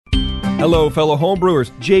Hello, fellow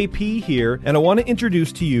homebrewers. JP here, and I want to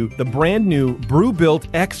introduce to you the brand new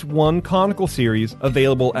Brew-Built X1 Conical Series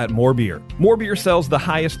available at More Beer. More Beer sells the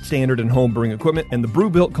highest standard in homebrewing equipment, and the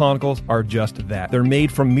Brew-Built Conicals are just that. They're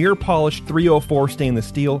made from mirror-polished 304 stainless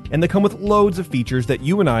steel, and they come with loads of features that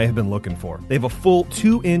you and I have been looking for. They have a full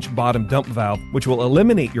 2-inch bottom dump valve, which will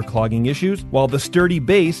eliminate your clogging issues, while the sturdy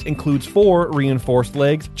base includes 4 reinforced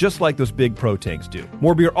legs, just like those big Pro tanks do.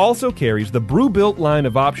 More Beer also carries the Brew-Built line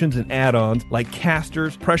of options and add-ons like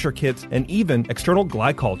casters, pressure kits, and even external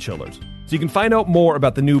glycol chillers. So you can find out more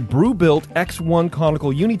about the new Brew-Built X1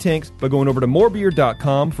 Conical Unitanks by going over to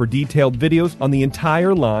morebeer.com for detailed videos on the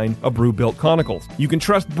entire line of Brew-Built Conicals. You can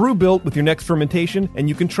trust Brew-Built with your next fermentation, and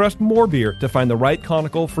you can trust More Beer to find the right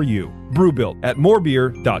conical for you. Brew-Built at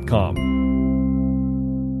morebeer.com.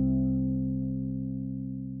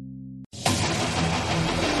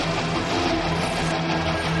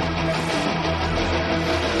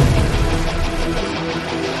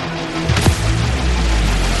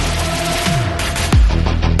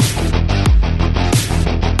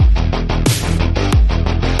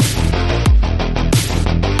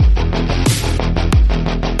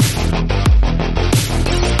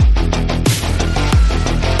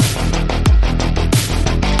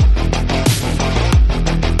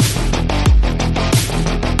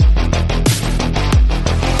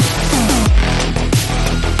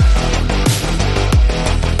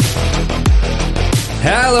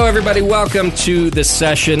 Hello, everybody. Welcome to the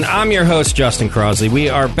session. I'm your host, Justin Crosley. We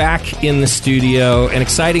are back in the studio. An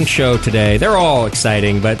exciting show today. They're all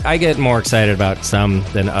exciting, but I get more excited about some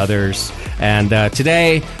than others. And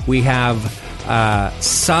today we have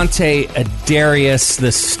Sante Adairius,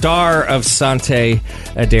 the star of Sante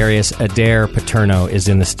Adairius. Adair Paterno is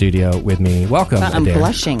in the studio with me. Welcome, I'm Adair.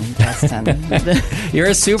 blushing, Justin. You're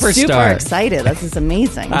a superstar. Super excited. This is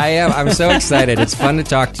amazing. I am. I'm so excited. It's fun to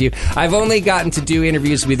talk to you. I've only gotten to do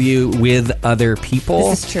interviews with you with other people.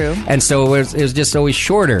 This is true. And so it was just always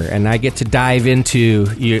shorter, and I get to dive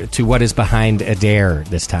into to what is behind Adair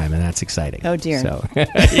this time, and that's exciting. Oh, dear. So,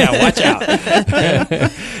 yeah, watch out.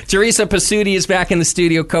 Teresa Pasuti is back in the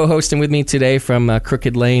studio co-hosting with me today from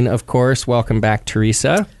Crooked Lane, of course. Welcome back, Teresa.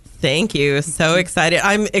 Thank you. So excited.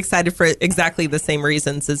 I'm excited for exactly the same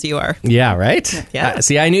reasons as you are. Yeah, right? Yeah.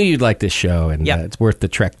 See, I knew you'd like this show, and Yep. it's worth the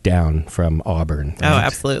trek down from Auburn. Right? Oh,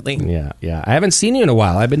 absolutely. Yeah. I haven't seen you in a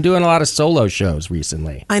while. I've been doing a lot of solo shows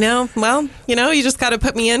recently. I know. Well, you just got to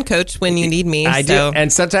put me in, Coach, when you need me. I do,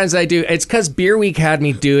 and sometimes I do. It's because Beer Week had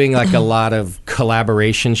me doing like a lot of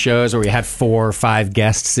collaboration shows where we had 4 or 5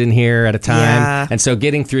 guests in here at a time. Yeah. And so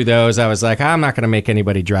getting through those, I was like, I'm not going to make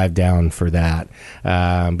anybody drive down for that.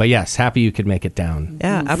 But yes, happy you could make it down.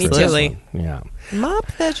 Yeah, for this absolutely. one. Yeah. My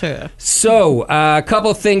pleasure. So, a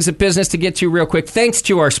couple of things of business to get to real quick. Thanks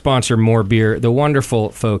to our sponsor, More Beer, the wonderful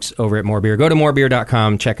folks over at More Beer. Go to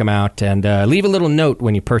morebeer.com, check them out, and leave a little note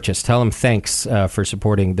when you purchase. Tell them thanks for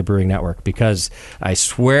supporting the Brewing Network, because I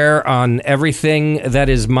swear on everything that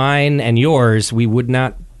is mine and yours, we would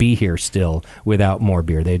not be here still without More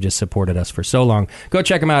Beer. They've just supported us for so long. Go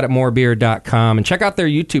check them out at morebeer.com and check out their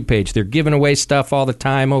YouTube page. They're giving away stuff all the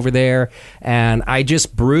time over there. And I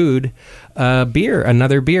just brewed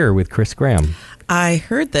another beer with Chris Graham. I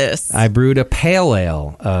heard this. I brewed a pale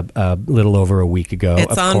ale a little over a week ago.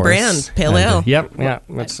 It's on course. brand, pale ale. Yep, yeah,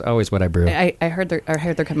 that's always what I brew. I heard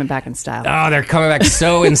they're coming back in style. Oh, they're coming back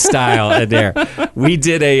so in style, Adair. We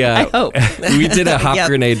did I hope. we did a Hop Yep.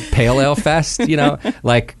 Grenade Pale Ale Fest,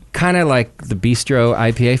 like kind of like the Bistro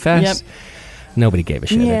IPA Fest. Yep. Nobody gave a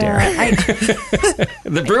shit, Adair.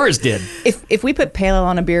 The brewers did. If we put pale ale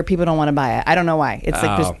on a beer, people don't want to buy it. I don't know why. It's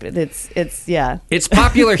like this, it's yeah. It's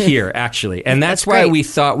popular here, actually, and that's why great. we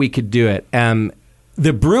thought we could do it.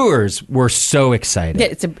 The brewers were so excited.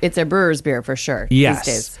 Yeah, it's a brewer's beer for sure. Yes.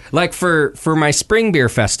 These days. Like for my spring beer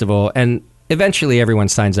festival, and eventually everyone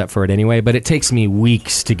signs up for it anyway, but it takes me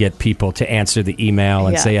weeks to get people to answer the email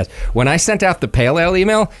and say yes. When I sent out the pale ale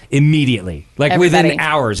email, immediately, like within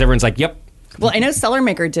hours, everyone's like, yep. Well, I know Cellar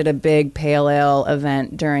Maker did a big pale ale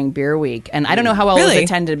event during Beer Week, and I don't know how well it was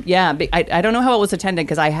attended. Yeah, I don't know how it was attended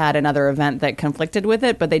because I had another event that conflicted with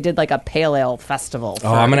it, but they did like a pale ale festival.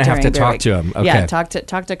 I'm going to have to talk to them. Okay. Yeah, talk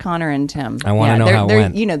to Connor and Tim. I want to know how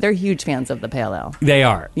it went. They're huge fans of the pale ale. They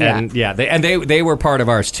are. Yeah. And they were part of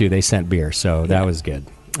ours too. They sent beer, so that was good.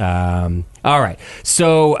 All right.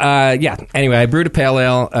 So, anyway, I brewed a pale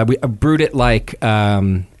ale. I brewed it like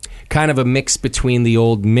kind of a mix between the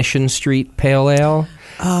old Mission Street Pale Ale.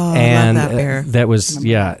 Oh, and I love that beer. That was,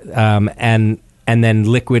 and then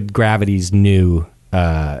Liquid Gravity's new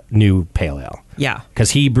Pale Ale. Yeah.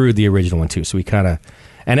 Because he brewed the original one too. So we kind of...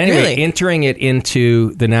 And anyway, entering it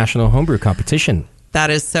into the National Homebrew Competition That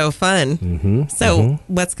is so fun. So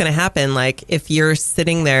what's going to happen? Like, if you're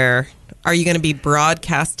sitting there, are you going to be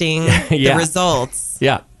broadcasting the results?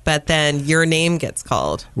 Yeah. But then your name gets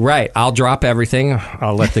called. Right. I'll drop everything.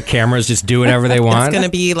 I'll let the cameras just do whatever they want. It's going to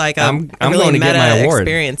be like I'm really going to get my award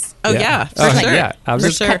experience. Oh, yeah. For sure. Yeah. I'll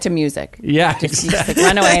just cut to music. Yeah. Just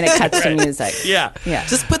run away and it cuts to music. Yeah.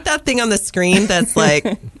 Just put that thing on the screen that's like...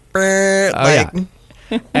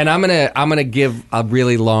 And I'm gonna give a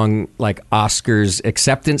really long Oscars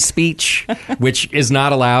acceptance speech, which is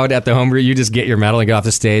not allowed at the homebrew. You just get your medal and get off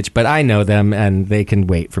the stage. But I know them, and they can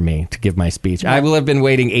wait for me to give my speech. I will have been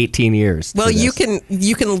waiting 18 years. Well, you can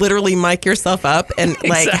literally mic yourself up and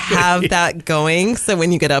have that going. So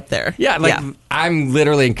when you get up there, I'm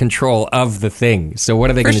literally in control of the thing. So what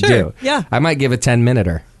are they going to do? Yeah, I might give a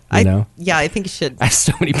 10-minuter. I think you should. I have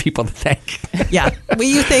so many people to thank. Yeah. Will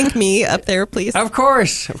you thank me up there, please? Of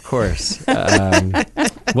course.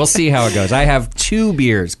 We'll see how it goes. I have 2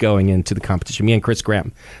 beers going into the competition, me and Chris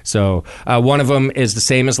Graham. So one of them is the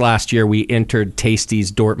same as last year. We entered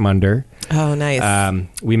Tasty's Dortmunder. Oh, nice.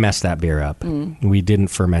 We messed that beer up. We didn't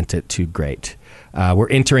ferment it too great. We're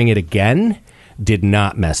entering it again. Did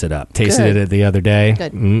not mess it up. Tasted it the other day.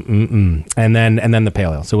 Good. And then the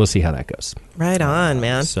pale ale. So we'll see how that goes. Right on,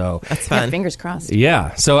 man. So that's fun. Yeah, fingers crossed.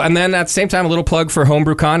 Yeah. So and then at the same time, a little plug for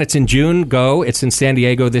HomebrewCon. It's in June. Go. It's in San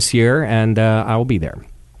Diego this year, and I will be there.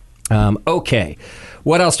 Okay.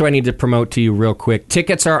 What else do I need to promote to you real quick?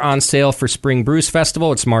 Tickets are on sale for Spring Brews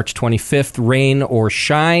Festival. It's March 25th, rain or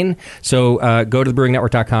shine. So go to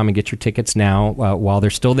thebrewingnetwork.com and get your tickets now while they're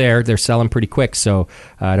still there. They're selling pretty quick, so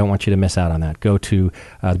I don't want you to miss out on that. Go to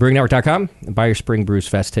thebrewingnetwork.com and buy your Spring Brews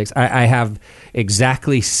Fest tickets. I have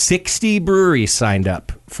exactly 60 breweries signed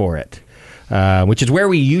up for it, which is where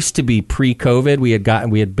we used to be pre-COVID.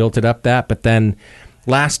 We had built it up but then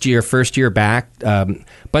last year, first year back, a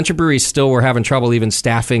bunch of breweries still were having trouble even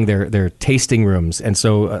staffing their tasting rooms, and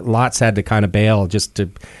so lots had to kind of bail just to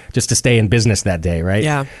stay in business that day, right?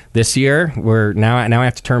 Yeah. This year, now I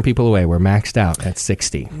have to turn people away. We're maxed out at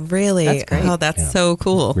 60. Really? That's great. Oh, that's so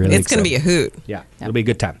cool. Really it's going to be a hoot. Yeah, it'll be a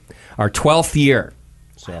good time. Our 12th year.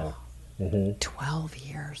 So 12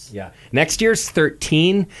 years. Yeah. Next year's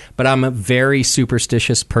 13, but I'm a very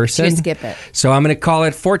superstitious person. You skip it. So I'm going to call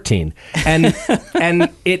it 14. And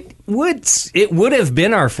it would have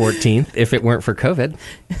been our 14th if it weren't for COVID.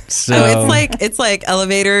 So it's like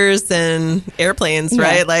elevators and airplanes,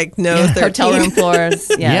 right? Like no 13. Hotel room floors.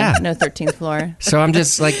 Yeah. No 13th floor. So I'm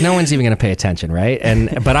just like, no one's even going to pay attention, right?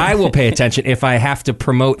 But I will pay attention if I have to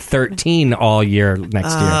promote 13 all year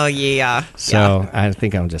next year. Oh yeah. So I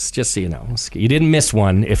think I'm just so you know, you didn't miss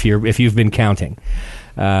one if you've been counting.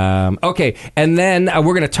 Okay, and then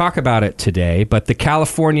we're going to talk about it today, but the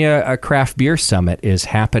California Craft Beer Summit is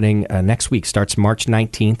happening next week. Starts March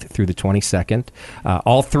 19th through the 22nd.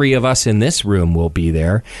 All 3 of us in this room will be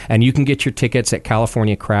there, and you can get your tickets at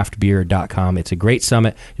californiacraftbeer.com. It's a great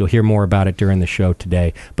summit. You'll hear more about it during the show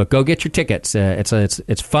today, but go get your tickets.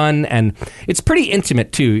 It's fun, and it's pretty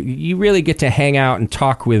intimate, too. You really get to hang out and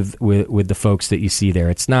talk with the folks that you see there.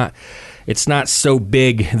 It's not so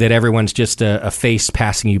big that everyone's just a face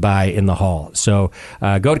passing you by in the hall. So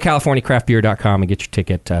go to CaliforniaCraftBeer.com and get your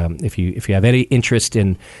ticket. If you have any interest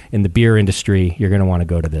in the beer industry, you're going to want to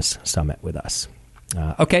go to this summit with us.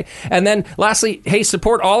 Okay. And then lastly, hey,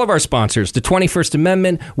 support all of our sponsors, the 21st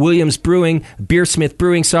Amendment, Williams Brewing, Beersmith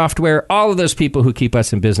Brewing Software, all of those people who keep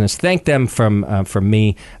us in business. Thank them from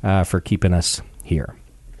me for keeping us here.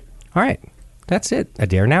 All right. That's it,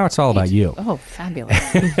 Adair. Now it's all about you. Oh, fabulous.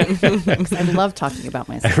 I love talking about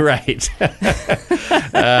myself. Right.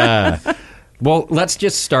 Well, let's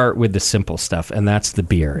just start with the simple stuff, and that's the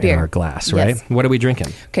beer in our glass, right? Yes. What are we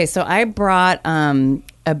drinking? Okay, so I brought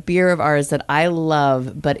a beer of ours that I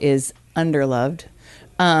love but is underloved.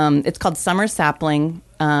 It's called Summer Sapling.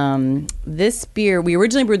 This beer, we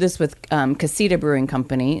originally brewed this with Casita Brewing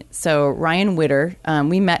Company. So Ryan Witter,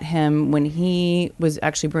 we met him when he was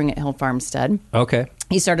actually brewing at Hill Farmstead. Okay.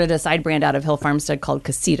 He started a side brand out of Hill Farmstead called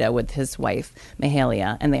Casita with his wife,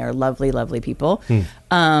 Mahalia, and they are lovely, lovely people.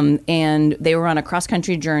 And they were on a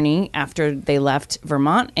cross-country journey after they left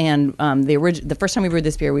Vermont, and the first time we brewed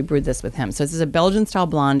this beer, we brewed this with him. So this is a Belgian-style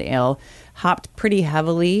blonde ale, hopped pretty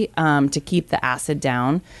heavily to keep the acid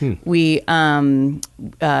down. We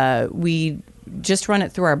just run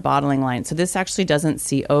it through our bottling line. So this actually doesn't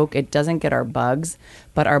see oak. It doesn't get our bugs,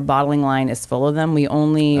 but our bottling line is full of them. We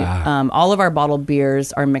only all of our bottled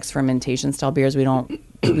beers are mixed fermentation style beers. We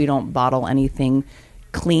don't bottle anything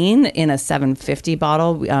clean in a 750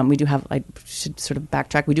 bottle. We do have, I should sort of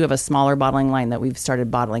backtrack. We do have a smaller bottling line that we've started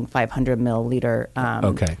bottling 500 milliliter,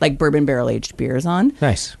 like bourbon barrel aged beers on.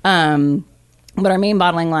 Nice. But our main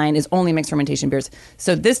bottling line is only mixed fermentation beers.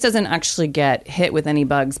 So this doesn't actually get hit with any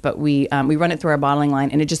bugs, but we run it through our bottling line,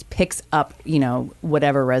 and it just picks up,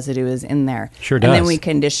 whatever residue is in there. Sure does. And then we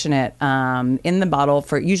condition it in the bottle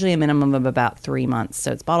for usually a minimum of about 3 months.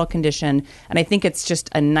 So it's bottle conditioned, and I think it's just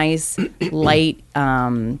a nice, light,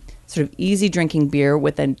 sort of easy drinking beer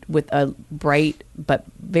with a bright but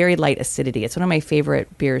very light acidity. It's one of my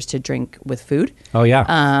favorite beers to drink with food. Oh yeah.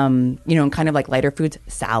 And kind of like lighter foods,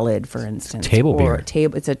 salad, for instance. Table beer.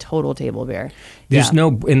 It's a total table beer. There's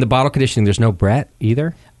no in the bottle conditioning. There's no Brett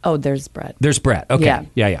either. Oh, there's Brett. There's Brett. Okay.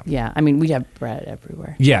 Yeah. Yeah. I mean, we have Brett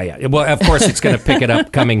everywhere. Yeah. Well, of course, it's going to pick it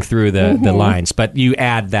up coming through the lines, but you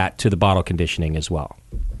add that to the bottle conditioning as well.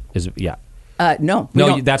 No.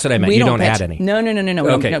 No, that's what I meant. You don't add any. No.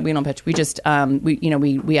 Okay. We don't pitch. We just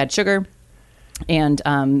we add sugar and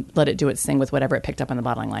let it do its thing with whatever it picked up on the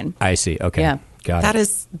bottling line. I see. Okay. Yeah. Got it.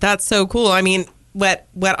 That's so cool. I mean, what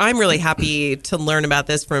I'm really happy to learn about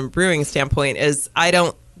this from a brewing standpoint is I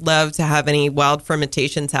don't love to have any wild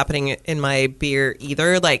fermentations happening in my beer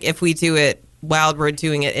either. Like if we do it wild, we're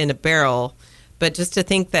doing it in a barrel. But just to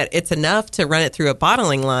think that it's enough to run it through a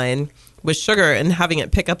bottling line with sugar and having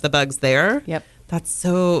it pick up the bugs there. Yep. That's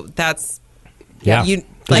Yeah.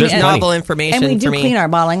 novel information. And we do for me. clean our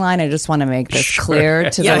bottling line. I just want to make this clear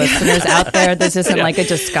to the listeners out there. This isn't like a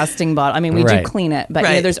disgusting bottle. I mean, we do clean it, but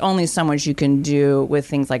there's only so much you can do with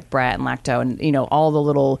things like Brett and lacto and all the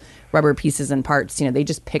little rubber pieces and parts. They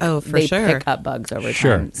just pick pick up bugs over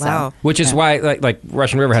time. So, wow. Which is why like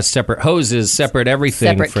Russian River has separate hoses, separate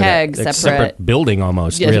everything, separate kegs, separate building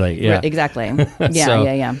almost. Really, yeah, exactly.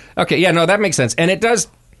 Yeah. Okay, yeah, no, that makes sense, and it does.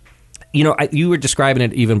 You were describing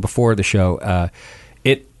it even before the show.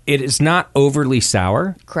 It is not overly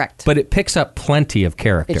sour. Correct. But it picks up plenty of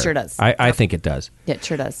character. It sure does. I think it does. It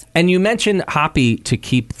sure does. And you mentioned hoppy to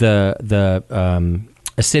keep the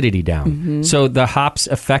acidity down. Mm-hmm. So the hops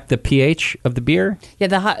affect the pH of the beer? Yeah,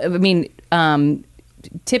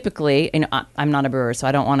 typically, I'm not a brewer, so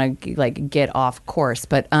I don't want to get off course,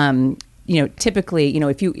 but typically,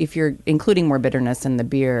 if you're including more bitterness in the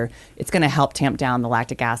beer, it's going to help tamp down the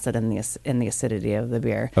lactic acid and the acidity of the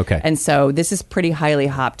beer. Okay. And so this is pretty highly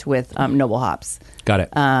hopped with noble hops. Got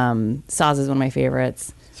it. Saz is one of my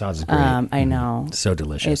favorites. Saz is great. I know. So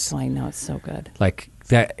delicious. I know, it's so good. Like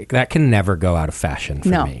that can never go out of fashion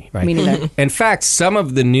for me. Right? Me neither. In fact, some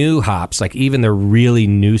of the new hops, like even the really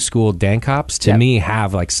new school dank hops, to me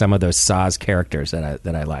have like some of those Saz characters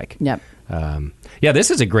that I like. Yep.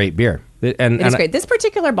 This is a great beer. It is great. This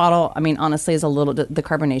particular bottle, honestly, is a little. The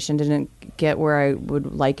carbonation didn't get where I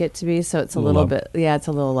would like it to be, so it's a little bit. Yeah, it's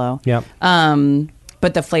a little low. Yeah.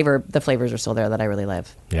 But the flavors are still there that I really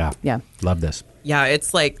love. Yeah. Yeah. Love this. Yeah,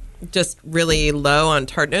 it's like just really low on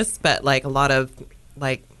tartness, but like a lot of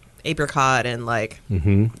like apricot and like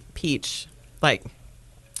peach, like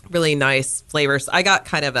really nice flavors. I got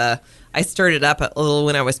kind of I stirred it up a little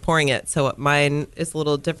when I was pouring it, so mine is a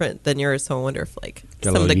little different than yours. So I wonder if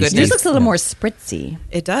some of the goodness. Yours looks a little more spritzy.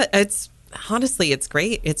 It does. It's honestly, it's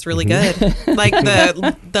great. It's really good. Like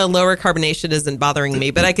the lower carbonation isn't bothering me,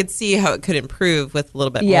 but I could see how it could improve with a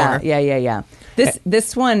little bit more. Yeah.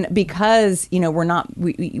 This one, because we're not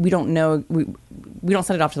we don't know we don't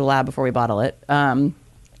send it off to the lab before we bottle it.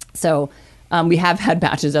 So we have had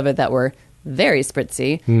batches of it that were very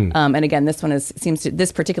spritzy. And again,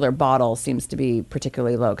 this particular bottle seems to be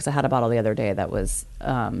particularly low, because I had a bottle the other day that was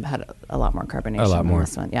had a lot more carbonation. A lot more. Than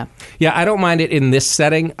this one. Yeah, I don't mind it in this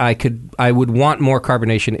setting. I would want more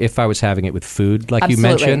carbonation if I was having it with food, like Absolutely.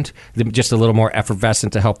 you mentioned, just a little more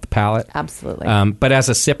effervescent to help the palate. Absolutely. But as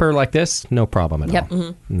a sipper like this, no problem at all. Yep.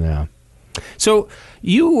 Mm-hmm. Yeah. So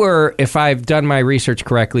you were, if I've done my research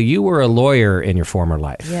correctly, you were a lawyer in your former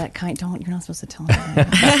life. Yeah, you're not supposed to tell me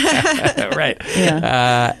that. Right.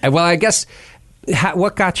 Yeah. Well, I guess,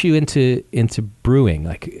 what got you into brewing?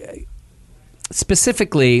 Like,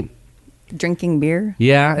 specifically... Drinking beer?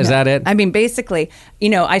 Yeah, is that it? Basically,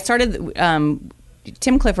 I started...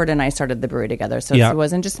 Tim Clifford and I started the brewery together, so it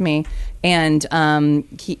wasn't just me. And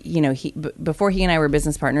before he and I were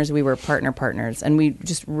business partners, we were partners, and we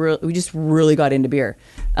just really got into beer.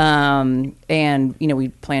 And we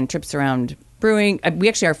planned trips around brewing. We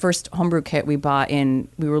actually, our first homebrew kit we bought we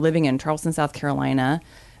were living in Charleston, South Carolina,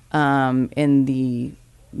 in the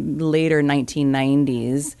later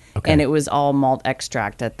 1990s, and it was all malt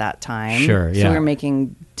extract at that time. Sure, yeah. So we were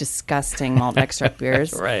making disgusting malt extract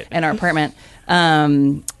beers right. in our apartment.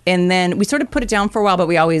 And then we sort of put it down for a while, but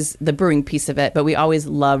the brewing piece of it, but we always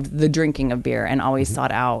loved the drinking of beer and always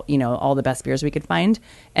sought out, all the best beers we could find.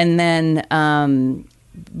 And then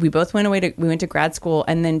we both went to grad school,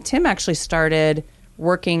 and then Tim actually started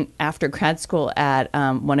working after grad school at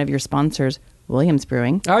one of your sponsors, Williams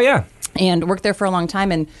Brewing. Oh, yeah. And worked there for a long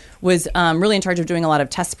time and was really in charge of doing a lot of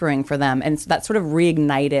test brewing for them. And so that sort of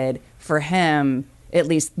reignited for him, at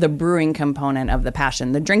least, the brewing component of the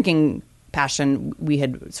passion. The drinking passion we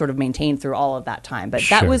had sort of maintained through all of that time. But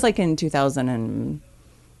that was like in 2003,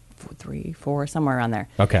 2004, somewhere around there.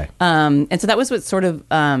 Okay. And so that was what sort of,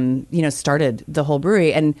 started the whole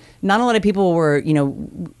brewery. And not a lot of people were,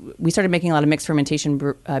 we started making a lot of mixed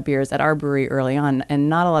fermentation beers at our brewery early on, and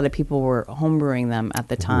not a lot of people were home brewing them at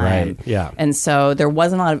the time. Right, yeah. And so there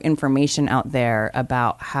wasn't a lot of information out there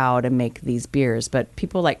about how to make these beers. But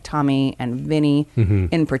people like Tommy and Vinny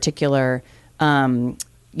in particular,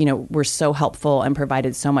 were so helpful and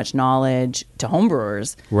provided so much knowledge to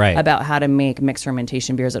homebrewers about how to make mixed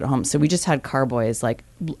fermentation beers at home. So we just had carboys. Like,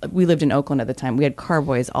 we lived in Oakland at the time. We had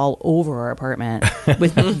carboys all over our apartment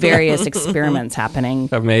with various experiments happening.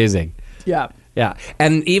 Amazing. Yeah. Yeah.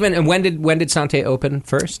 And when did Sante open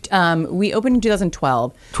first? We opened in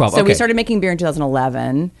 2012. So we started making beer in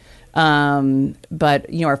 2011.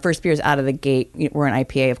 But our first beers out of the gate were an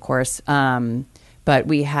IPA, of course. But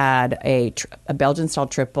we had a Belgian-style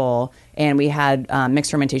triple, and we had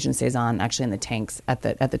mixed fermentation saison actually in the tanks at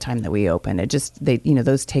the time that we opened.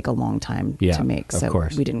 Those take a long time to make, so of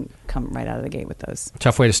course. We didn't come right out of the gate with those.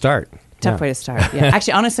 Tough way to start. Tough way to start. Yeah,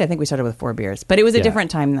 actually, honestly, I think we started with 4 beers, but it was a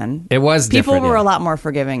different time then. It was People different, were a lot more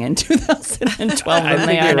forgiving in 2012 than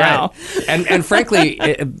they are now. Right. And frankly,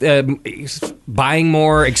 buying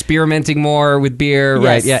more, experimenting more with beer,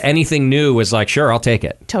 right? Yeah, anything new was like, sure, I'll take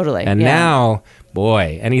it. Totally. And now,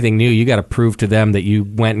 boy, anything new, you got to prove to them that you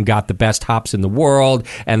went and got the best hops in the world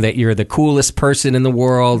and that you're the coolest person in the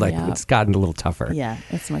world. Like, it's gotten a little tougher. Yeah,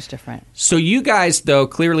 it's much different. So you guys, though,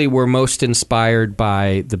 clearly were most inspired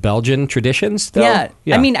by the Belgian traditions, though? Yeah.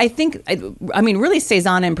 I mean, I think, really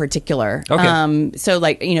Saison in particular. Okay. So,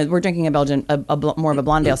 we're drinking a Belgian, more of a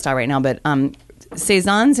Blondale style right now, but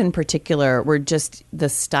Saisons in particular were just the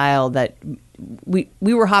style that we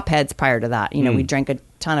were hopheads prior to that. We drank a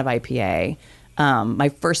ton of IPA. My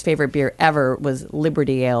first favorite beer ever was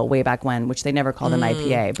Liberty Ale way back when, which they never called an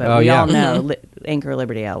IPA, but all know Anchor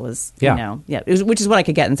Liberty Ale was, which is what I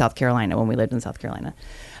could get in South Carolina when we lived in South Carolina.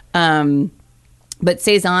 But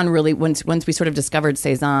Saison really, once we sort of discovered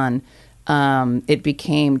Saison, it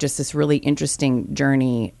became just this really interesting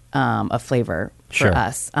journey of flavor for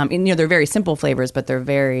us. They're very simple flavors, but they're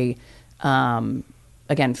very,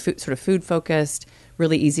 again, food focused,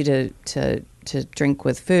 really easy to drink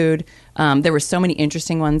with food. There were so many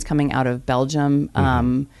interesting ones coming out of Belgium.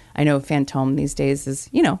 I know Fantôme these days is,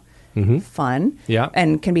 fun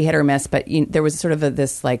and can be hit or miss, but there was sort of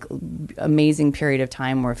this amazing period of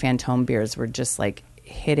time where Fantôme beers were just like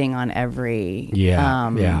hitting on every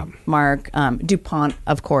mark. DuPont,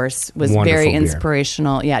 of course, was wonderful very beer.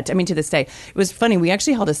 Inspirational. Yeah, to this day. It was funny. We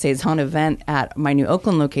actually held a Saison event at my new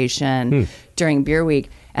Oakland location during Beer Week,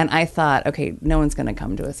 and I thought, okay, no one's going to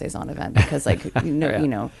come to a Saison event because,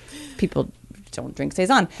 people don't drink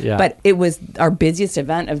Saison. Yeah. But it was our busiest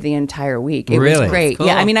event of the entire week. It Really? was great. Cool.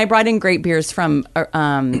 Yeah, I mean, I brought in great beers from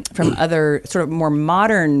other sort of more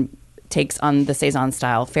modern takes on the Saison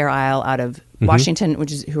style. Fair Isle out of Washington,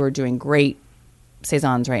 who are doing great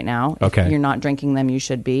Saisons right now. Okay. If you're not drinking them, you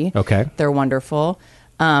should be. Okay. They're wonderful.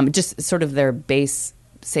 Just sort of their base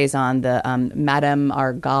Saison, the Madame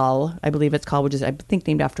Argale, I believe it's called, which is, I think,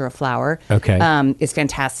 named after a flower. Okay. Is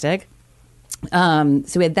fantastic. So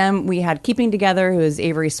we had them. We had Keeping Together, who is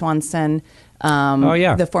Avery Swanson,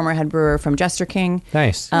 the former head brewer from Jester King.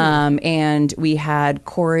 Nice. And we had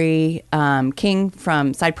Corey King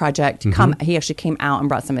from Side Project. He actually came out and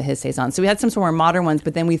brought some of his Saisons. So we had some more modern ones,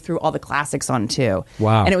 but then we threw all the classics on too.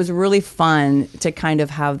 Wow. And it was really fun to kind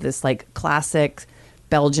of have this classic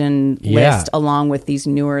Belgian list along with these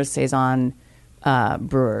newer Saison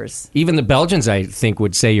brewers. Even the Belgians, I think,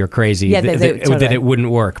 would say you're crazy that it wouldn't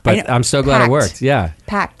work. But I'm so glad it worked. Yeah.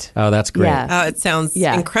 Packed. Oh, that's great. Yeah. Oh, it sounds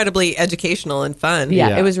incredibly educational and fun.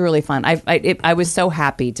 Yeah, it was really fun. I was so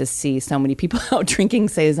happy to see so many people out drinking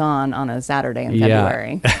Saison on a Saturday in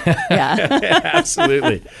February. Yeah.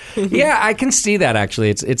 Absolutely. Yeah, I can see that, actually.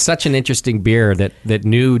 It's such an interesting beer that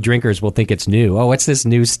new drinkers will think it's new. Oh, what's this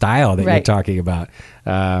new style that you're talking about?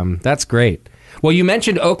 That's great. Well, you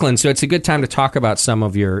mentioned Oakland, so it's a good time to talk about some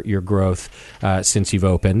of your growth since you've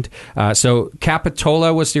opened. So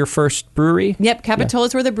Capitola was your first brewery? Yep, Capitola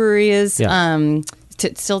is where the brewery is,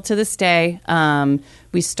 still to this day.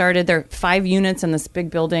 We started, there 5 units in this big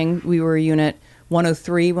building. We were unit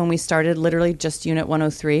 103 when we started, literally just unit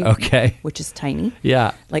 103. Okay. Which is tiny.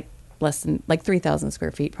 Yeah. less than like 3,000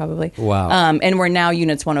 square feet probably. Wow. And we're now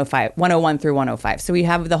units 101 through 105. So we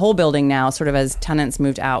have the whole building now. Sort of as tenants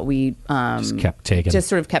moved out, we just kept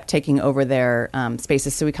taking over their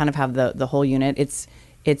spaces. So we kind of have the whole unit.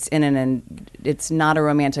 It's not a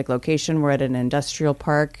romantic location. We're at an industrial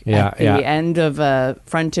park at the end of a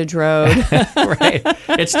frontage road. Right.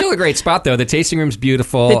 It's still a great spot, though. The tasting room's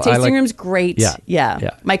beautiful. The tasting room's great.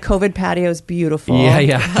 Yeah. My COVID patio's beautiful.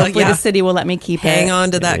 Yeah. Hopefully the city will let me keep Hang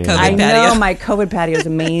on to that COVID I patio. know, my COVID patio is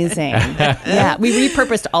amazing. Yeah. We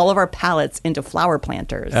repurposed all of our pallets into flower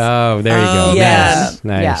planters. Oh, there you go. Yeah.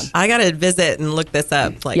 Nice. Yeah. I got to visit and look this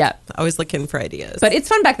up. Like, Yeah. always looking for ideas. But it's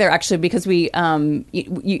fun back there, actually, because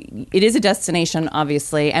it is a destination,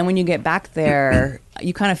 obviously, and when you get back there,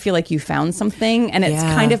 you kind of feel like you found something, and it's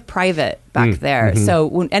kind of private back there.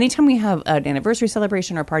 So anytime we have an anniversary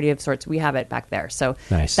celebration or party of sorts, we have it back there. So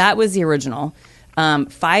that was the original.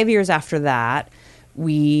 5 years after that,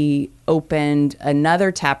 we opened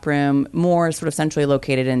another tap room, more sort of centrally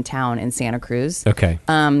located in town in Santa Cruz. Okay.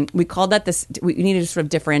 We called that we needed to sort of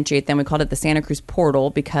differentiate them. We called it the Santa Cruz Portal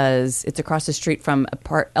because it's across the street from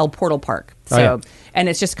El Portal Park. So, and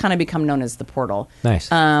it's just kind of become known as the Portal. Nice.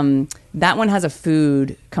 That one has a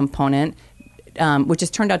food component. Which has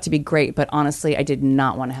turned out to be great, but honestly, I did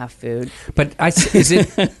not want to have food. But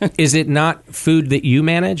is it not food that you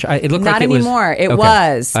manage? It looked not like it anymore. Was, it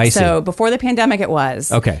was. I so see. before the pandemic, it was.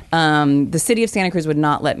 Okay. The city of Santa Cruz would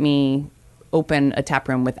not let me open a tap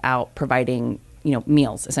room without providing,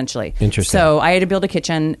 meals, essentially. Interesting. So I had to build a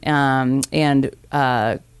kitchen, and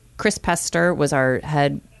Chris Pester was our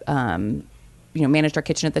head. Managed our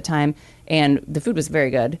kitchen at the time, and the food was very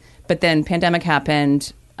good. But then pandemic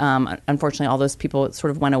happened. Unfortunately, all those people sort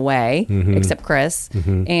of went away, except Chris.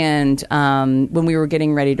 And when we were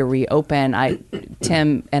getting ready to reopen,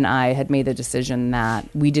 Tim and I had made the decision that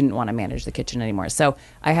we didn't want to manage the kitchen anymore. So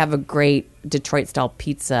I have a great Detroit-style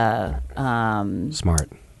pizza smart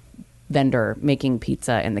vendor making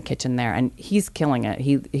pizza in the kitchen there, and he's killing it.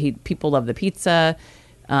 He people love the pizza.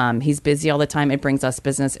 He's busy all the time. It brings us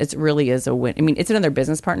business. It really is a win. I mean, it's another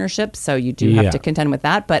business partnership, so you do have to contend with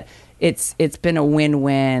that. But it's been a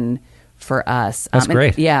win-win for us. That's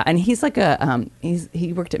great. And he's like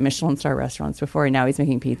he worked at Michelin star restaurants before, and now he's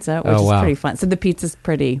making pizza, which is pretty fun. So the pizza's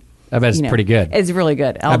pretty. I bet it's pretty good. It's really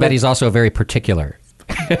good. I bet he's also very particular.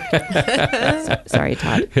 Sorry,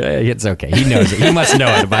 Todd. It's okay. He knows it. He must know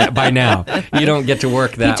it by now. You don't get to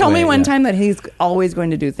work that way. He told me one time that he's always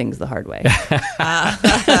going to do things the hard way. Hey,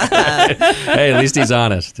 at least he's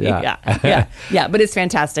honest. Yeah. Yeah. But it's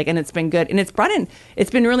fantastic, and it's been good. And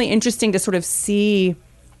it's been really interesting to sort of see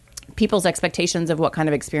people's expectations of what kind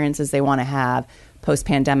of experiences they want to have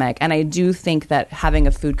post-pandemic. And I do think that having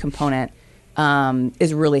a food component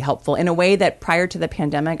is really helpful in a way that prior to the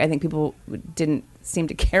pandemic, I think people didn't seem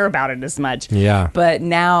to care about it as much. Yeah. But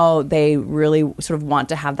now they really sort of want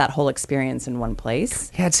to have that whole experience in one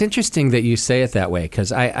place. Yeah, it's interesting that you say it that way,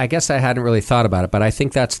 because I guess I hadn't really thought about it, but I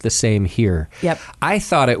think that's the same here. Yep. I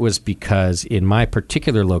thought it was because in my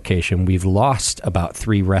particular location, we've lost about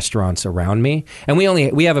 3 restaurants around me, and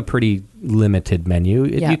we have a pretty limited menu.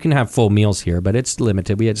 You can have full meals here, but it's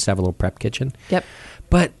limited. We just have a little prep kitchen. Yep.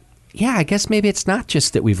 But yeah, I guess maybe it's not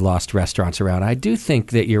just that we've lost restaurants around. I do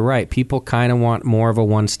think that you're right. People kind of want more of a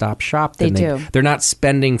one-stop shop. They do. They're not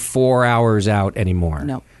spending 4 hours out anymore.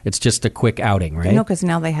 No. It's just a quick outing, right? No, because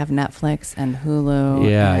now they have Netflix and Hulu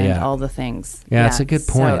and all the things. Yeah, that's a good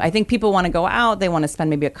point. So I think people want to go out. They want to spend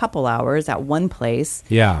maybe a couple hours at one place.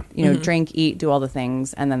 Yeah. Drink, eat, do all the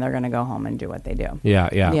things, and then they're going to go home and do what they do.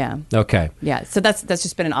 Yeah. Okay. Yeah. So that's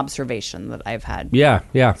just been an observation that I've had. Yeah.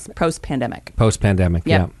 Post-pandemic. Post-pandemic,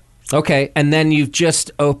 Yep. yeah. Okay, and then you've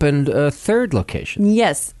just opened a third location.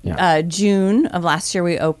 Yes. Yeah. June of last year,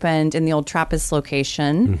 we opened in the old Trappist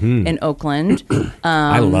location in Oakland.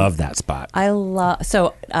 I love that spot.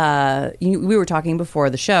 So we were talking before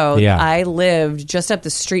the show. Yeah. I lived just up the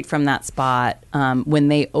street from that spot when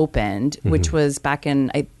they opened, which was back in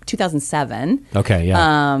 2007. Okay,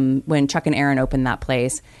 yeah. When Chuck and Aaron opened that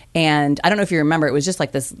place. And I don't know if you remember, it was just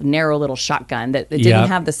like this narrow little shotgun that it didn't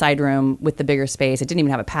have the side room with the bigger space. It didn't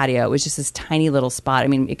even have a patio. It was just this tiny little spot. I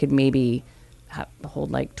mean, it could maybe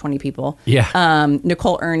hold like 20 people. Yeah.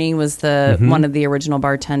 Nicole Ernie was one of the original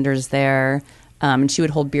bartenders there. And she would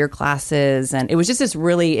hold beer classes, and it was just this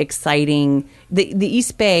really exciting. The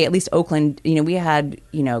East Bay, at least Oakland, we had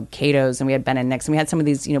Cato's and we had Ben and Nick's, and we had some of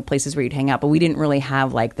these places where you'd hang out, but we didn't really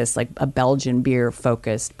have like this like a Belgian beer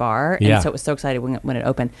focused bar, and so it was so exciting when it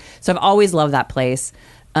opened. So I've always loved that place,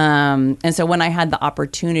 and so when I had the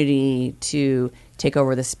opportunity to take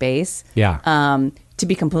over the space, to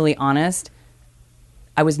be completely honest,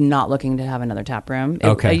 I was not looking to have another tap room.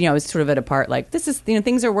 Okay. It was sort of at a part like, this is,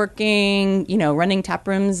 things are working, running tap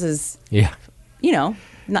rooms is,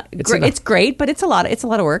 not great. It's great, but it's a lot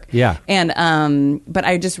of work. Yeah. And but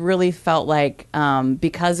I just really felt like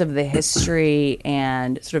because of the history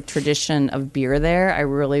and sort of tradition of beer there, I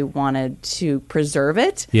really wanted to preserve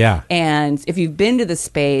it. Yeah. And if you've been to the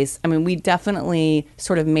space, I mean, we definitely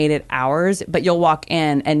sort of made it ours, but you'll walk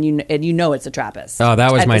in and you know it's a Trappist. Oh,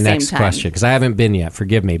 that was at my the same next time. question, because I haven't been yet.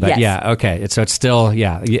 Forgive me, but Yes. yeah, okay. So it's still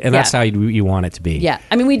and that's how you want it to be. Yeah.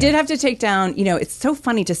 I mean, we did have to take down. It's so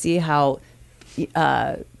funny to see how.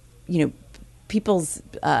 People's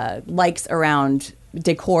likes around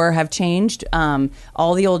decor have changed.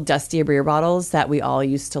 All the old dusty beer bottles that we all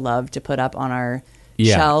used to love to put up on our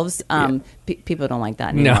shelves. People don't like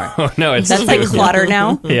that anymore. No, it's that's like clutter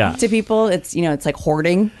now. Yeah. To people, it's it's like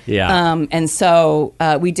hoarding. Yeah. And so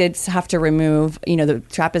we did have to remove. The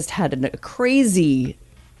Trappist had a crazy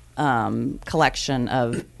collection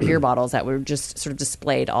of beer bottles that were just sort of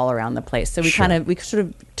displayed all around the place. So we sort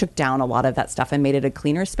of took down a lot of that stuff and made it a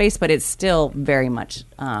cleaner space, but it's still very much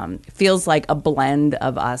feels like a blend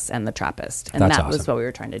of us and the Trappist. And That's that was awesome. what we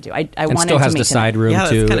were trying to do. I And wanted still to has make the side room Yeah,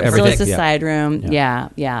 too. that's kind of Everything. Still has the side room. Yeah.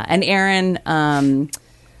 Yeah. And Aaron,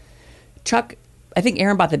 Chuck, I think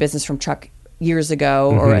Aaron bought the business from Chuck years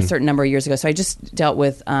ago or a certain number of years ago. So I just dealt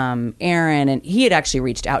with Aaron, and he had actually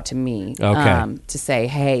reached out to me to say,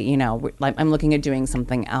 hey, I'm looking at doing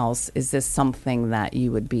something else. Is this something that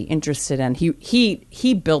you would be interested in?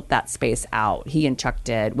 He built that space out. He and Chuck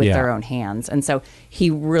did with their own hands. And so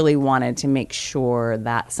he really wanted to make sure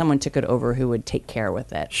that someone took it over who would take care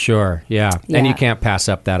with it. Sure, yeah. And you can't pass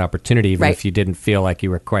up that opportunity even if you didn't feel like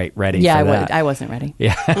you were quite ready for that. I wasn't ready.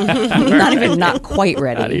 Yeah. not quite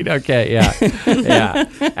ready. Okay, yeah.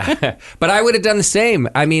 Yeah. But I would have done the same.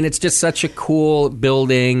 I mean, it's just such a cool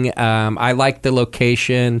building. I like the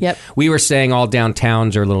location. Yep. We were saying all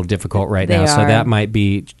downtowns are a little difficult right now, so that might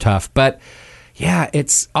be tough. But yeah,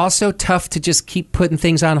 it's also tough to just keep putting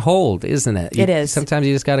things on hold, isn't it? It is. Sometimes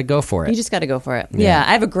you just got to go for it. You just got to go for it. Yeah,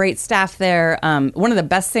 I have a great staff there. One of the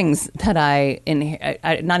best things that I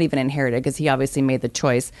not even inherited, because he obviously made the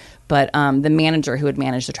choice, but the manager who had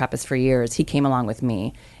managed the Trappist for years, he came along with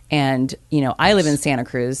me. And, I live in Santa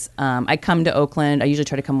Cruz. I come to Oakland. I usually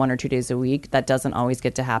try to come 1 or 2 days a week. That doesn't always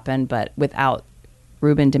get to happen. But without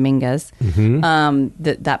Ruben Dominguez,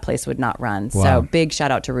 that place would not run. Wow. So big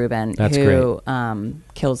shout out to Ruben, That's who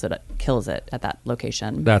kills it at that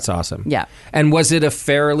location. That's awesome. Yeah. And was it a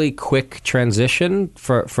fairly quick transition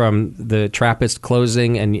from the Trappist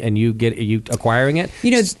closing and you acquiring it?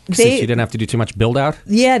 Since you didn't have to do too much build out?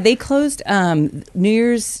 Yeah, they closed New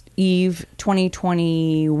Year's Eve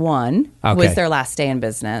 2021 was their last day in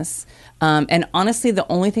business. And honestly,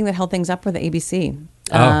 the only thing that held things up were the ABC.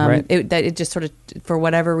 Right. It just sort of, for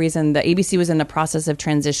whatever reason, the ABC was in the process of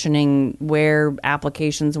transitioning where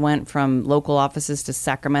applications went from local offices to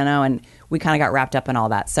Sacramento, and we kind of got wrapped up in all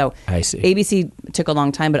that. So I see. ABC took a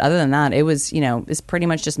long time, but other than that, it was, it's pretty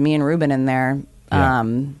much just me and Ruben in there. Yeah.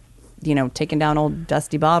 Taking down old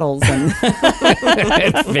dusty bottles and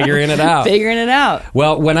figuring it out.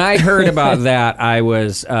 Well, when I heard about that, I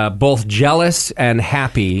was both jealous and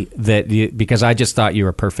happy because I just thought you were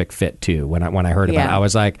a perfect fit too. When I heard about it, I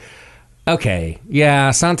was like, okay,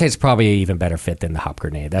 yeah, Sante's probably an even better fit than the Hop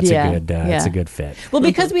Grenade. That's a good fit. Well,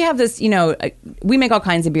 because we have this, we make all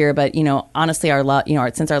kinds of beer, but honestly, our love,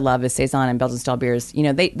 since our love is saison and Belgian style beers,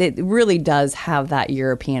 they really does have that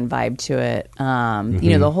European vibe to it.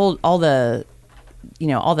 All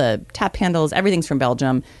the tap handles, everything's from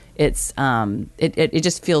Belgium. It's it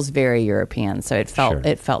just feels very European, so it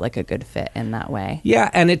felt like a good fit in that way.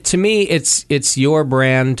 Yeah, and to me, it's your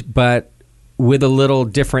brand, but with a little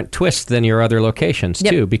different twist than your other locations,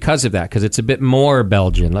 too, because of that, because it's a bit more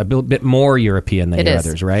Belgian, a bit more European than your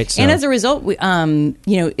others, right? So. And as a result,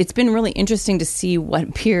 it's been really interesting to see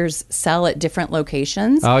what beers sell at different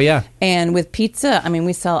locations. Oh, yeah. And with pizza,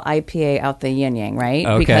 we sell IPA out the yin yang, right?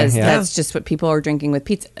 Okay, because that's just what people are drinking with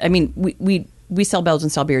pizza. We sell Belgian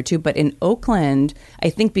style beer too, but in Oakland, I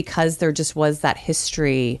think because there just was that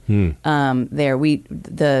history there,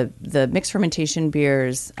 the mixed fermentation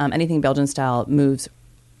beers, anything Belgian style moves.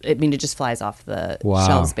 It just flies off the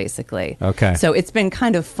shelves basically. Okay, so it's been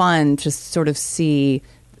kind of fun to sort of see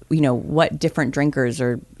what different drinkers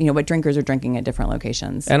are drinking at different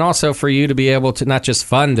locations. And also for you to be able to, not just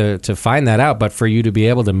fun to find that out, but for you to be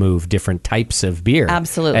able to move different types of beer.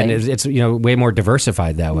 Absolutely. And it's way more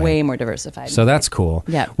diversified that way. Way more diversified. So that's cool.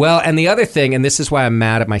 Yeah. Well, and the other thing, and this is why I'm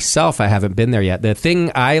mad at myself, I haven't been there yet. The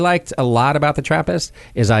thing I liked a lot about the Trappist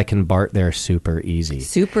is I can BART there super easy.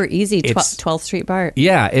 Super easy. 12th Street BART.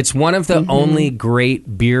 Yeah, it's one of the only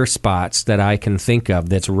great beer spots that I can think of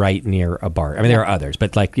that's right near a BART. I mean, there are others,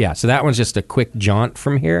 but so that one's just a quick jaunt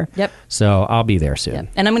from here. Yep. So I'll be there soon. Yep.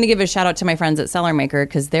 And I'm going to give a shout out to my friends at Cellar Maker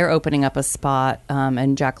because they're opening up a spot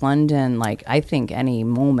in Jack London, I think any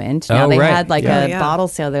moment. Now they had a bottle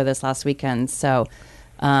sale there this last weekend. So,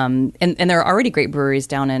 and there are already great breweries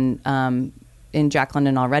down in Jack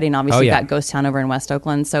London already. And obviously you've got Ghost Town over in West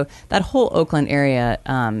Oakland. So that whole Oakland area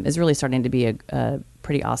is really starting to be a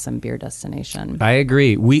pretty awesome beer destination. I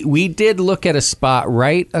agree. We did look at a spot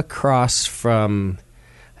right across from,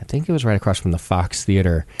 I think it was right across from the Fox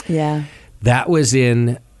Theater. Yeah. That was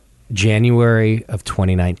in January of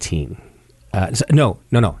 2019. No,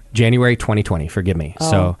 January 2020, forgive me. Oh.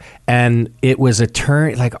 So, and it was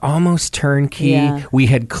almost turnkey. Yeah. We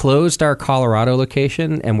had closed our Colorado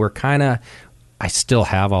location and I still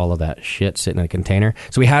have all of that shit sitting in a container.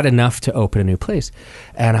 So we had enough to open a new place.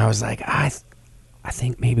 And I was like, I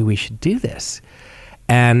think maybe we should do this.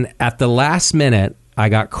 And at the last minute, I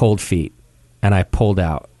got cold feet and I pulled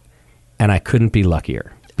out. And I couldn't be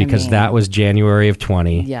luckier because that was January of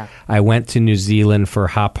 20. Yeah. I went to New Zealand for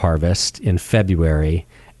Hop Harvest in February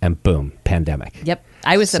and boom, pandemic. Yep.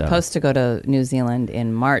 I was supposed to go to New Zealand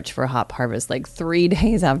in March for Hop Harvest, 3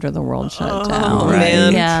 days after the world shut down. Oh,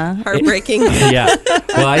 man. Yeah. Heartbreaking. Yeah.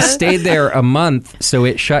 Well, I stayed there a month, so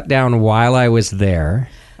it shut down while I was there.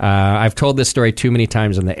 I've told this story too many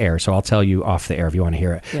times on the air, so I'll tell you off the air if you want to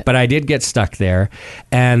hear it. Yeah. But I did get stuck there,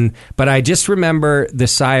 but I just remember the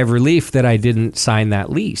sigh of relief that I didn't sign that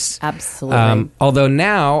lease. Absolutely. Although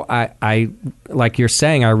now, I like you're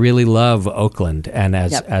saying, I really love Oakland and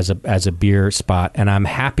as a beer spot, and I'm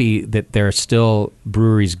happy that there are still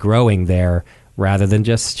breweries growing there rather than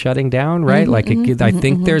just shutting down. Right? I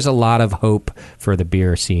think there's a lot of hope for the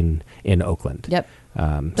beer scene in Oakland. Yep.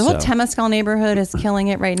 The whole Temescal neighborhood is killing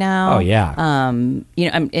it right now. Oh yeah. I'm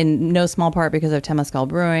in no small part because of Temescal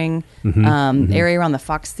Brewing. Area around the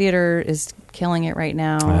Fox Theater is killing it right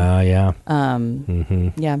now. Oh yeah.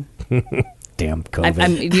 Yeah. Damn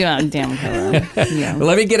COVID. Damn COVID. Yeah. Well,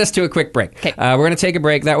 let me get us to a quick break. Okay. We're going to take a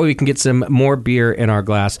break. That way we can get some more beer in our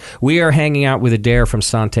glass. We are hanging out with Adair from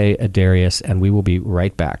Sante Adairius, and we will be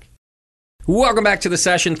right back. Welcome back to the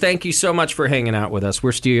session. Thank you so much for hanging out with us.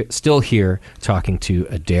 We're still here talking to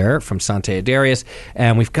Adair from Sante Adairius,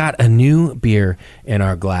 and we've got a new beer in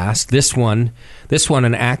our glass. This one,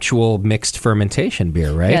 an actual mixed fermentation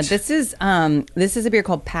beer, right? Yeah, this is a beer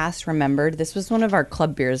called Past Remembered. This was one of our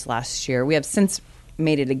club beers last year. We have since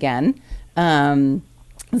made it again.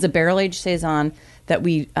 It's a barrel-aged saison that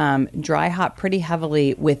we dry hop pretty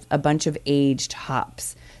heavily with a bunch of aged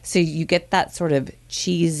hops. So you get that sort of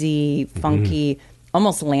cheesy, funky,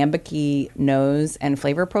 almost lambic-y nose and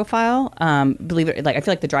flavor profile. Believe it, I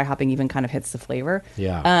feel like the dry hopping even kind of hits the flavor.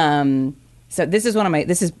 Yeah. So this is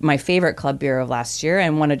my favorite club beer of last year,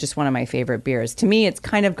 and one of my favorite beers. To me, it's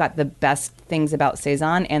kind of got the best things about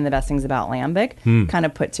saison and the best things about lambic kind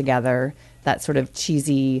of put together. That sort of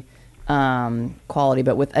cheesy quality,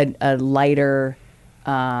 but with a lighter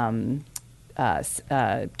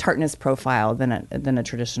tartness profile than a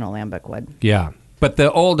traditional lambic would. Yeah. But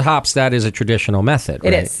the old hops, that is a traditional method,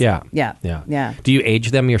 right? It is. Yeah. Do you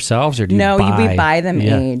age them yourselves, or do you buy? We buy them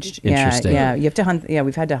aged. Interesting. Yeah. You have to hunt. Yeah,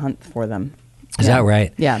 we've had to hunt for them. Is that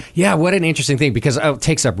right? Yeah. Yeah, what an interesting thing, because it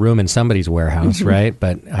takes up room in somebody's warehouse, right?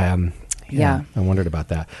 But I wondered about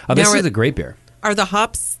that. Oh, this is a great beer. Are the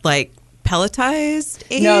hops pelletized,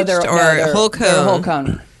 aged, No, they're whole cone? They're whole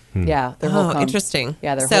cone. Yeah, they're whole cone. Interesting.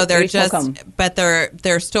 Yeah, they're they're just whole cone. But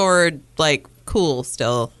they're stored cool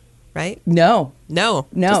still, right? No.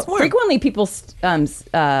 Just warm. Frequently, people,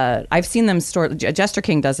 I've seen them store. Jester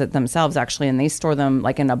King does it themselves, actually, and they store them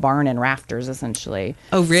in a barn and rafters, essentially.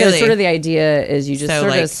 Oh, really? So sort of the idea is you just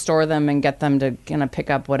sort of store them and get them to kind of pick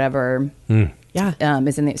up whatever.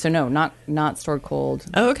 Is in the. So no, not stored cold.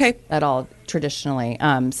 Oh, okay. At all traditionally.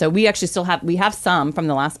 So we actually still have some from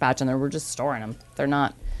the last batch, and we're just storing them. They're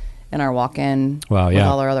not in our walk-in with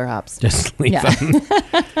all our other hops. Just leave them.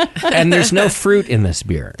 And there's no fruit in this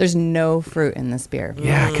beer. There's no fruit in this beer.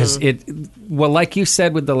 Yeah, because like you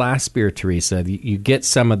said with the last beer, Teresa, you get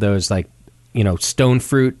some of those stone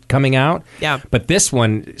fruit coming out. Yeah. But this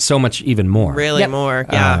one, so much even more. Really more.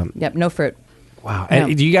 Yeah. No fruit. Wow.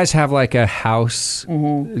 And do you guys have like a house?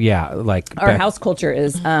 Yeah, like our house culture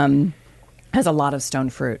is has a lot of stone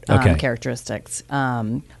fruit characteristics.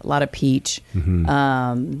 A lot of peach,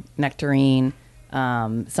 nectarine,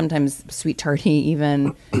 sometimes sweet tarty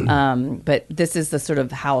even. But this is the sort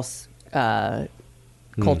of house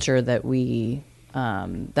culture that we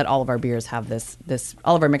that all of our beers have this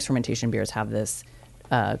all of our mixed fermentation beers have this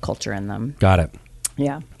culture in them. Got it.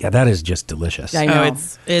 Yeah. Yeah, that is just delicious. I know. Oh,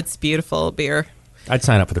 it's beautiful beer. I'd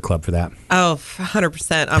sign up for the club for that. Oh,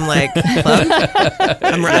 100%. I'm like, club?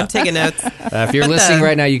 I'm taking notes. If you're listening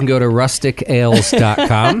right now, you can go to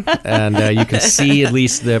rusticales.com and you can see at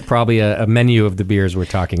least probably a menu of the beers we're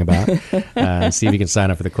talking about and see if you can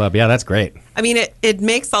sign up for the club. Yeah, that's great. I mean, it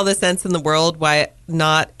makes all the sense in the world why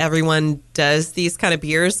not everyone does these kind of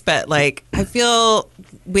beers. But like, I feel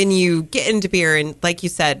when you get into beer and like you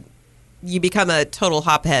said, you become a total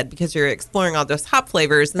hophead because you're exploring all those hop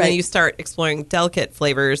flavors, and then you start exploring delicate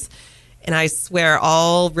flavors. And I swear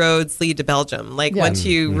all roads lead to Belgium. Like once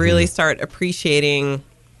you really start appreciating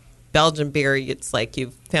Belgian beer, it's like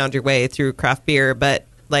you've found your way through craft beer. But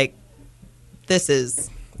like this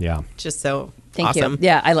is just so awesome. You.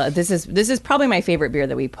 Yeah, I love this is probably my favorite beer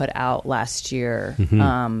that we put out last year,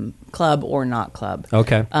 club or not club.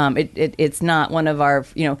 Okay. It's not one of our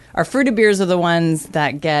our fruited beers are the ones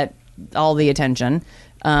that get all the attention,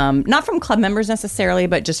 not from club members necessarily,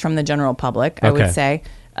 but just from the general public, I would say.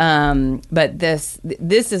 But this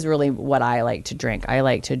is really what I like to drink. I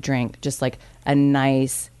like to drink just like a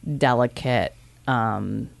nice, delicate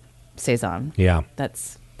saison. Yeah,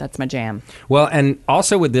 that's my jam. Well, and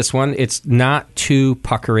also with this one, it's not too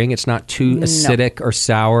puckering. It's not too acidic or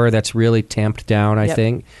sour. That's really tamped down, I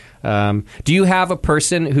think. Do you have a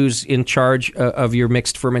person who's in charge of your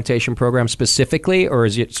mixed fermentation program specifically, or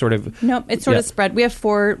is it sort of? No, it's sort of spread. We have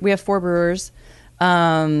four brewers.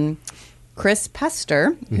 Chris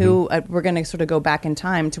Pester, who we're going to sort of go back in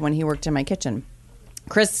time to when he worked in my kitchen.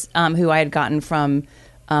 Chris, who I had gotten from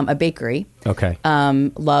a bakery. Okay.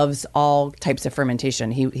 Loves all types of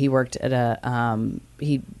fermentation. He worked at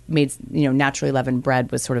he made naturally leavened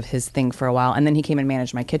bread was sort of his thing for a while, and then he came and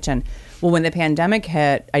managed my kitchen. Well, when the pandemic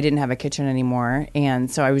hit, I didn't have a kitchen anymore, and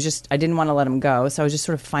so I didn't want to let him go, so I was just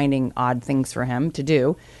sort of finding odd things for him to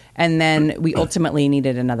do, and then we ultimately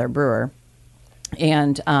needed another brewer,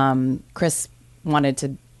 and Chris wanted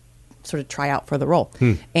to sort of try out for the role,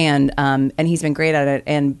 and he's been great at it,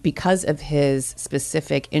 and because of his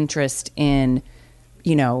specific interest in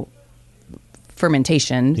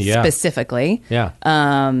fermentation specifically,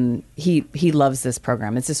 he loves this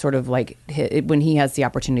program. It's just sort of like when he has the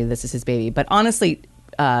opportunity, this is his baby. But honestly,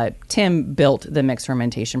 Tim built the mixed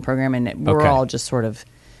fermentation program, and we're all just sort of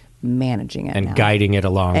managing it and now. guiding it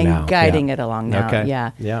along now. It along now. Okay.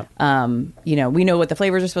 Yeah. We know what the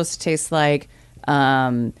flavors are supposed to taste like.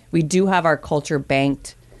 We do have our culture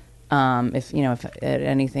banked. If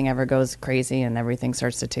anything ever goes crazy and everything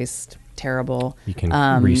starts to taste terrible, you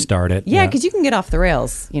can restart it. Yeah, because you can get off the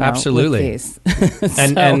rails. Absolutely, with these.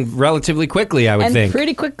 and relatively quickly, I would think.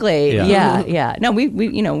 Pretty quickly. Yeah. No,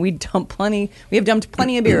 we dump plenty. We have dumped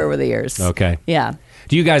plenty of beer over the years. Okay. Yeah.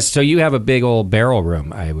 Do you guys? So you have a big old barrel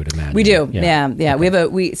room, I would imagine. We do. Yeah.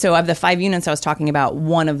 Okay. So of the 5 units I was talking about,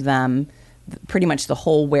 one of them, pretty much the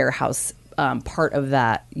whole warehouse. Part of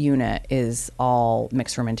that unit is all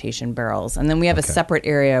mixed fermentation barrels, and then we have a separate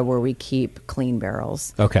area where we keep clean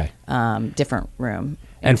barrels. Okay, different room.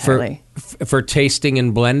 And entirely. for tasting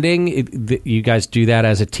and blending, you guys do that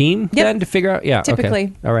as a team then to figure out. Yeah, typically.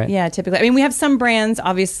 Okay. All right. Yeah, typically. I mean, we have some brands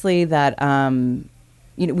obviously that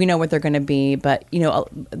we know what they're going to be, but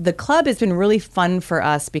the club has been really fun for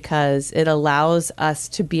us because it allows us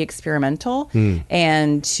to be experimental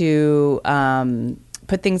and to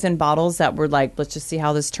put things in bottles that were like, let's just see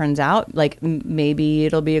how this turns out. Like maybe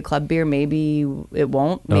it'll be a club beer, maybe it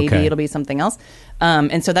won't, maybe it'll be something else.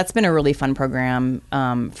 And so that's been a really fun program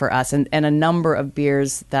for us. And a number of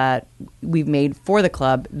beers that we've made for the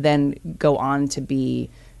club then go on to be,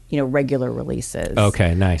 regular releases.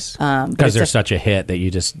 Okay, nice. Because they're such a hit that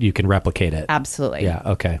you can replicate it. Absolutely. Yeah,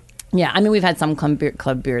 okay. Yeah, I mean, we've had some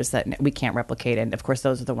club beers that we can't replicate, and of course,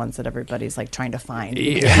 those are the ones that everybody's like trying to find.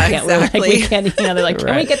 Yeah, exactly. We can't, they're like,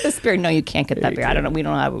 can we get this beer? No, you can't get that beer. I don't know. We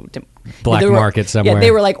don't have to black market somewhere. Yeah,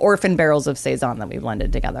 they were like orphan barrels of saison that we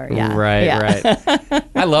blended together. Yeah, right.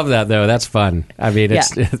 I love that though. That's fun. I mean,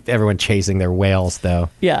 it's everyone chasing their whales though.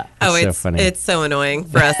 Yeah. It's so funny. It's so annoying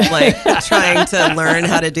for us, like trying to learn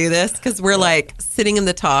how to do this because we're like sitting in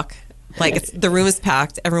the talk, like the room is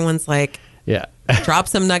packed. Everyone's like. Yeah. drop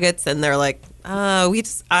some nuggets, and they're like, I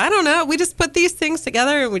don't know. We just put these things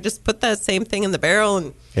together, and we just put that same thing in the barrel,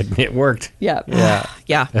 and it worked. Yeah.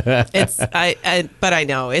 yeah. But I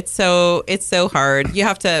know it's so hard. You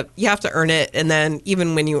have to earn it, and then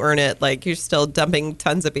even when you earn it, like you're still dumping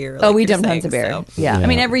tons of beer. We dump tons of beer. So. Yeah. I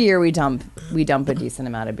mean, every year we dump a decent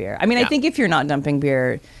amount of beer. I mean, I think if you're not dumping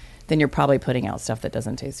beer, then you're probably putting out stuff that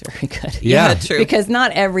doesn't taste very good. Yeah, true. Because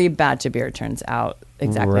not every batch of beer turns out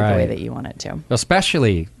exactly the way that you want it to.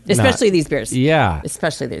 Especially these beers. Yeah.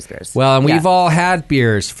 Especially these beers. Well, and we've all had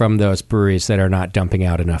beers from those breweries that are not dumping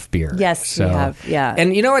out enough beer. Yes, we have. Yeah.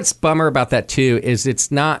 And you know what's bummer about that too is it's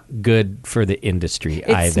not good for the industry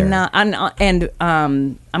either. It's not.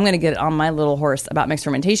 I'm going to get on my little horse about mixed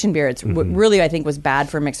fermentation beer. It's what really, I think, was bad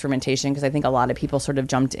for mixed fermentation because I think a lot of people sort of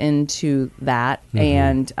jumped into that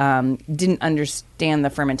and didn't understand the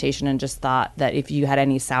fermentation and just thought that if you had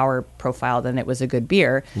any sour profile, then it was a good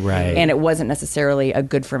beer. Right. And it wasn't necessarily a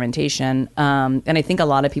good fermentation. And I think a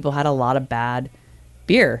lot of people had a lot of bad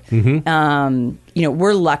beer.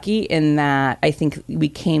 We're lucky in that I think we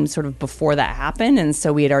came sort of before that happened. And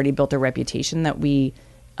so we had already built a reputation that we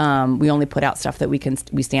only put out stuff that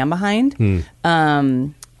we stand behind.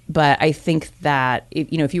 But I think that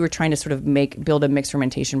if you were trying to sort of build a mixed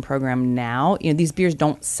fermentation program now, these beers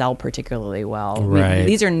don't sell particularly well. Right.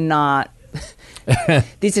 These are not.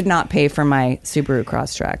 These did not pay for my Subaru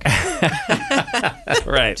Crosstrek.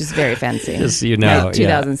 Right. Which is very fancy. Just, My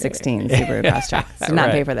 2016 Subaru Crosstrek. Did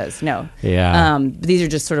not pay for those. No. Yeah. These are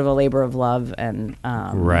just sort of a labor of love and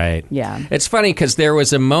right. Yeah. It's funny because there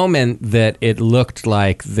was a moment that it looked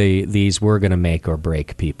like these were going to make or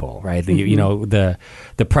break people, right? The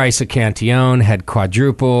price of Cantillon had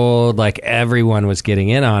quadrupled, like everyone was getting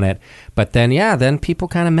in on it. But then people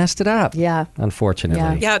kind of messed it up. Yeah.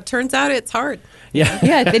 Unfortunately. Yeah, it turns out it's hard. Yeah.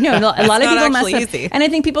 Yeah, a lot of people mess up. Easy. And I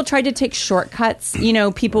think people tried to take shortcuts.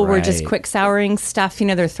 People were just quick souring stuff.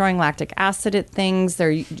 They're throwing lactic acid at things.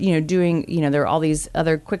 They're, doing, there are all these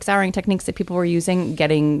other quick souring techniques that people were using,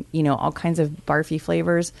 getting, all kinds of barfy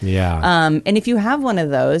flavors. Yeah. And if you have one of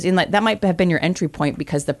those, and that might have been your entry point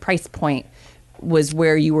because the price point was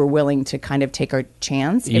where you were willing to kind of take a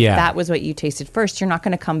chance. If that was what you tasted first, you're not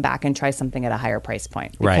going to come back and try something at a higher price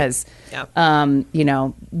point. Because,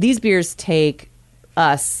 these beers take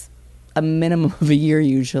us a minimum of a year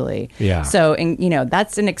usually. Yeah. So,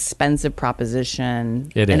 that's an expensive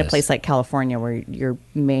proposition in a place like California where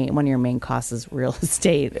one of your main costs is real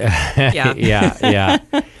estate. Yeah.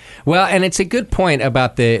 Well, and it's a good point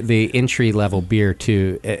about the entry level beer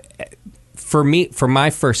too. For me, for my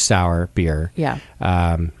first sour beer,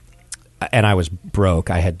 and I was broke.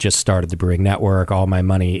 I had just started the Brewing Network. All my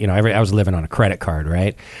money, I was living on a credit card,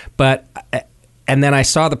 right? And then I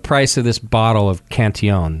saw the price of this bottle of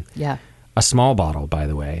Cantillon. Yeah, a small bottle, by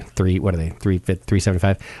the way.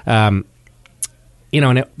 $3.75. And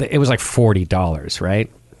it was like $40,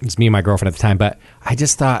 right? It's me and my girlfriend at the time, but I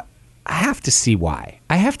just thought I have to see why.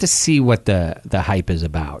 I have to see what the hype is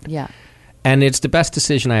about. Yeah. And it's the best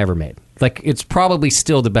decision I ever made. Like, it's probably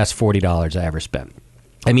still the best $40 I ever spent.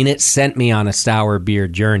 I mean, it sent me on a sour beer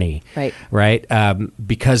journey, right?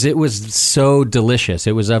 Because it was so delicious.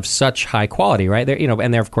 It was of such high quality, right?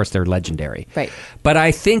 And of course, they're legendary. Right. But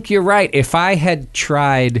I think you're right. If I had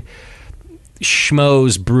tried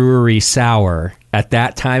Schmo's Brewery Sour at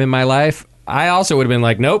that time in my life, I also would have been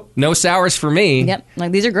like, nope, no sours for me. Yep,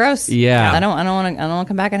 like these are gross. Yeah, I don't want to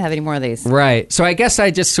come back and have any more of these. Right. So I guess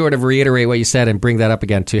I just sort of reiterate what you said and bring that up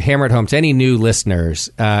again to hammer it home to any new listeners.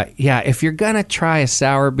 If you're gonna try a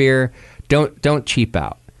sour beer, don't cheap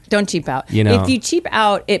out. Don't cheap out. If you cheap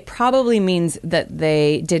out, it probably means that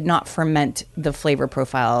they did not ferment the flavor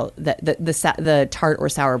profile, the tart or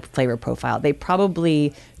sour flavor profile. They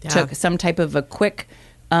probably took some type of a quick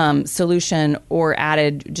solution or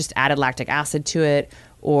added lactic acid to it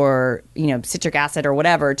or citric acid or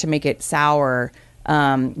whatever to make it sour,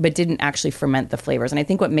 but didn't actually ferment the flavors. And I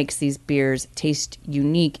think what makes these beers taste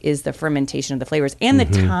unique is the fermentation of the flavors and the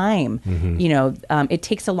time. It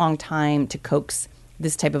takes a long time to coax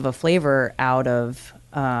this type of a flavor out of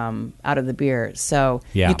the beer, so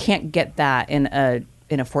you can't get that in a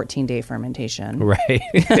 14-day fermentation. Right.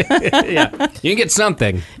 Yeah. You can get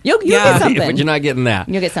something. You'll get something. But you're not getting that.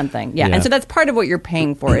 You'll get something. Yeah. And so that's part of what you're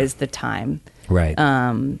paying for is the time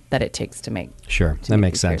that it takes to make. Sure. That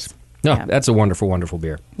makes sense. Beers. No, that's a wonderful, wonderful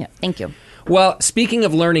beer. Yeah. Thank you. Well, speaking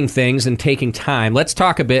of learning things and taking time, let's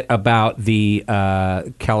talk a bit about the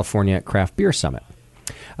California Craft Beer Summit.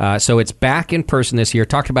 So it's back in person this year.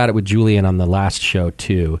 Talked about it with Julian on the last show,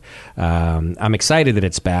 too. I'm excited that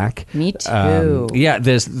it's back. Me too.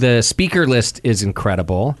 The speaker list is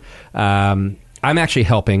incredible. I'm actually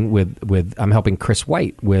helping I'm helping Chris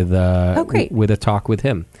White with great. with a talk with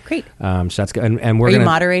him. Great. So that's good. And we're Are you gonna,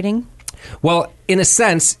 moderating? Well, in a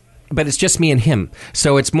sense, but it's just me and him.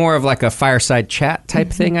 So it's more of like a fireside chat type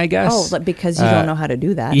thing, I guess. Oh, because you don't know how to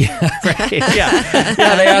do that. Yeah, right. Yeah.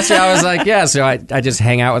 They asked me. I was like, yeah. So I just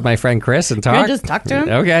hang out with my friend Chris and talk. You just talk to him.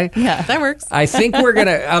 Okay. Yeah, That works. I think we're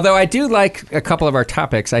gonna. Although I do like a couple of our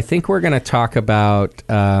topics, I think we're gonna talk about.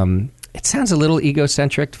 It sounds a little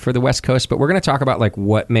egocentric for the West Coast, but we're gonna talk about like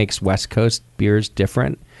what makes West Coast beers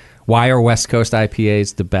different. Why are West Coast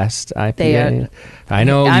IPAs the best IPA? They are. I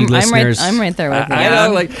know you listeners. I'm right there with you. I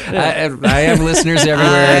know, like I have listeners everywhere,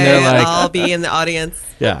 and they're like, I'll be in the audience.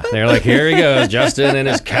 yeah, they're like, here he goes, Justin and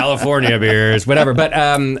his California beers, whatever. But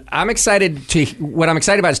I'm excited to. What I'm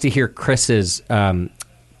excited about is to hear Chris's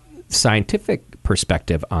scientific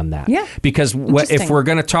perspective on that. Yeah. Because if we're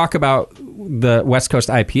going to talk about the West Coast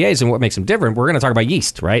IPAs and what makes them different, we're going to talk about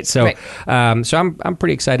yeast, right? So, Right. So I'm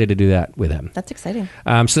pretty excited to do that with him. That's exciting.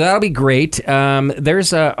 So that'll be great.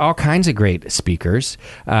 There's all kinds of great speakers.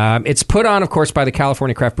 It's put on, of course, by the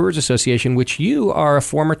California Craft Brewers Association, which you are a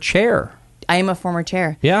former chair. I am a former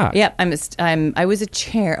chair. Yeah. Yep. I was a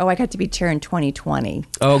chair. Oh, I got to be chair in 2020.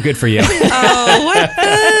 Oh, good for you. Oh, what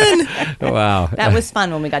fun! Wow. That was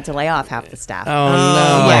fun when we got to lay off half the staff. Oh,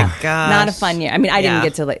 no. my gosh. Not a fun year. I mean, I didn't Yeah.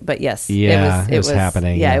 get to, but yes, Yeah, it was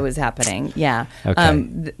happening, Yeah, yeah. it was happening. Yeah. Okay.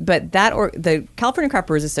 But the California Craft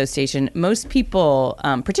Brewers Association, most people,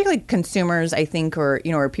 particularly consumers, I think, or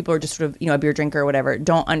people are just sort of a beer drinker or whatever,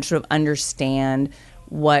 don't sort of understand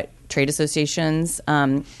what trade associations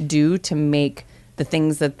do to make the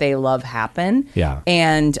things that they love happen. Yeah.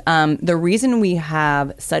 And the reason we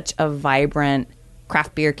have such a vibrant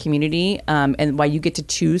craft beer community and why you get to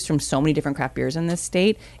choose from so many different craft beers in this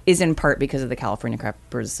state is in part because of the California Craft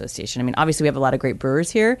Brewers Association. I mean, obviously we have a lot of great brewers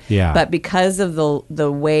here, Yeah. but because of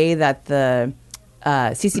the way that the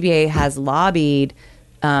CCBA has lobbied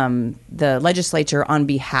the legislature on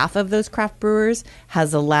behalf of those craft brewers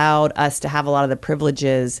has allowed us to have a lot of the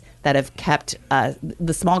privileges that have kept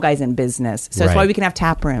the small guys in business. So that's why Right. we can have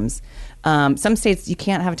tap rooms. Some states you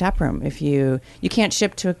can't have a tap room if you can't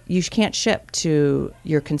ship to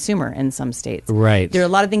your consumer in some states. Right. There are a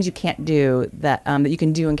lot of things you can't do that that you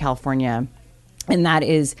can do in California, and that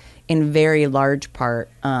is in very large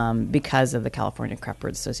part because of the California Craft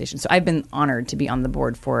Brewers Association. So I've been honored to be on the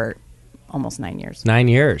board for almost 9 years. 9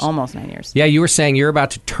 years. Almost 9 years. Yeah, you were saying you're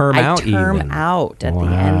about to term I out term even. out at the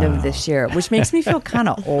end of this year, which makes me feel kind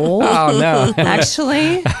of old. Oh, no.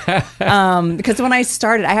 Actually, because when I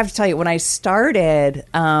started, I have to tell you, when I started,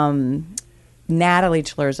 Natalie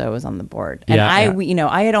Chilurzo was on the board, and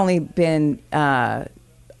I had only been.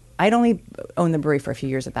 I'd only owned the brewery for a few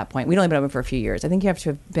years at that point. We'd only been open for a few years. I think you have to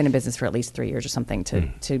have been in business for at least 3 years or something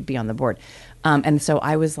to be on the board. And so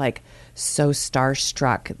I was like so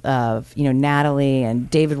starstruck of, Natalie, and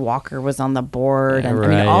David Walker was on the board. And I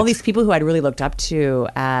mean, all these people who I'd really looked up to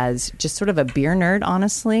as just sort of a beer nerd,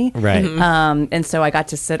 honestly. Right. And so I got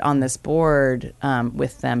to sit on this board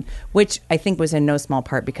with them, which I think was in no small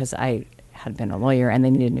part because I had been a lawyer and they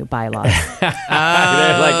needed new bylaws. They're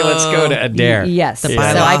like, let's go to Adair. Yes. The So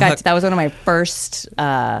bylaw I got hook. that was one of my first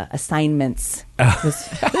assignments. Was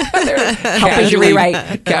Helping to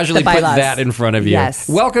rewrite casually the put bylaws. that in front of you. Yes.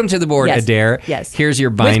 Welcome to the board, Yes. Adair. Yes. Here's your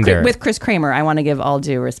binder. With Chris Kramer. I want to give all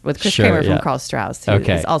due respect. With Chris Sure, Kramer from yeah. Carl Strauss, who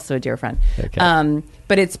Okay. is also a dear friend. Okay.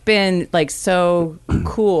 But it's been like so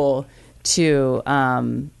cool to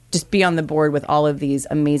just be on the board with all of these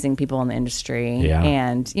amazing people in the industry, Yeah.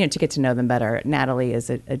 and to get to know them better. Natalie is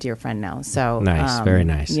a dear friend now, so Nice, very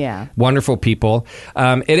nice. Yeah, Wonderful people.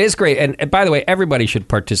 It is great. And by the way, everybody should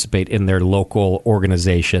participate in their local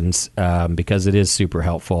organizations because it is super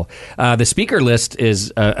helpful. The speaker list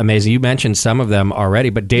is amazing. You mentioned some of them already,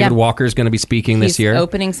 but David Yeah. Walker is going to be speaking this He's year.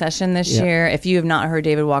 opening session this Yeah. year. If you have not heard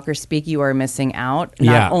David Walker speak, you are missing out.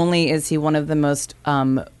 Yeah. Not only is he one of the most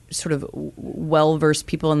sort of well-versed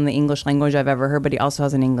people in the English language I've ever heard, but he also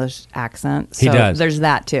has an English accent. So He does. There's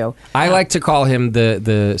that too. I like to call him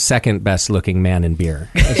the second best looking man in beer.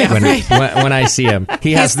 when I see him,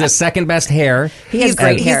 he has the second best hair. He has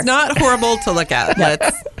great hair. He's not horrible to look at.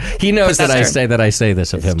 He knows that That's I say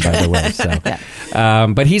this of him, by the way. So, Yeah.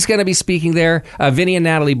 but he's going to be speaking there. Vinny and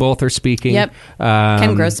Natalie both are speaking. Yep.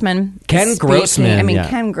 Ken Grossman. Ken is Grossman, speaking. I mean, yeah.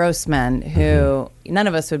 Ken Grossman, who none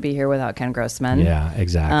of us would be here without Ken Grossman. Yeah,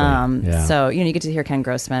 exactly. So you get to hear Ken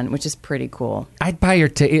Grossman, which is pretty cool. I'd buy your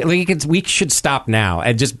ticket. We should stop now,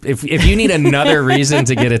 and just if you need another reason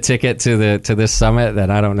to get a ticket to this summit,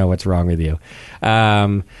 then I don't know what's wrong with you.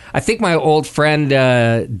 I think my old friend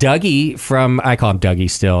Dougie I call him Dougie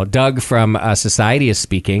still. Doug from Society is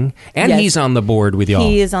speaking, and he's on the board with y'all.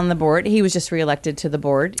 He is on the board. He was just reelected to the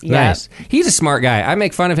board. Yeah. Nice. He's a smart guy. I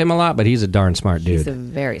make fun of him a lot, but he's a darn smart dude. He's a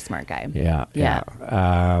very smart guy. Yeah.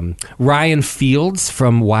 Ryan Fields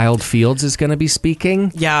from Wild Fields is going to be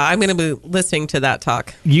speaking. Yeah, I'm going to be listening to that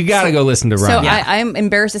talk. You got to go listen to Ryan. So I'm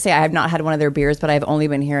embarrassed to say I have not had one of their beers, but I've only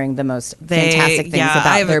been hearing the most fantastic things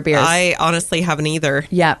about their beers. I honestly haven't either.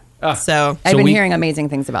 Yeah. So I've been hearing amazing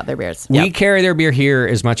things about their beers. We carry their beer here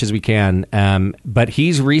as much as we can, but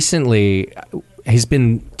he's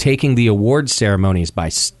been taking the award ceremonies by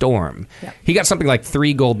storm. Yep. He got something like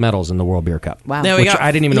 3 gold medals in the World Beer Cup. Wow. Which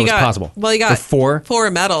I didn't even know was possible. Well, he got 4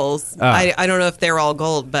 medals. I don't know if they're all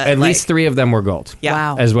gold, but at least 3 of them were gold.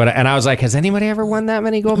 Yeah. Wow. And I was like, has anybody ever won that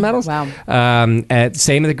many gold medals? Wow.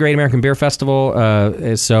 Same at the Great American Beer Festival.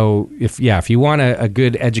 So if you want a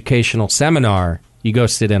good educational seminar, you go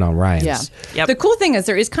sit in on Ryan's. Yeah. Yep. The cool thing is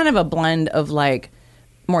there is kind of a blend of like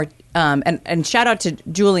more and shout out to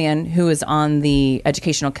Julian, who is on the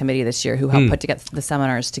educational committee this year, who helped put the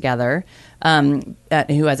seminars together, who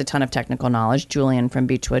has a ton of technical knowledge. Julian from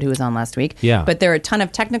Beechwood, who was on last week. Yeah. But there are a ton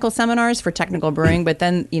of technical seminars for technical brewing, but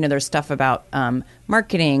then there's stuff about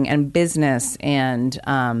marketing and business and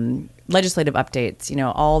legislative updates,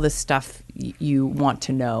 all this stuff you want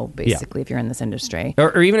to know, basically, if you're in this industry.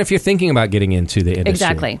 Or even if you're thinking about getting into the industry.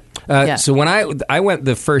 Exactly. So when I went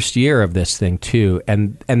the first year of this thing, too,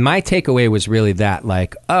 and my takeaway was really that,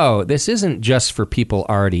 like, this isn't just for people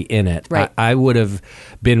already in it. Right. I would have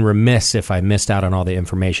been remiss if I missed out on all the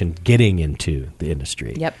information getting into the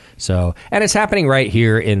industry. Yep. So, and it's happening right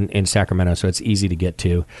here in Sacramento, so it's easy to get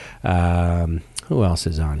to. Who else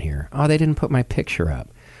is on here? Oh, they didn't put my picture up.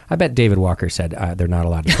 I bet David Walker said they're not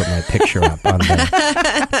allowed to put my picture up on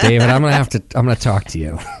the David, I'm gonna talk to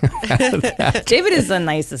you. David is the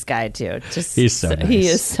nicest guy too. He's so nice. He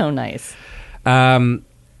is so nice. Who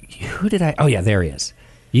did I? Oh yeah, there he is.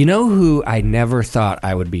 You know who I never thought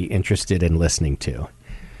I would be interested in listening to?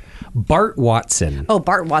 Bart Watson. Oh,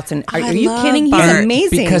 Bart Watson. Are I you love kidding? He's Bart.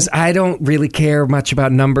 amazing. Because I don't really care much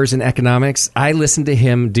about numbers and economics. I listened to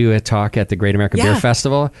him do a talk at the Great American Beer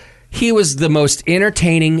Festival. He was the most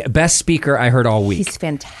entertaining, best speaker I heard all week. He's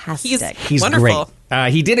fantastic. He's wonderful.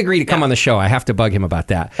 Great. He did agree to come on the show. I have to bug him about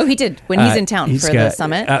that. Oh, he did when he's in town for the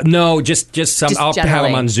summit. No, just some. I'll have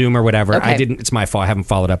generally. him on Zoom or whatever. Okay. I didn't. It's my fault. I haven't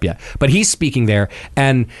followed up yet. But he's speaking there,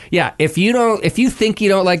 and if you think you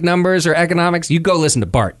don't like numbers or economics, you go listen to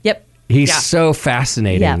Bart. Yep. He's so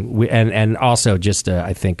fascinating, and also just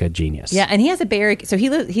I think a genius. Yeah, and he has a Bay Area. So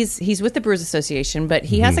he's with the Brewers Association, but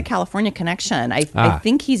he has a California connection. I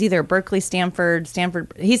think he's either Berkeley, Stanford.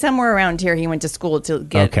 He's somewhere around here. He went to school to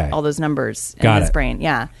get all those numbers in his brain.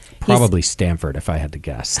 Yeah, probably Stanford if I had to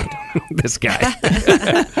guess. This guy.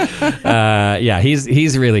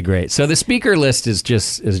 He's really great. So the speaker list is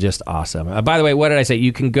just awesome. By the way, what did I say?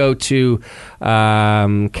 You can go to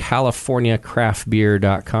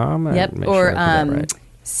CaliforniaCraftBeer.com. Yep, or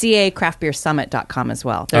cacraftbeersummit.com as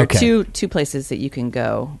well. There are two places that you can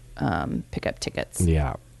go pick up tickets.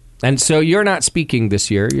 Yeah. And so you're not speaking this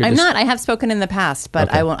year. I'm not. I have spoken in the past,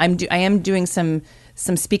 but I am doing some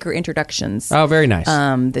speaker introductions. Oh, very nice.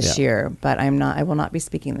 This year, but I'm not. I will not be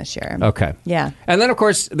speaking this year. Okay. Yeah. And then of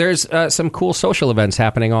course there's some cool social events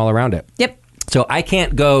happening all around it. Yep. So I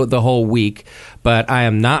can't go the whole week, but I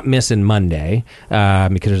am not missing Monday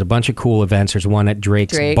because there's a bunch of cool events. There's one at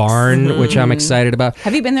Drake's Barn, which I'm excited about.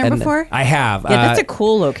 Have you been there before? I have. Yeah, that's a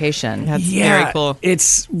cool location. That's very cool.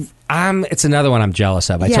 It's another one I'm jealous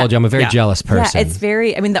of. I told you I'm a very jealous person. Yeah, it's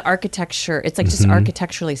very. I mean, the architecture. It's like just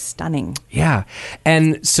architecturally stunning. Yeah,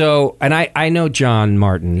 and so I know John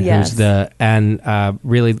Martin, who's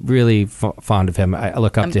really really fond of him. I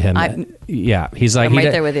look up to him. He's like I'm right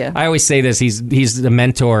there with you. I always say this. He's the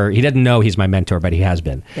mentor. He doesn't know he's my mentor, but he has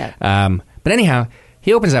been. Yeah. But anyhow,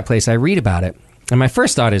 he opens that place. I read about it. And my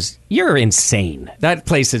first thought is, you're insane. That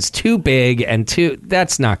place is too big and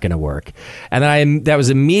that's not going to work. And then that was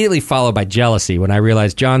immediately followed by jealousy when I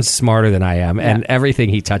realized John's smarter than I am and everything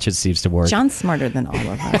he touches seems to work. John's smarter than all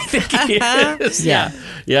of us. I think he is. Yeah.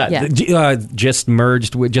 Just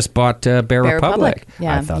bought Bear Republic.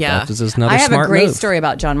 Yeah. I thought that was another smart move. I have a great story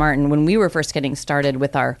about John Martin. When we were first getting started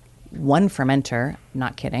with our one fermenter,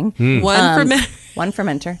 not kidding. One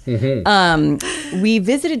fermenter. Mm-hmm. We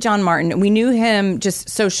visited John Martin. We knew him just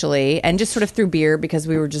socially and just sort of through beer because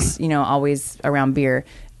we were just, always around beer.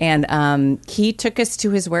 And he took us to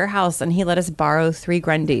his warehouse and he let us borrow 3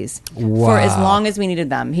 Grundies for as long as we needed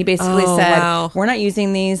them. He basically said, we're not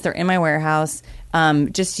using these. They're in my warehouse.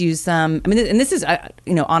 Just use them. I mean, and this is,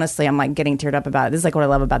 honestly, I'm like getting teared up about it. This is like what I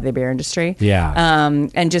love about the beer industry. Yeah.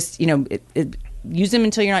 And just, use them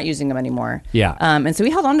until you're not using them anymore. Yeah. And so we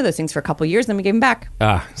held on to those things for a couple of years, then we gave them back.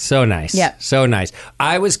 So nice. Yeah. So nice. When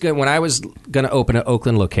I was going to open an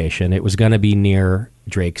Oakland location, it was going to be near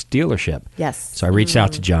Drake's dealership. Yes. So I reached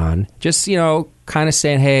out to John, just, kind of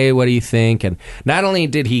saying, hey, what do you think? And not only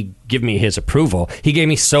did he give me his approval, he gave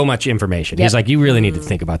me so much information. Yep. He's like, you really need to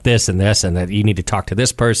think about this and that you need to talk to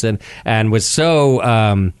this person. And was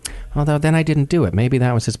so... although then I didn't do it. Maybe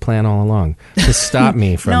that was his plan all along, to stop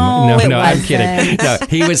me from... No, I'm kidding. No,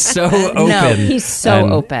 he was so open. No, he's so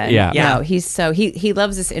open. Yeah. No, he's so... He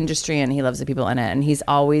loves this industry and he loves the people in it. And he's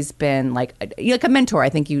always been like a mentor, I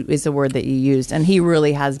think is the word that you used. And he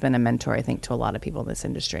really has been a mentor, I think, to a lot of people in this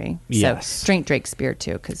industry. Yes. So drink Drake's beer,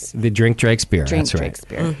 too. The drink Drake's beer. Drink That's right. Drake's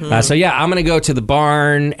beer. Mm-hmm. So yeah, I'm going to go to the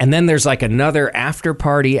barn, and then there's like another after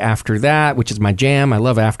party after that, which is my jam. I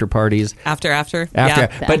love after parties. After.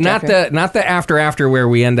 Yeah. But not the after where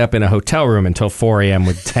we end up in a hotel room until 4 a.m.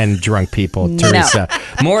 with 10 drunk people, Teresa.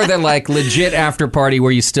 More than like legit after party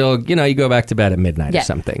where you still, you go back to bed at midnight or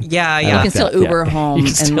something. Yeah. You can still Uber home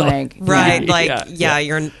and like... Right.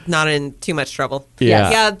 You're not in too much trouble.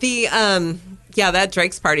 Yeah. Yeah, that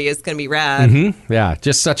Drake's party is going to be rad. Mm-hmm. Yeah,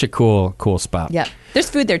 just such a cool spot. Yeah. There's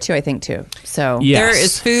food there too, I think, too. So yes. There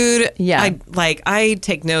is food. Yeah. I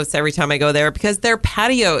take notes every time I go there because their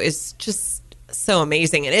patio is just so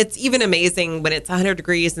amazing. And it's even amazing when it's 100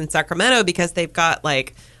 degrees in Sacramento because they've got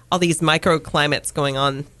like all these microclimates going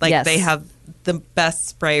on. Like they have the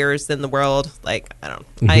best sprayers in the world. Like, I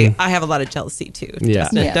don't know. I have a lot of jealousy too. Yeah.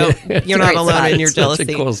 You're not alone spot. in your jealousy.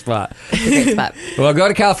 It's a cool spot. It's a great spot. Well, go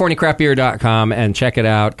to CaliforniaCraftBeer.com and check it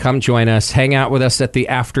out. Come join us. Hang out with us at the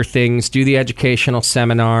after things. Do the educational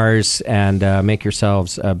seminars and make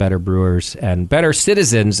yourselves better brewers and better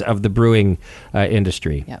citizens of the brewing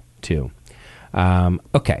industry too.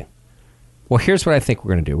 Okay. Well, here's what I think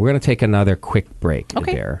we're going to do. We're going to take another quick break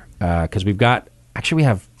there because we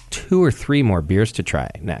have 2 or 3 more beers to try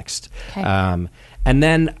next. Okay. And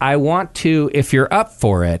then I want to, if you're up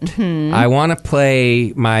for it, I want to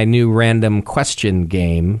play my new random question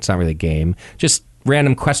game. It's not really a game, just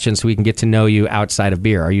random questions so we can get to know you outside of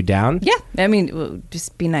beer. Are you down? Yeah. I mean,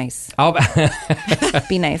 just be nice.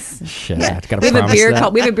 Be nice. Shit, Yeah. We have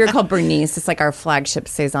a beer called Bernice. It's like our flagship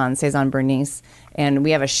Saison Bernice. And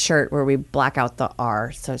we have a shirt where we black out the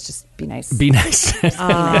R, so it's just be nice. Be nice.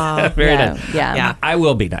 Very nice. Yeah. I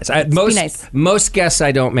will be nice. Most guests,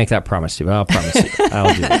 I don't make that promise to. I'll promise you.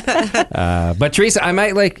 I'll do that. But Teresa, I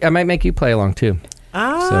might make you play along too.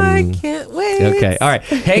 I can't wait. Okay. All right.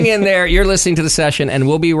 Hang in there. You're listening to The Session, and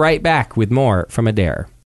we'll be right back with more from Adair.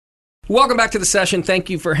 Welcome back to The Session. Thank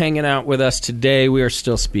you for hanging out with us today. We are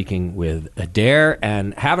still speaking with Adair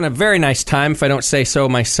and having a very nice time, if I don't say so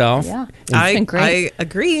myself. Yeah. It's been great. I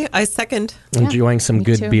agree. I second. Enjoying some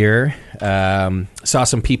good beer. Saw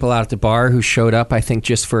some people out at the bar who showed up, I think,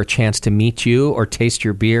 just for a chance to meet you or taste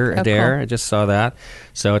your beer, Adair. Cool. I just saw that.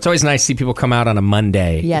 So it's always nice to see people come out on a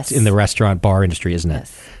Monday in the restaurant bar industry, isn't it?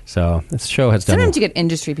 Yes. So this show has done... Sometimes you get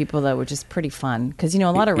industry people, though, which is pretty fun. Because, a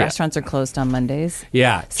lot of restaurants are closed on Mondays.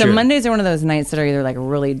 Yeah, So true. Mondays are one of those nights that are either, like,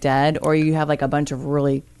 really dead or you have, like, a bunch of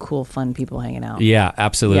really cool, fun people hanging out. Yeah,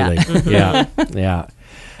 absolutely. Yeah.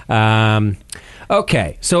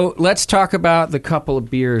 Okay, so let's talk about the couple of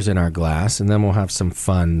beers in our glass, and then we'll have some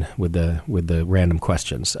fun with the random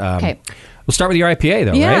questions. Okay. We'll start with your IPA,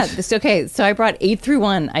 though, right? Yeah, it's okay. So I brought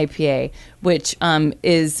 831 IPA, which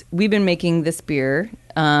we've been making this beer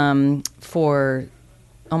for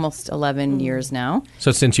almost 11 years now.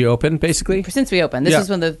 So since you opened, basically? Since we opened. This was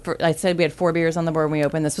one of I said we had 4 beers on the board when we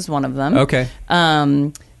opened. This was one of them. Okay.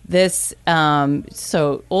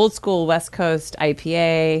 So old school West Coast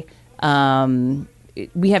IPA.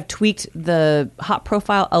 We have tweaked the hop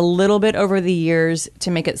profile a little bit over the years to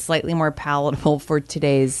make it slightly more palatable for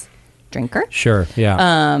today's drinker. Sure,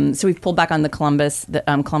 yeah. So we've pulled back on the Columbus.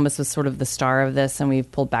 Columbus was sort of the star of this, and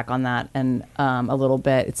we've pulled back on that and a little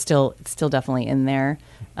bit. It's still definitely in there.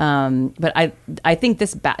 But I think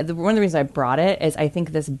this one of the reasons I brought it is I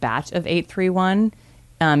think this batch of 831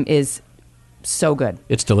 is so good.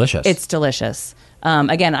 It's delicious. It's delicious.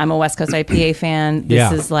 Again, I'm a West Coast IPA fan.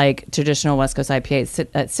 This is like traditional West Coast IPA.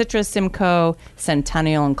 Citra, Simcoe,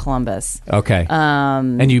 Centennial, and Columbus. Okay.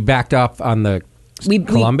 And you backed up on the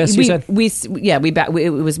Columbus, you said? It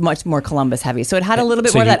was much more Columbus heavy. So it had a little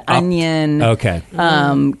bit more of that onion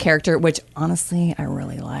character, which honestly I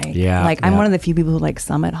really like. Yeah. Like I'm one of the few people who like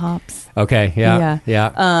Summit hops. Okay. Yeah.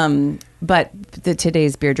 But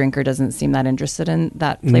today's beer drinker doesn't seem that interested in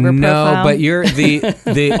that flavor profile. No, but you're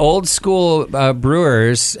the old school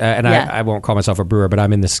brewers, and I won't call myself a brewer, but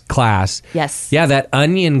I'm in this class. Yes. Yeah, that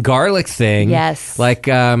onion garlic thing. Yes. Like,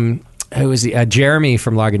 who is he? Jeremy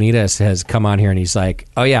from Lagunitas has come on here, and he's like,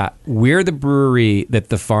 "Oh yeah, we're the brewery that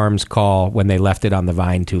the farms call when they left it on the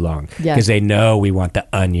vine too long, because they know we want the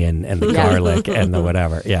onion and the garlic and the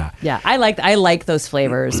whatever." Yeah, yeah. I like those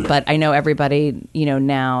flavors, but I know everybody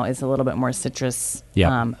now is a little bit more citrus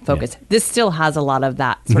focused. Yeah. This still has a lot of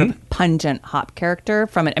that sort of pungent hop character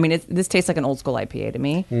from it. I mean, this tastes like an old school IPA to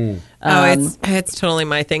me. It's totally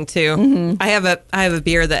my thing too. Mm-hmm. I have a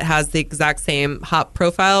beer that has the exact same hop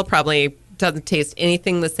profile. Probably doesn't taste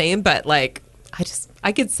anything the same, but like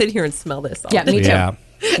I could sit here and smell this all day. Me too. Yeah.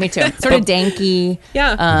 Me too. Sort of danky.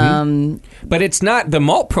 Yeah. But it's not, the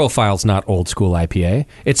malt profile's not old school IPA.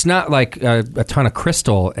 It's not like a ton of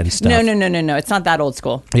crystal and stuff. No. It's not that old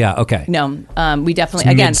school. Yeah, okay. No. We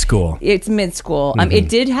definitely, it's mid-school. It's mid-school. It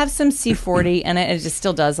did have some C40 in it. It just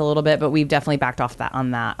still does a little bit, but we've definitely backed off on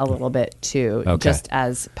that a little bit too. Okay. Just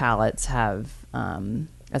as palates have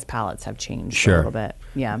changed a little bit.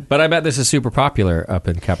 Yeah. But I bet this is super popular up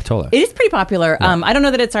in Capitola. It is pretty popular. Yeah. I don't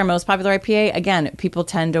know that it's our most popular IPA. Again, people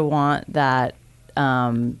tend to want that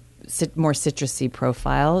more citrusy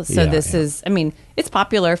profile. So this is, I mean, it's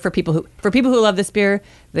popular for people who love this beer.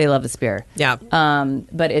 They love this beer. Yeah.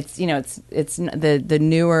 But it's it's the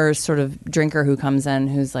newer sort of drinker who comes in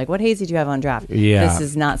who's like, what hazy do you have on draft? Yeah. This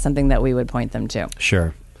is not something that we would point them to.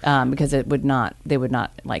 Sure. Because they would not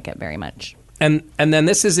like it very much. And then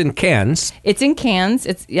this is in cans. It's in cans.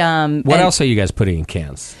 It's what else are you guys putting in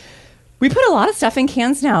cans? We put a lot of stuff in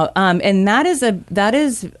cans now, and that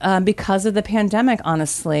is because of the pandemic.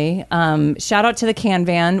 Honestly, shout out to the can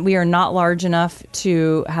van. We are not large enough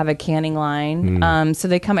to have a canning line, so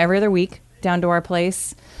they come every other week down to our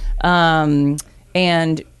place. And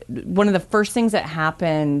one of the first things that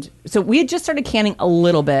happened, so we had just started canning a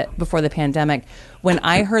little bit before the pandemic. When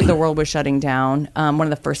I heard the world was shutting down, one of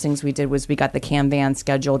the first things we did was we got the can van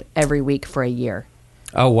scheduled every week for a year.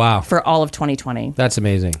 Oh, wow. For all of 2020. That's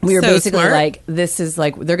amazing. We were so basically smart. like, this is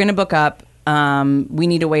like, they're going to book up. We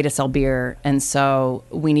need a way to sell beer. And so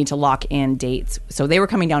we need to lock in dates. So they were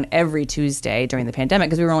coming down every Tuesday during the pandemic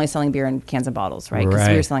because we were only selling beer in cans and bottles, right? Because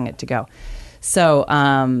we were selling it to go. So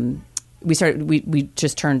we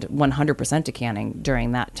just turned 100% to canning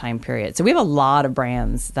during that time period. So we have a lot of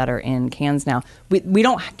brands that are in cans now. We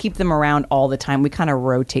don't keep them around all the time. We kind of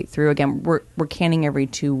rotate through. Again, we're canning every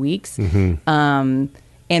 2 weeks.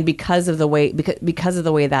 And because of the way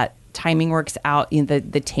that timing works out,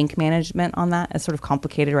 the tank management on that is sort of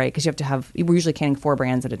complicated, right? Because you have to have, we're usually canning 4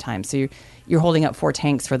 brands at a time. So you're holding up 4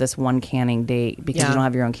 tanks for this one canning date because you don't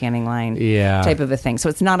have your own canning line type of a thing. So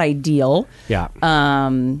it's not ideal. Yeah.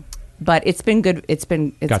 But it's been good. It's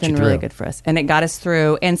been really good for us, and it got us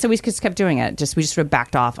through. And so we just kept doing it. We just sort of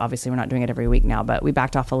backed off. Obviously, we're not doing it every week now, but we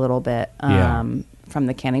backed off a little bit from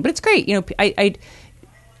the canning. But it's great. I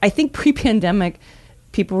think pre-pandemic,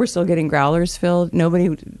 people were still getting growlers filled. Nobody.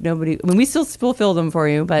 I mean, we still fill them for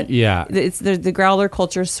you, but it's the growler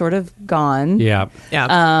culture's sort of gone. Yeah.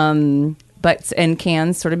 And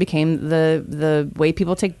cans sort of became the way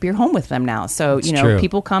people take beer home with them now. So, true.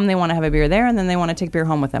 people come, they want to have a beer there, and then they want to take beer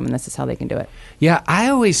home with them, and this is how they can do it. Yeah, I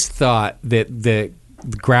always thought that the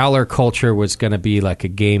growler culture was going to be like a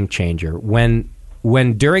game changer. When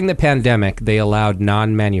during the pandemic, they allowed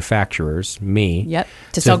non-manufacturers, to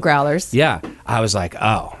sell growlers. Yeah, I was like,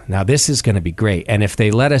 oh, now this is going to be great. And if they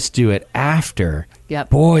let us do it after,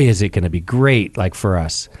 boy, is it going to be great, like for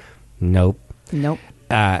us. Nope.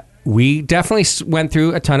 We definitely went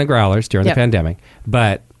through a ton of growlers during the pandemic,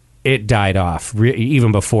 but it died off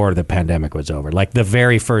even before the pandemic was over. Like the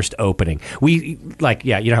very first opening, you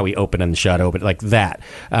know how we open and shut open, like that.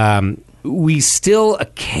 We still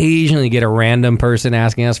occasionally get a random person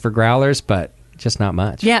asking us for growlers, but just not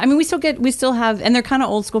much. Yeah, I mean, we still have, and they're kind of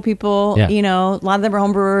old school people. Yeah. A lot of them are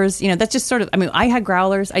home brewers. That's just sort of. I mean, I had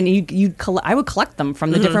growlers. I would collect them from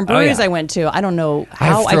the different breweries I went to. I don't know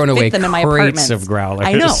how I've thrown I fit away them in my crates apartments of growlers.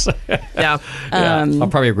 I know. Yeah. I'll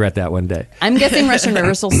probably regret that one day. I'm guessing Russian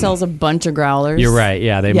Reversal sells a bunch of growlers. You're right.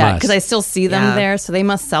 Yeah, they must. Because I still see them there, so they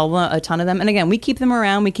must sell a ton of them. And again, we keep them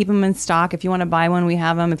around. We keep them in stock. If you want to buy one, we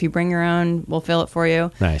have them. If you bring your own, we'll fill it for you.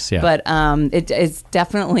 Nice. Yeah. But it's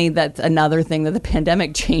definitely that's another thing that the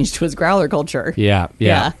pandemic changed was growler culture. Yeah.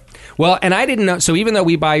 Well, and I didn't know. So even though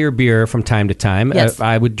we buy your beer from time to time, Yes.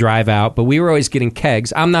 I would drive out, but we were always getting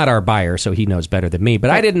kegs. I'm not our buyer, so he knows better than me. But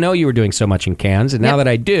I didn't know you were doing so much in cans. And now that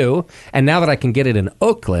I do, and now that I can get it in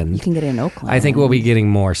Oakland, You can get it in Oakland. I think we'll be getting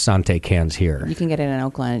more Sante cans here. You can get it in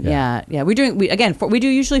Oakland. Yeah. We do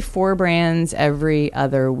usually 4 brands every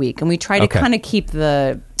other week, and we try to kind of keep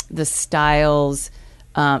the styles.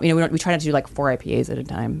 We try not to do like 4 IPAs at a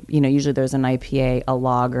time. Usually there's an IPA, a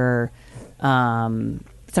lager.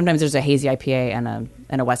 Sometimes there's a hazy IPA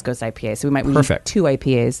and a West Coast IPA. So we might use 2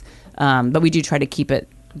 IPAs, but we do try to keep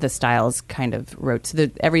the styles kind of so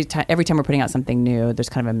every time we're putting out something new, there's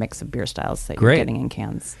kind of a mix of beer styles that you're getting in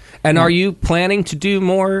cans. And are you planning to do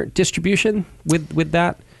more distribution with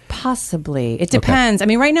that? Possibly. It depends. I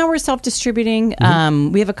mean, right now we're self-distributing.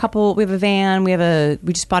 We have a van.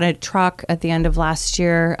 We just bought a truck at the end of last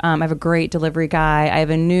year. I have a great delivery guy. I have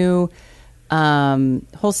a new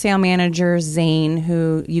wholesale manager, Zane,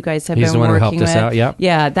 who you guys have He's been the one working who helped us with. out.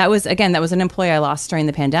 Yeah. That was an employee I lost during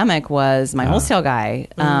the pandemic, was my wholesale guy.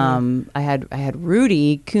 I had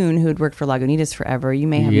Rudy Kuhn, who had worked for Lagunitas forever. You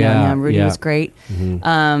may have known him. Rudy was great.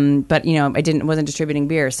 But I wasn't distributing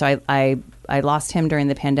beer, so I lost him during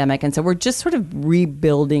the pandemic, and so we're just sort of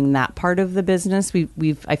rebuilding that part of the business.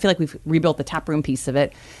 I feel like we've rebuilt the taproom piece of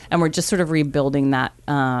it, and we're just sort of rebuilding that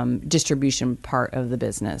distribution part of the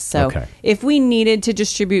business. So if we needed to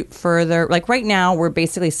distribute further, like right now, we're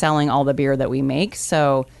basically selling all the beer that we make.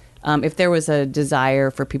 So if there was a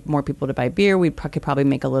desire for more people to buy beer, we could probably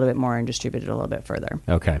make a little bit more and distribute it a little bit further.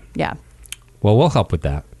 Okay. Yeah. Well, we'll help with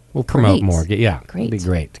that. We'll promote more. Yeah. Great. It'd be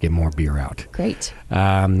great to get more beer out. Great.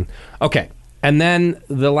 Okay. And then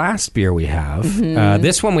the last beer we have,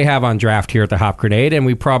 this one we have on draft here at the Hop Grenade, and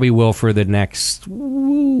we probably will for the next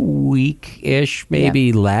week-ish,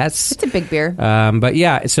 maybe less. It's a big beer. But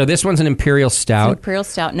yeah, so this one's an Imperial Stout. Imperial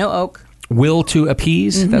Stout, no oak. Will to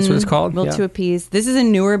Appease, that's what it's called? Will to Appease. This is a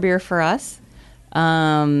newer beer for us. We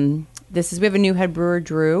have a new head brewer,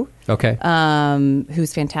 Drew. Okay.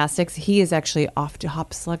 Who's fantastic. He is actually off to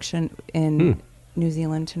hop selection in New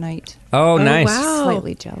Zealand tonight. Oh, nice. Wow.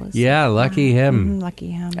 Slightly jealous. Yeah, lucky him.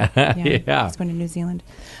 Lucky him. Yeah. He's going to New Zealand.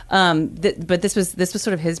 But this was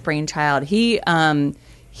sort of his brainchild. He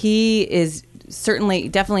is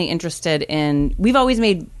definitely interested in. We've always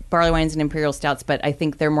made barley wines and imperial stouts, but I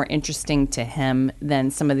think they're more interesting to him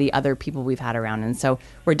than some of the other people we've had around, and so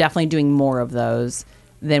we're definitely doing more of those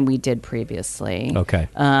than we did previously. Okay.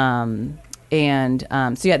 So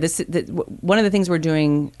yeah, one of the things we're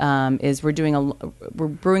doing is we're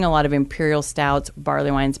brewing a lot of imperial stouts,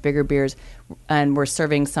 barley wines, bigger beers, and we're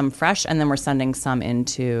serving some fresh, and then we're sending some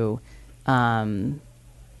into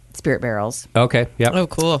spirit barrels. Okay. Yep. Oh,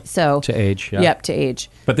 cool. So to age. Yeah. Yep, to age.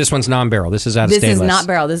 But this one's non-barrel. This is out of This stainless. is not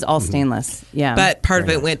barrel. This is all stainless. Yeah. But part of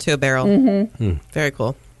it went to a barrel. Very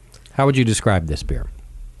cool. How would you describe this beer?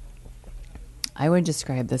 I would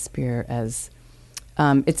describe this beer as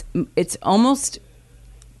it's almost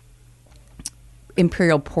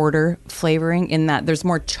imperial porter flavoring, in that there's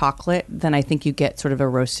more chocolate than I think you get sort of a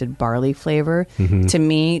roasted barley flavor. To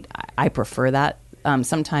me, I prefer that.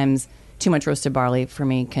 Sometimes too much roasted barley for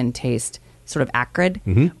me can taste sort of acrid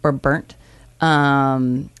or burnt.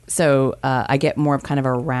 So I get more of kind of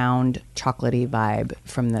a round chocolatey vibe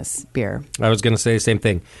from this beer. I was going to say the same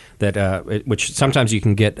thing, that which sometimes you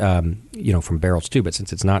can get from barrels too, but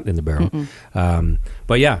since it's not in the barrel.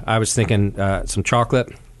 But yeah, I was thinking some chocolate,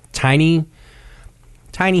 tiny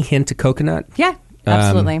hint of coconut. Yeah,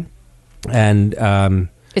 absolutely. And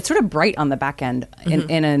it's sort of bright on the back end.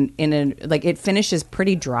 In a like, it finishes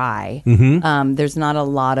pretty dry. There's not a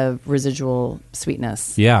lot of residual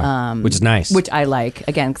sweetness. Yeah, which is nice. Which I like.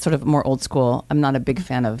 Again, sort of more old school. I'm not a big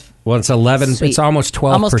fan of. Well, it's 11. Sweet. It's almost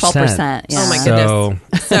 12%. Almost 12%. Yeah. Oh my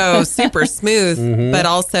goodness. So super smooth, but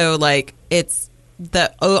also like it's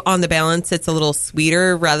on the balance, it's a little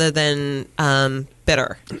sweeter rather than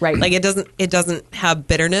bitter. Right. Like it doesn't have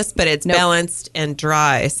bitterness, but it's balanced and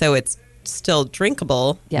dry, so it's still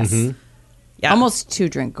drinkable. Yes. Yeah. Almost too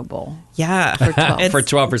drinkable. Yeah. For 12. For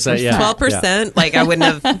 12%, yeah. 12%. Like I wouldn't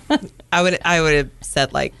have. I would have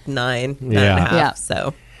said like 9 and a half. Yeah.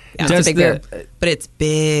 So It's a big beer. but it's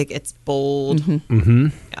big. It's bold.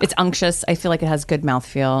 It's unctuous. I feel like it has good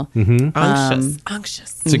mouthfeel.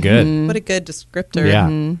 Unctuous. It's a good. What a good descriptor. Yeah.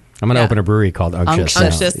 I'm going to open a brewery called Unctuous. now.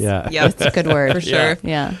 Unctuous. Yeah. Yeah. It's a good word. For sure.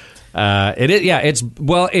 Yeah. It is. Yeah.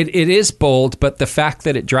 It is bold, but the fact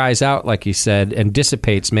that it dries out, like you said, and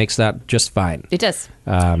dissipates makes that just fine. It does.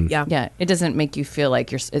 Yeah. Yeah. It doesn't make you feel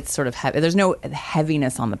like it's sort of heavy. There's no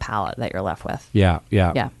heaviness on the palate that you're left with. Yeah.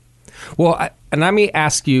 Yeah. Yeah. Well, and let me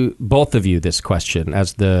ask you, both of you, this question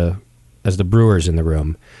as the as the brewers in the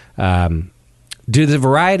room, do the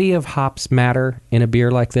variety of hops matter in a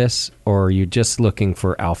beer like this, or are you just looking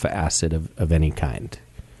for alpha acid of any kind?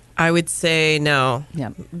 I would say no.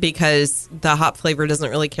 Yep. Because the hop flavor doesn't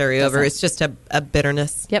really carry over. It's just a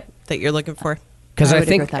bitterness Yep. that you're looking for. Because I I would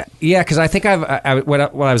agree think, with that. yeah, because I think when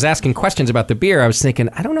I was asking questions about the beer, I was thinking,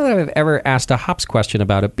 I don't know that I've ever asked a hops question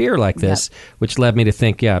about a beer like this, which led me to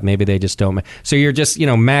think, yeah, maybe they just don't. So you're just,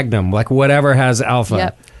 Magnum, like whatever has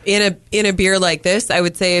alpha. Yep. In a beer like this, I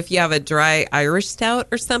would say if you have a dry Irish stout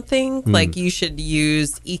or something, like you should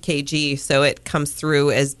use EKG so it comes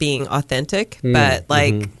through as being authentic. But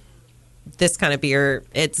like this kind of beer,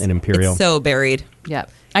 it's An imperial. It's so buried.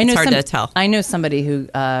 Yep. It's hard to tell. I know somebody who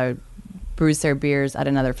brews their beers at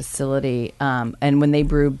another facility, and when they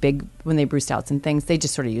brew stouts and things, they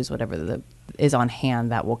just sort of use whatever is on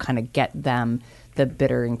hand that will kind of get them the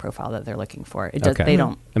bittering profile that they're looking for. It does. Okay. They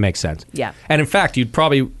don't. It makes sense. Yeah. And in fact, you'd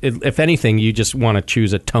probably, if anything, you just want to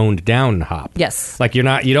choose a toned down hop. Yes. Like you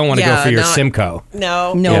don't want to go for your Simcoe.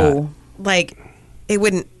 No. No. Like it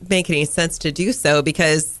wouldn't make any sense to do so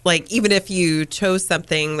because like even if you chose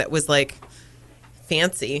something that was like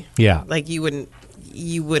fancy, like you wouldn't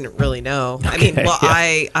really know. I mean, well,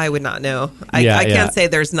 I would not know. I can't say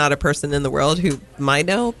there's not a person in the world who might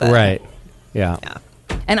know. But Right. Yeah.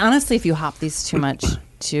 And honestly, if you hop these too much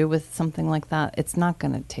too with something like that, it's not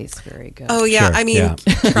going to taste very good. Oh yeah, Sure, I mean yeah.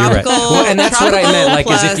 tropical. Well, and that's what I meant. Like,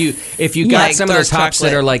 plus, is if you got like some of those dark hops that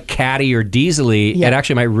chocolate. are like catty or diesely, Yeah. it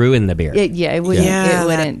actually might ruin the beer. It wouldn't. Yeah,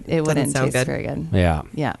 It wouldn't sound taste good. very good. Yeah.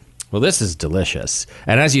 Yeah. Well, this is delicious,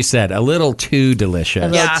 and as you said, a little too delicious. A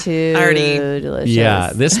little Yeah, too already. delicious.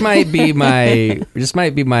 Yeah, this might be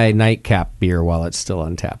my nightcap beer while it's still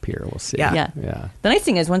on tap here. We'll see. Yeah. Yeah. The nice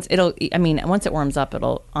thing is once it warms up,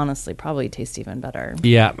 it'll honestly probably taste even better.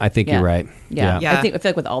 Yeah, I think you're right. Yeah. Yeah. I feel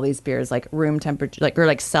like with all these beers, like room temperature,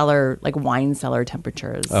 like cellar, like wine cellar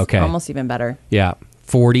temperatures. Okay. Almost even better. Yeah,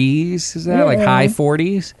 40s is that like high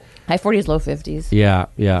 40s? High 40s, low 50s. Yeah.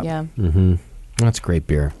 Yeah. Mm-hmm. That's great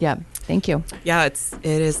beer. Yeah. Thank you. Yeah, it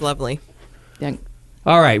is lovely. Yeah.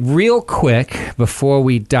 All right, real quick before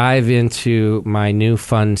we dive into my new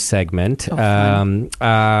fun segment. Hey,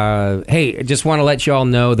 I just want to let you all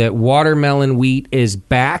know that watermelon wheat is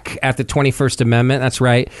back at the 21st Amendment. That's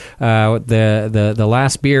right. The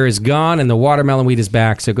last beer is gone and the watermelon wheat is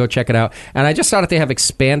back. So go check it out. And I just saw that they have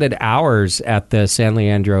expanded hours at the San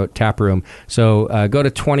Leandro tap room. So go to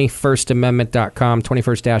 21stamendment.com,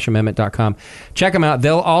 21st-amendment.com. Check them out.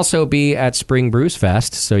 They'll also be at Spring Brews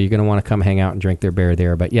Fest. So you're going to want to come hang out and drink their beer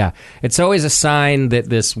there. But yeah, it's always a sign that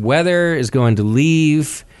this weather is going to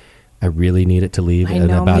leave. I really need it to leave in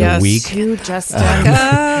about a week. You, Justin.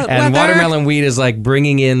 And watermelon wheat is like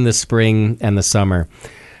bringing in the spring and the summer.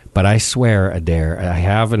 But I swear, Adair, I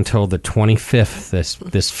have until the 25th,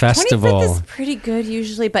 this festival. 25th is pretty good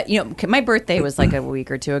usually, but my birthday was like a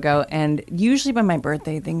week or two ago, and usually by my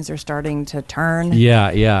birthday things are starting to turn.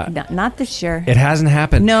 Yeah. Not this year. It hasn't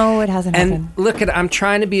happened. No, it hasn't happened. And look, I'm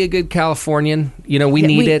trying to be a good Californian. We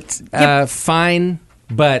need it. Fine,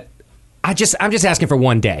 but I'm just asking for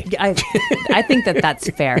one day. I think that's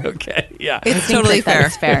fair. Okay, yeah. It's totally fair.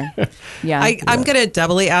 That's fair. Yeah. I'm going to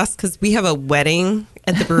doubly ask because we have a wedding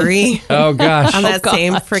at the brewery Oh, gosh. on that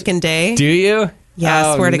same freaking day. Do you? Yeah,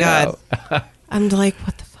 I Oh, swear to no. God. I'm like,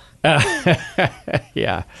 what the fuck?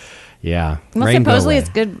 Yeah. Well, Rainbow supposedly wedding. it's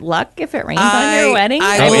good luck if it rains on your wedding. I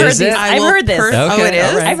I've will- heard is these. it? I've heard this. Okay, Oh, it is?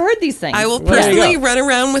 all right. I've heard these things. I will There you personally go. run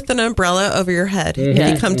around with an umbrella over your head if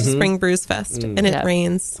you come to Spring Brews Fest and it Yeah.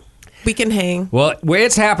 rains. We can hang. Well, where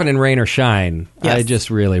it's happening, rain or shine, Yes. I just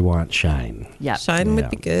really want shine. Yeah. Shine Yeah. would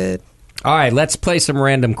be good. All right, let's play some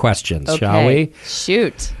random questions, Okay. shall we?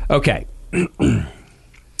 Shoot. Okay. We'll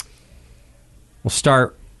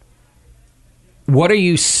start. What are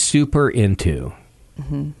you super into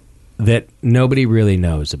that nobody really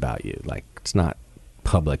knows about you? Like, it's not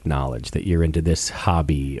public knowledge that you're into this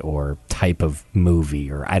hobby or type of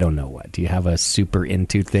movie or I don't know what. Do you have a super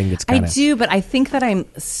into thing that's kind I of... do, but I think that I'm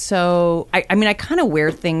so. I mean, I kind of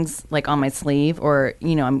wear things like on my sleeve, or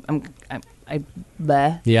I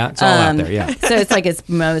bleh. Yeah, it's all out there, yeah. So it's like it's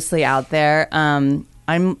mostly out there.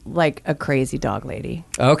 I'm like a crazy dog lady.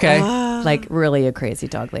 Okay. Like really a crazy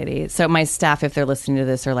dog lady. So my staff, if they're listening to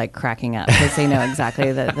this, are like cracking up because they know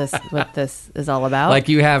exactly what this is all about. Like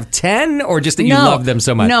you have 10 or just that you love them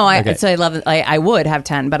so much? No, Okay. so I love it. I would have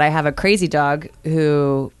 10, but I have a crazy dog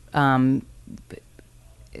who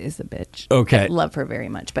is a bitch. Okay. I love her very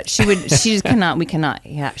much, but she just cannot.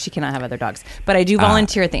 She cannot have other dogs. But I do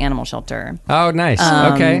volunteer at the animal shelter. Oh, nice.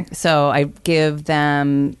 Okay. So I give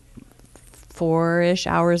them 4-ish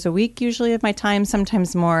hours a week, usually of my time,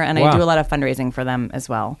 sometimes more. And Wow. I do a lot of fundraising for them as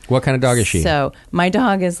well. What kind of dog is she? So my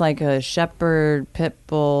dog is like a shepherd, pit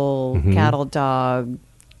bull, cattle dog,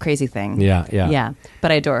 crazy thing. Yeah.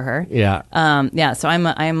 But I adore her. Yeah. So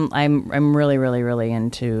I'm really, really, really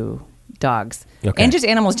into dogs. Okay. And just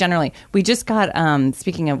animals generally. We just got,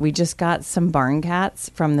 we just got some barn cats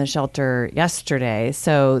from the shelter yesterday.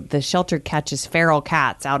 So the shelter catches feral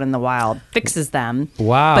cats out in the wild, fixes them.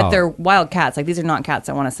 Wow. But they're wild cats. Like, these are not cats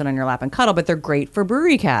that want to sit on your lap and cuddle, but they're great for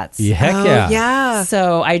brewery cats. Heck yeah. Yeah.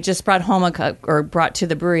 So I just brought home brought to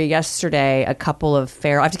the brewery yesterday a couple of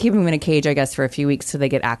feral. I have to keep them in a cage, I guess, for a few weeks so they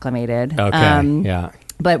get acclimated. Okay. Yeah.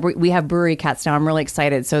 But we have brewery cats now. I'm really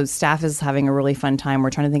excited. So staff is having a really fun time.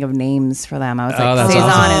 We're trying to think of names for them. I was like, that's Saison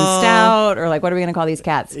awesome. and Stout, or like, what are we going to call these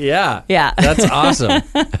cats? Yeah. Yeah. That's awesome.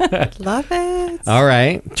 Love it. All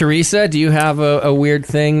right. Teresa, do you have a weird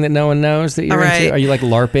thing that no one knows that you're All right. into? Are you like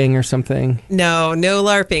LARPing or something? No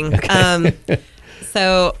LARPing. Okay.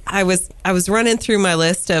 So I was running through my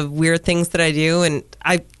list of weird things that I do, and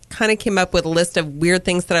I kind of came up with a list of weird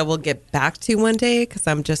things that I will get back to one day because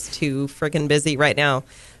I'm just too freaking busy right now.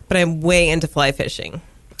 But I'm way into fly fishing.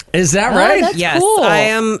 Is that right? That's Yes, cool. I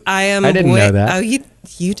am. I didn't know that. Oh,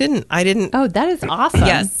 you didn't. I didn't. Oh, that is awesome.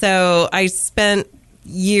 Yes. So I spent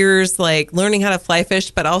years like learning how to fly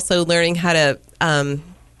fish, but also learning how to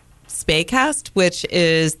spay cast, which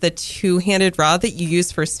is the two-handed rod that you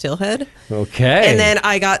use for steelhead. Okay. And then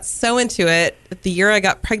I got so into it. The year I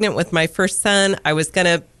got pregnant with my first son, I was going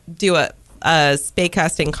to do a spay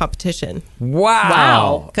casting competition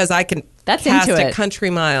Wow. because I can That's cast into a it. country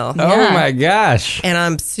mile. Oh Yeah. my gosh. And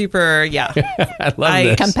I'm super, I love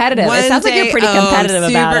this. Competitive. One It sounds like you're day- pretty competitive I'm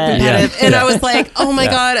about super it. competitive. Yeah. And I was like, oh my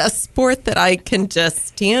Yeah. God, a sport that I can just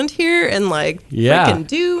stand here and like Yeah. freaking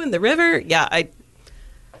do in the river. Yeah, I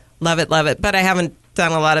love it. But I haven't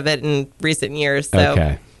done a lot of it in recent years. So,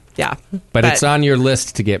 Okay. yeah. But it's on your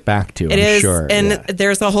list to get back to, It I'm is, sure. and Yeah.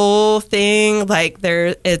 there's a whole thing like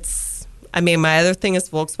my other thing is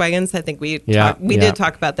Volkswagens. I think we Yeah, did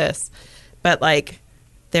talk about this, but like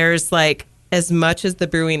there's like as much as the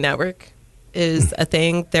brewing network is a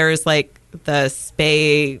thing, there's like the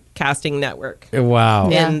spay casting network Wow.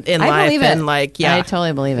 Yeah. in I life, believe it. and like I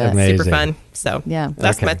totally believe it. Amazing. super fun. So Yeah.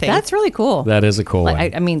 that's Okay. my thing. That's really cool. That is a cool one.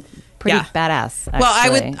 I mean, pretty Yeah. badass. well, I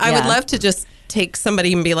would actually. love to just take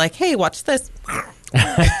somebody and be like, hey, watch this.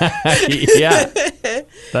 Yeah.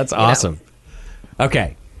 That's awesome.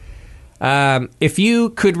 Okay. If you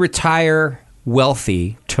could retire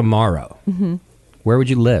wealthy tomorrow, where would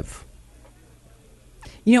you live?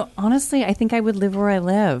 You know, honestly, I think I would live where I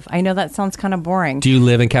live. I know that sounds kind of boring. Do you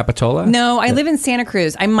live in Capitola? No, I live in Santa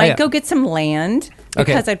Cruz. I might yeah. go get some land Okay.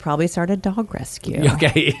 because I'd probably start a dog rescue.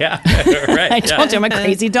 Okay, yeah. Right. I told you I'm a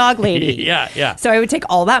crazy dog lady. Yeah. So I would take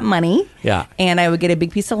all that money Yeah. and I would get a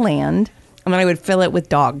big piece of land and then I would fill it with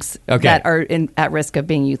dogs Okay. that are at risk of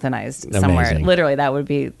being euthanized somewhere. Amazing. Literally, that would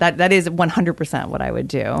be that is 100% what I would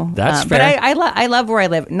do. That's But fair. I love where I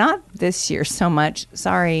live. Not this year so much.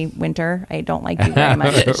 Sorry, winter. I don't like you very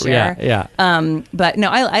much this year. Yeah. But no,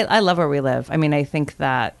 I love where we live. I mean, I think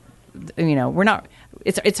that we're not.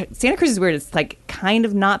 It's Santa Cruz is weird. It's like kind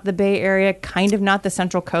of not the Bay Area, kind of not the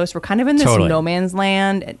Central Coast. We're kind of in this Totally. no man's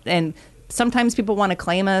land, and sometimes people want to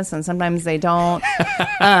claim us, and sometimes they don't.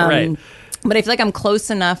 Right. But I feel like I'm close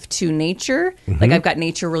enough to nature. Like I've got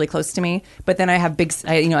nature really close to me. But then I have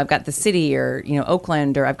I've got the city or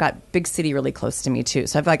Oakland, or I've got big city really close to me too.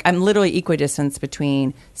 So I'm literally equidistance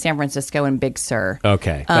between San Francisco and Big Sur.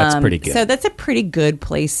 Okay, that's pretty good. So that's a pretty good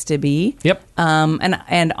place to be. Yep.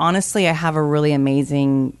 And honestly, I have a really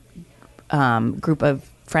amazing group of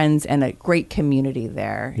friends and a great community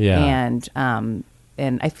there. Yeah.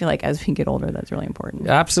 And I feel like as we get older, that's really important.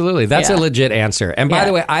 Absolutely. That's a Yeah. legit answer. And by Yeah.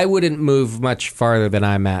 the way, I wouldn't move much farther than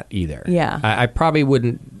I'm at either. Yeah. I probably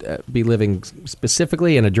wouldn't be living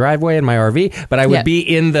specifically in a driveway in my RV, but I would Yeah. be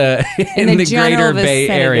in the in the general greater Bay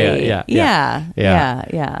vicinity. Area.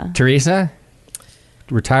 Yeah. Teresa,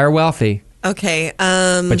 retire wealthy, Okay.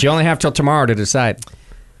 but you only have till tomorrow to decide.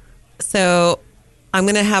 So I'm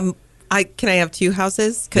gonna have. Can I have two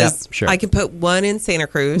houses? Because Yep, sure. I can put one in Santa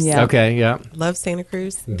Cruz. Yeah. Okay, yeah. Love Santa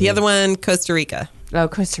Cruz. The other one, Costa Rica. Oh,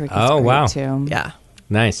 Costa Rica's Oh, great wow. too. Yeah.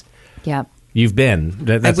 Nice. Yeah. You've been.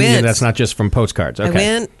 That's, went. That's not just from postcards. Okay. I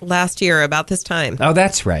went last year about this time. Oh,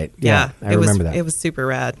 that's right. Yeah, I it remember was, that. It was super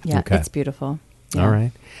rad. Yeah. Okay. It's beautiful. Yeah. All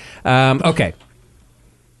right. Okay.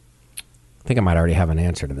 I think I might already have an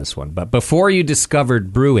answer to this one. But before you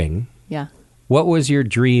discovered brewing, Yeah. what was your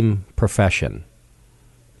dream profession?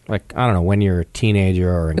 Like, I don't know, when you're a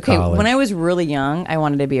teenager or in Okay. college. When I was really young, I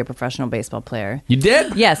wanted to be a professional baseball player. You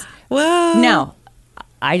did? Yes. Whoa. Now,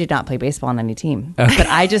 I did not play baseball on any team, but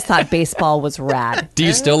I just thought baseball was rad. Do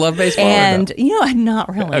you still love baseball? And not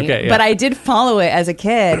really. Okay, yeah. But I did follow it as a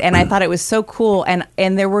kid, and I thought it was so cool. And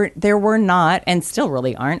there were not, and still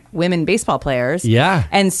really aren't, women baseball players. Yeah.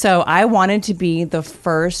 And so I wanted to be the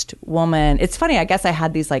first woman. It's funny. I guess I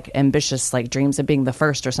had these like ambitious like dreams of being the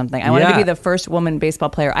first or something. I wanted to be the first woman baseball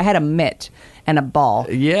player. I had a mitt and a ball.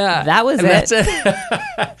 Yeah, that was and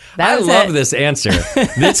it. I love this answer.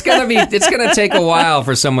 It's gonna take a while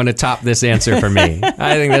for someone to top this answer for me.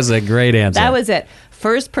 I think that's a great answer. That was it.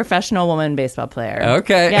 First professional woman baseball player.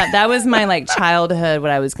 Okay. Yeah, that was my like childhood,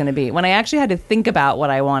 what I was going to be. When I actually had to think about what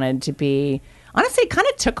I wanted to be, honestly, it kind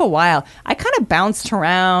of took a while. I kind of bounced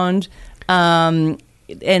around and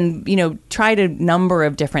tried a number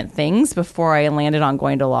of different things before I landed on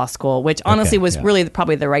going to law school, which honestly was really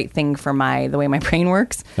probably the right thing for the way my brain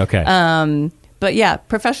works. Okay. But yeah,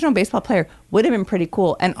 professional baseball player would have been pretty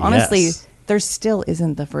cool. And honestly, there still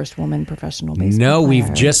isn't the first woman professional baseball player. No,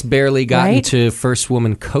 we've just barely gotten to first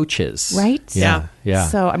woman coaches. Right? Yeah.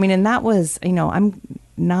 So, I mean, and that was, I'm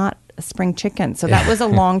not a spring chicken. So that was a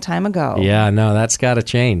long time ago. Yeah, no, that's got to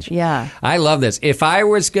change. Yeah. I love this. If I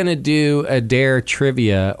was going to do a Dare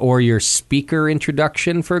trivia or your speaker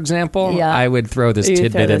introduction, for example, I would throw this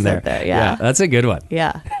tidbit in there. Yeah, that's a good one.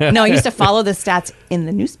 Yeah. No, I used to follow the stats in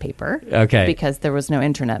the newspaper. Okay. Because there was no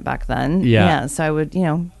internet back then. Yeah. So I would,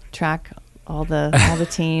 track all the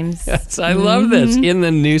teams. Yes, I love this. In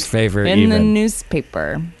the newspaper, In the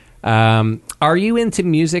newspaper. Are you into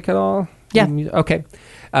music at all? Yeah. Okay.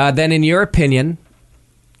 Then in your opinion,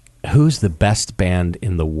 who's the best band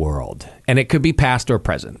in the world? And it could be past or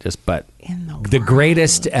present, but the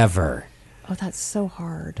greatest ever. Oh, that's so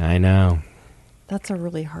hard. I know. That's a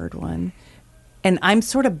really hard one. And I'm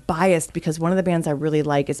sort of biased because one of the bands I really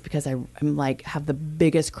like is because I'm like have the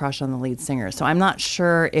biggest crush on the lead singer. So I'm not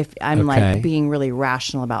sure if I'm like being really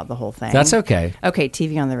rational about the whole thing. That's okay. Okay,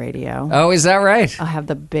 TV on the radio. Oh, is that right? I have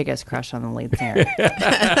the biggest crush on the lead singer.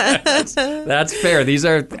 That's fair. These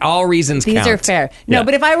are all reasons count. These are fair. No,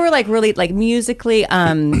 but if I were like really like musically,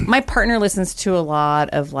 my partner listens to a lot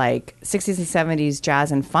of like 60s and 70s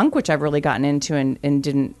jazz and funk, which I've really gotten into and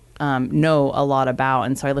didn't know a lot about.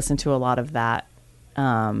 And so I listen to a lot of that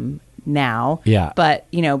now. Yeah. But,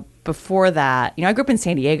 before that, I grew up in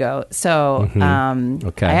San Diego. So I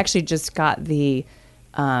actually just got the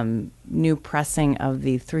new pressing of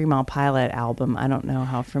the 3 Mile Pilot album. I don't know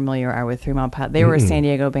how familiar you are with 3 Mile Pilot. They were a San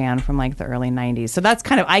Diego band from like the early 90s. So that's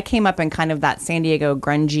I came up in kind of that San Diego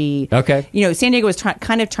grungy. Okay. San Diego was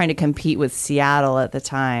kind of trying to compete with Seattle at the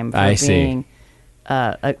time for being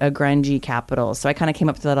a grungy capital. So I kind of came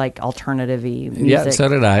up to the like alternative-y music. Yeah, so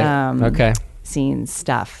did I. Scene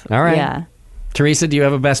stuff. All right. Yeah. Teresa, do you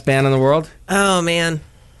have a best band in the world? Oh, man.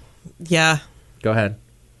 Yeah. Go ahead.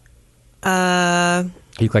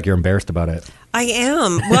 You look like you're embarrassed about it. I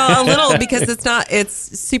am. Well, a little because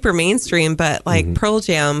it's super mainstream, but like Pearl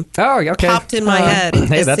Jam popped in my head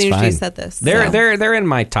as soon as you said this. They're in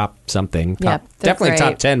my top something. Definitely great.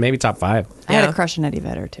 top 10, maybe top 5. I had a crush on Eddie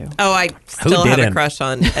Vedder, too. Oh, I still have a crush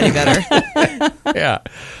on Eddie Vedder. Yeah.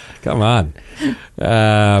 Come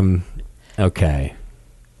on. Okay.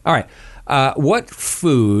 All right. What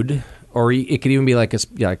food, or it could even be like a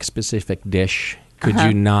specific dish, could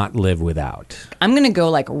you not live without? I'm going to go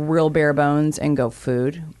like real bare bones and go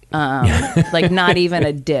food. Like not even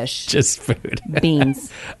a dish. Just food.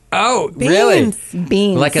 Beans. Oh, beans. Really?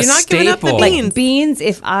 Beans. Like You're a not staple. giving up the beans. Like beans,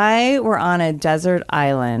 if I were on a desert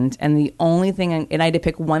island and the only thing, and I had to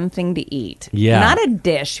pick one thing to eat. Yeah. Not a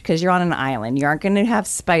dish, because you're on an island. You aren't going to have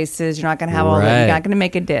spices. You're not going to have all that. You're not going to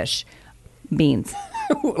make a dish. Beans.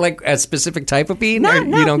 Like a specific type of bean? No, or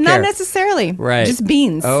you don't care? not necessarily. Right. Just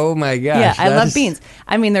beans. Oh my gosh. Yeah, I love beans.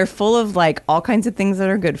 I mean, they're full of like all kinds of things that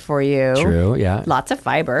are good for you. True, yeah. Lots of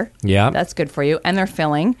fiber. Yeah. That's good for you. And they're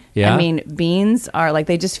filling. Yeah. I mean, beans are like,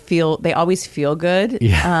 they always feel good.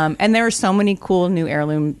 Yeah. And there are so many cool new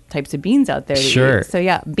heirloom types of beans out there. Sure. So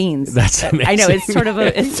yeah, beans. That's amazing. I know, it's sort of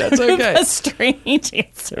a strange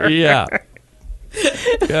answer. Yeah.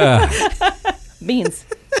 Beans.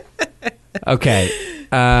 Okay.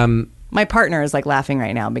 My partner is like laughing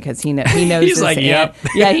right now because he knows. He's this like, yep.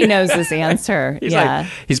 Yeah, he knows this answer. He's like,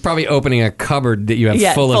 he's probably opening a cupboard that you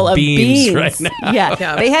have full of beans right now.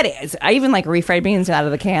 Yeah. They had. I even like refried beans out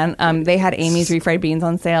of the can. They had Amy's refried beans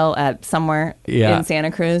on sale at somewhere in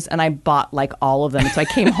Santa Cruz, and I bought like all of them. So I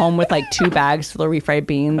came home with like 2 bags full of refried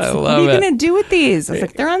beans. I love what are you gonna do with these? I was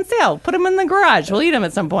like, they're on sale. Put them in the garage. We'll eat them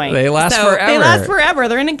at some point. They last forever. They last forever.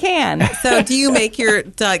 They're in a can. So do you make your?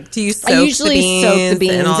 Do you soak I usually the beans soak the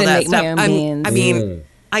beans and all and that make stuff? my own beans. I mean,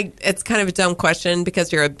 it's kind of a dumb question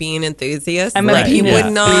because you're a bean enthusiast. I'm a you bean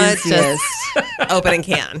would not enthusiast. just open a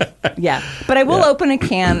can. Yeah, but I will open a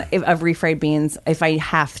can of refried beans if I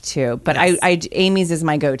have to. But Amy's is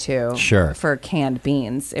my go-to for canned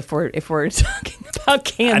beans. If we're talking about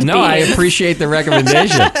canned beans. No, I appreciate the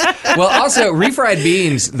recommendation. Well, also refried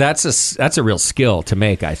beans, that's a real skill to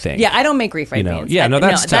make, I think. Yeah, I don't make refried beans. Yeah,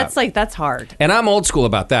 that's tough. That's hard. And I'm old school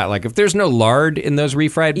about that. Like if there's no lard in those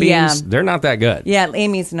refried beans, they're not that good. Yeah,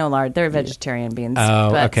 Amy's no lard. They're vegetarian beans.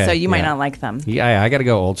 Oh, okay. So you might not like them. Yeah, I got to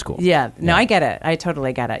go old school. Yeah, no, I get it. I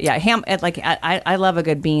totally get it. Yeah, ham. I love a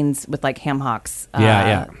good beans with like ham hocks.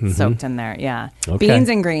 Soaked in there. Yeah, beans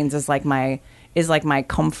and greens is like my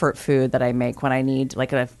comfort food that I make when I need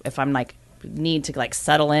if I'm need to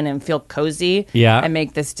settle in and feel cozy. Yeah, I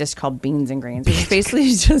make this dish called beans and greens, which is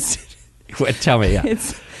basically just. Tell me, yeah.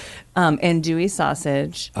 It's andouille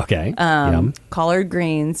sausage. Okay. Collard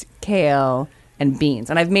greens, kale, and beans.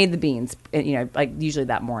 And I've made the beans, usually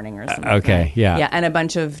that morning or something. Okay, yeah. Yeah, and a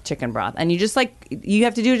bunch of chicken broth. And you just you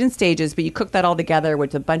have to do it in stages, but you cook that all together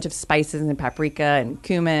with a bunch of spices and paprika and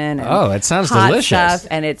cumin. And it sounds hot delicious. Stuff,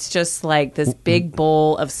 and it's just like this big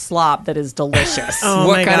bowl of slop that is delicious.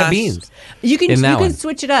 What kind of beans? You can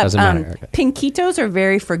switch it up. Doesn't matter. Okay. Pinquitos are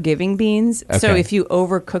very forgiving beans. Okay. So if you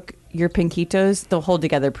overcook your pinquitos, they'll hold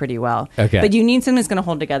together pretty well. Okay. But you need something that's going to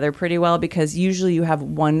hold together pretty well because usually you have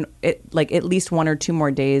at least 1 or 2 more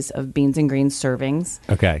days of beans and greens servings.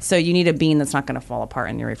 Okay. So you need a bean that's not going to fall apart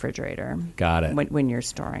in your refrigerator. Got it. When you're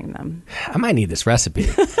storing them. I might need this recipe.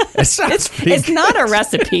 It's not a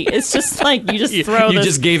recipe. It's just like you just throw You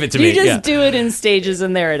just gave it to me. You just do it in stages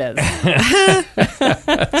and there it is.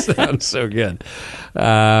 Sounds so good.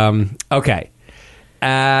 Okay.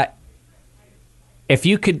 If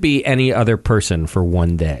you could be any other person for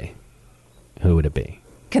one day, who would it be?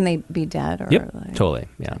 Can they be dead or Yep, totally.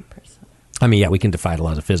 Yeah. Person? I mean, yeah, we can defy the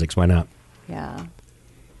laws of physics. Why not? Yeah.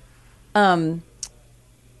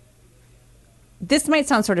 This might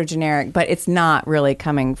sound sort of generic, but it's not really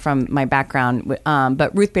coming from my background.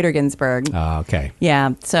 But Ruth Bader Ginsburg. Oh, okay.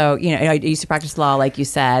 Yeah. So, I used to practice law, like you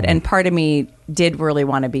said, and part of me did really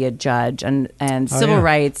want to be a judge and civil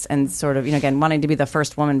rights and sort of, again, wanting to be the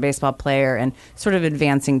first woman baseball player and sort of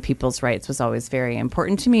advancing people's rights was always very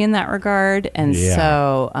important to me in that regard. And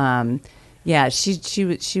so, she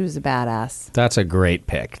was a badass. That's a great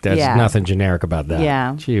pick. There's nothing generic about that.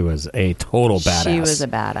 Yeah. She was a total badass. She was a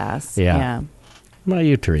badass. Yeah. What about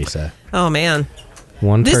you, Teresa? Oh, man.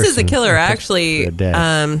 This is a killer, actually. I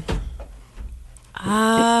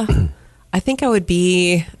think I would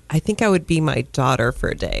be my daughter for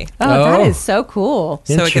a day. Oh, that is so cool.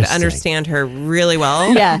 So I could understand her really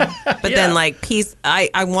well. Yeah. But then I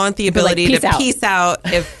want the ability to peace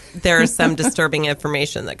out if there's some disturbing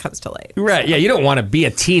information that comes to light. Right. Yeah. You don't want to be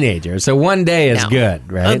a teenager. So one day is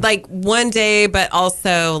good, right? One day, but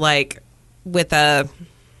also with a...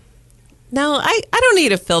 No, I don't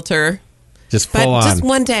need a filter. Just full on. Just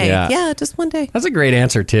one day. Yeah, just one day. That's a great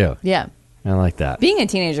answer, too. Yeah. I like that. Being a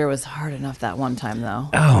teenager was hard enough that one time, though.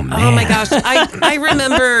 Oh, man. Oh, my gosh. I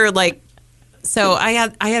remember, so I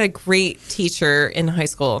had a great teacher in high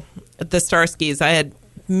school, the Starskys. I had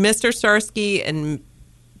Mr. Starsky and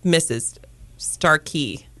Mrs.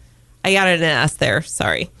 Starkey. I added an S there.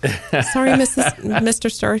 Sorry, Mr.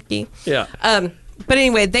 Starkey. Yeah. But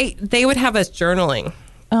anyway, they would have us journaling.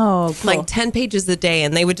 Oh, cool. 10 pages a day,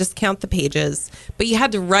 and they would just count the pages. But you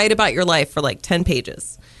had to write about your life for 10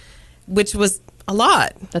 pages, which was a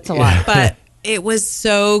lot. That's a lot. But it was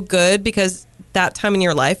so good because that time in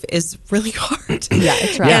your life is really hard. Yeah,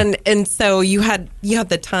 it's right. And so you had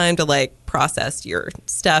the time to process your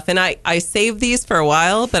stuff. And I saved these for a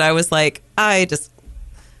while, but I was I'm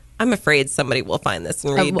afraid somebody will find this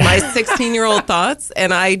and read my 16-year-old thoughts,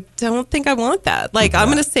 and I don't think I want that. I'm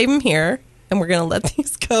going to save them here. And we're going to let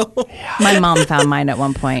these go. My mom found mine at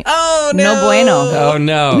one point. Oh, no. No bueno. Oh,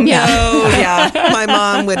 no. Yeah. No, yeah. My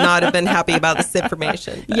mom would not have been happy about this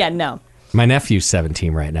information. But. Yeah, no. My nephew's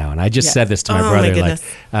 17 right now, and I just said this to my brother. My goodness.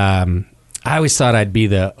 I always thought I'd be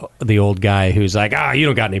the old guy who's like, you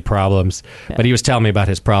don't got any problems. Yeah. But he was telling me about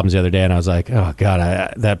his problems the other day, and I was like, oh,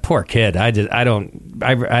 God, that poor kid. I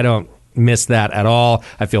don't miss that at all.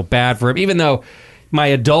 I feel bad for him, even though my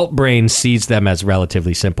adult brain sees them as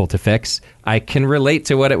relatively simple to fix. I can relate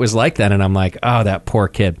to what it was like then, and I'm like, oh, that poor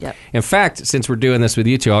kid. Yep. In fact, since we're doing this with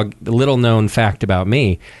you two, a little known fact about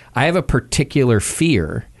me, I have a particular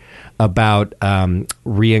fear about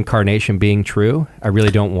reincarnation being true. I really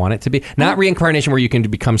don't want it to be. Not reincarnation where you can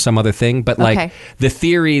become some other thing, but like the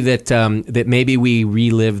theory that that maybe we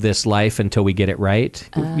relive this life until we get it right.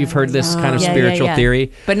 You've heard this kind of spiritual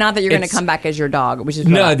theory. But not that you're going to come back as your dog, which is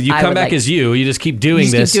no, you come back as you. You just keep doing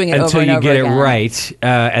this until you get it right,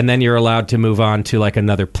 and then you're allowed to move on to like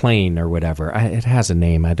another plane or whatever. It has a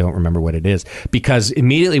name. I don't remember what it is. Because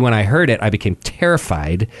immediately when I heard it, I became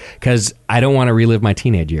terrified because I don't want to relive my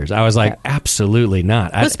teenage years. I was like, absolutely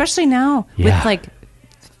not. Well, especially now with like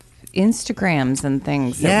Instagrams and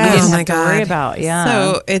things that we didn't have to worry about. Yeah.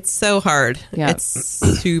 So it's so hard. Yeah. It's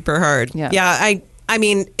super hard. Yeah. I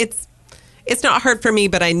mean, it's not hard for me,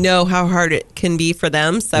 but I know how hard it can be for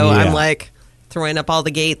them. So I'm like throwing up all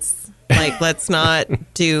the gates. Like, let's not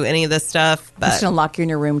do any of this stuff. But I'm just going to lock you in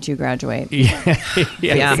your room till you graduate. You'll thank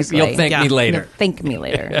me later. You'll thank me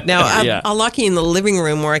later. No, I'll lock you in the living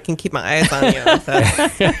room where I can keep my eyes on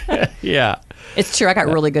you. Yeah. It's true. I got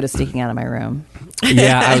really good at sneaking out of my room.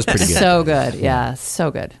 Yeah, I was pretty good. So good. Yeah,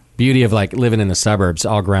 so good. Beauty of like living in the suburbs,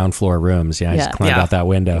 all ground floor rooms. I just climbed out that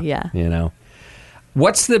window. Yeah. You know.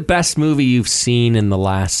 What's the best movie you've seen in the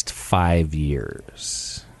last 5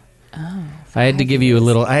 years? Oh, I had to give you a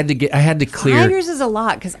little. I had to clear. 5 years is a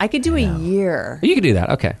lot because I could do a year. You could do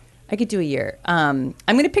that. Okay. I could do a year. I'm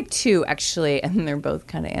going to pick two, actually, and they're both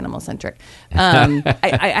kind of animal-centric. I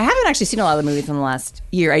haven't actually seen a lot of the movies in the last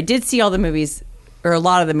year. I did see all the movies, or a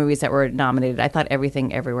lot of the movies that were nominated. I thought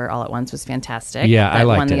Everything Everywhere All at Once was fantastic. Yeah, I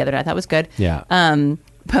liked one it. the other night. I thought was good. Yeah.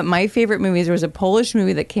 But my favorite movies, there was a Polish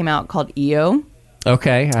movie that came out called EO.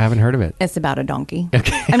 Okay, I haven't heard of it. It's about a donkey.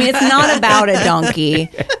 Okay. I mean, it's not about a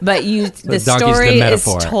donkey, but the story is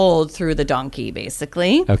told through the donkey,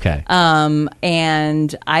 basically. Okay.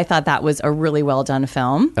 And I thought that was a really well done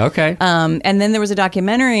film. Okay. And then there was a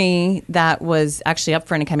documentary that was actually up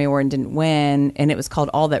for an Academy Award and didn't win, and it was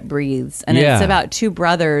called All That Breathes. And it's about two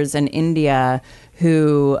brothers in India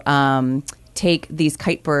who take these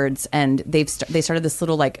kite birds, and they started this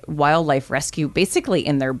little like wildlife rescue basically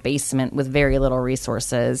in their basement with very little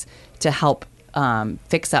resources to help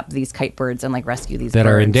fix up these kite birds and like rescue these that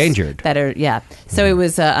birds are endangered. So it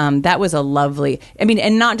was that was a lovely. I mean,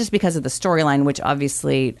 and not just because of the storyline, which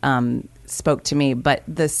obviously spoke to me, but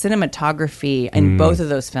the cinematography in both of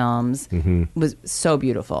those films was so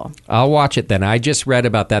beautiful. I'll watch it then. I just read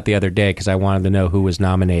about that the other day because I wanted to know who was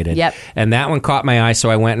nominated. Yep. And that one caught my eye, so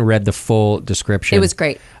I went and read the full description. It was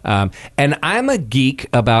great. And I'm a geek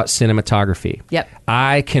about cinematography. Yep.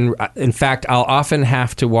 In fact, I'll often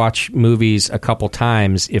have to watch movies a couple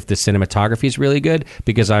times if the cinematography is really good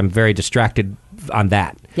because I'm very distracted on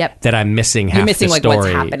that. Yep. That I'm missing half the story. Like what's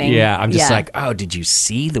happening. Yeah, I'm just like, oh, did you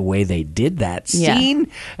see the way they did that scene?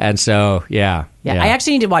 Yeah. And so, yeah. I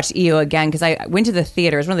actually need to watch EO again because I went to the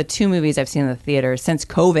theater. It's one of the two movies I've seen in the theater since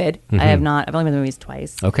COVID. I've only been to the movies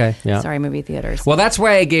twice. Okay, yeah. Sorry, movie theaters. Well, that's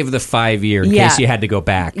why I gave the 5 year in case you had to go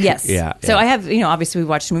back. Yes. Yeah. So I have, obviously we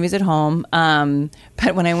watched movies at home.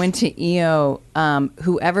 But when I went to EO,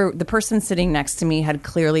 the person sitting next to me had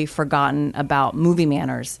clearly forgotten about movie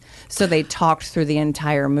manners. So they talked through the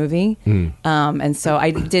entire movie. And so I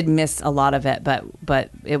did miss a lot of it, but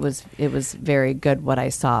it was very good what I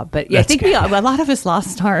saw. But I think a lot of us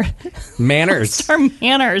lost our manners. During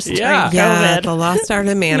COVID. Yeah, the Lost Art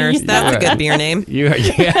of Manners. That's a good beer name.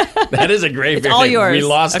 That is a great beer all name. yours. We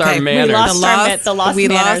lost our manners. We lost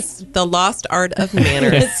manners. The Lost Art of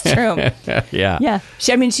Manners. It's true. Yeah.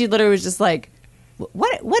 She literally was just like,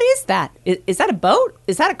 what is that? Is that a boat?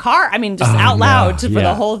 Is that a car? I mean, just out loud for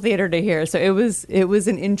the whole theater to hear. So it was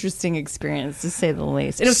an interesting experience, to say the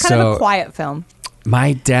least. It was kind of a quiet film.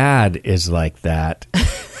 My dad is like that.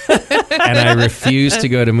 And I refuse to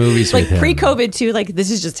go to movies with him. Pre-COVID too,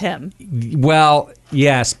 this is just him. Well,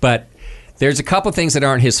 yes, but there's a couple things that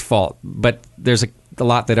aren't his fault, but there's a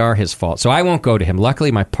lot that are his fault. So I won't go to him.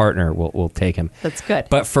 Luckily, my partner will take him. That's good.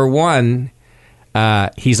 But for one,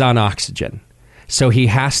 he's on oxygen. So he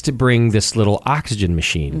has to bring this little oxygen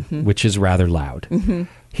machine, which is rather loud.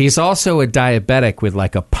 He's also a diabetic with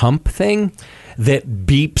like a pump thing that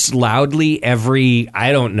beeps loudly every,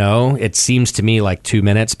 I don't know, it seems to me like 2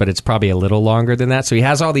 minutes, but it's probably a little longer than that. So he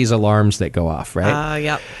has all these alarms that go off, right?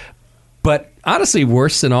 Yep. But honestly,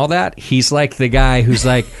 worse than all that, he's like the guy who's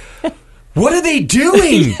like, what are they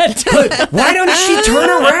doing? Why don't she turn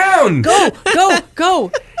around? Go.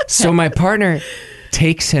 So my partner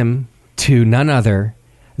takes him to none other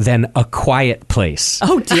than A Quiet Place.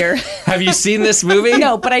 Oh, dear. Have you seen this movie?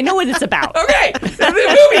 No, but I know what it's about. Okay.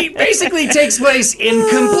 The movie basically takes place in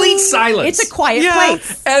complete silence. It's a quiet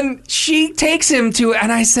place. And she takes him to,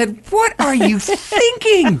 and I said, "What are you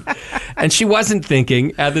thinking?" And she wasn't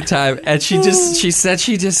thinking at the time. And she said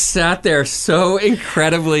she just sat there so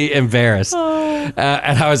incredibly embarrassed. And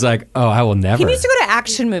I was like, oh, I will never. He needs to go to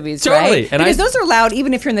action movies, Totally. right? And because those are loud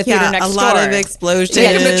even if you're in the theater next door. A lot of explosions.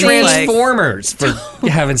 Take him to like- Transformers, for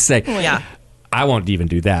heaven's sake. Yeah. I won't even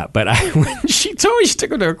do that. But when she told me she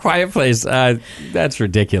took him to A Quiet Place, that's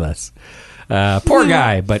ridiculous. Poor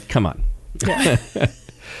guy, but come on.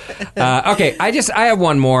 Okay, I have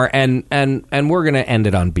one more, and we're gonna end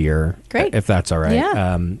it on beer. Great. If that's all right.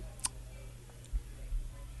 Yeah.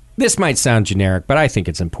 This might sound generic, but I think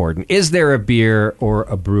it's important. Is there a beer or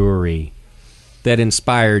a brewery that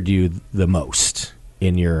inspired you the most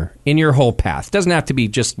in your whole path? Doesn't have to be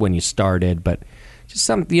just when you started, but just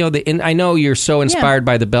some, I know you're so inspired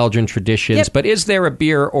by the Belgian traditions, but is there a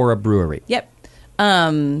beer or a brewery? Yep.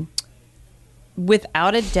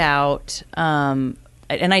 Without a doubt, and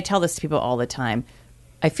I tell this to people all the time,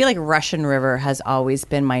 I feel like Russian River has always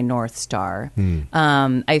been my North Star.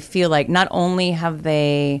 I feel like not only have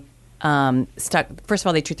they stuck, first of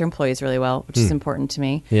all, they treat their employees really well, which is important to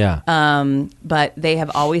me. Yeah. But they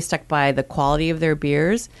have always stuck by the quality of their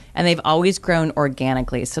beers, and they've always grown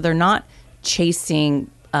organically. So they're not chasing,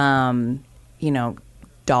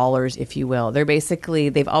 dollars, if you will.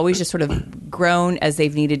 They've always just sort of grown as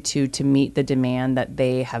they've needed to meet the demand that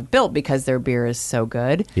they have built because their beer is so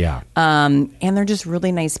good. Yeah. And they're just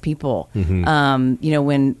really nice people. When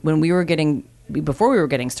we were before we were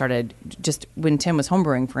getting started, just when Tim was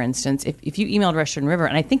homebrewing, for instance, if you emailed Russian River,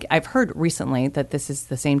 and I think I've heard recently that this is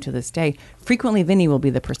the same to this day, frequently Vinny will be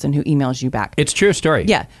the person who emails you back. It's true story.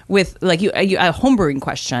 Yeah, with a homebrewing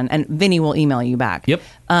question, and Vinny will email you back. Yep.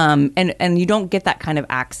 And you don't get that kind of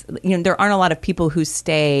acts. There aren't a lot of people who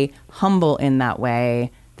stay humble in that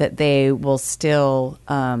way, that they will still,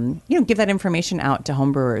 give that information out to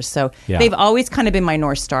homebrewers. So they've always kind of been my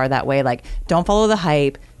North Star that way. Like, don't follow the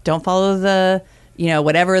hype. Don't follow the,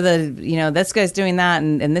 whatever this guy's doing that,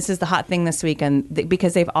 and this is the hot thing this week, and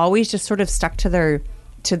because they've always just sort of stuck to their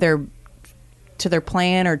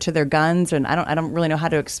plan or to their guns, and I don't really know how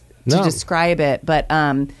to describe it, but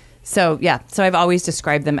so I've always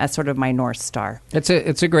described them as sort of my North Star. It's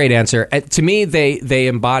a great answer. To me, they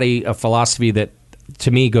embody a philosophy that to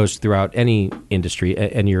me goes throughout any industry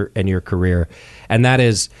and your career, and that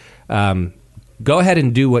is go ahead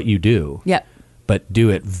and do what you do. Yep. But do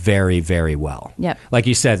it very, very well. Yep. Like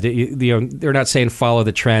you said, they're not saying follow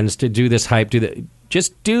the trends, to do this hype,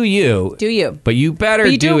 just do you. Do you. But you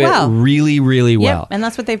better do it well. really, really well. Yep, and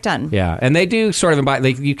that's what they've done. Yeah, and they do sort of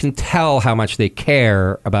embody, you can tell how much they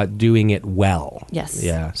care about doing it well. Yes.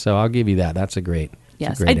 Yeah, so I'll give you that. That's a great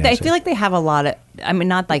Yes. I feel like they have a lot of,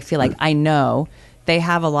 not like feel like, I know they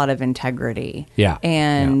have a lot of integrity. Yeah.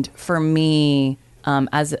 And for me,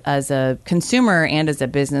 as a consumer and as a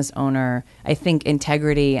business owner, I think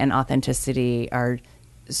integrity and authenticity are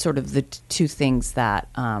sort of the two things that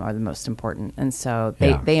are the most important, and so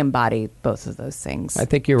they embody both of those things. I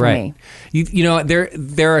think you're right.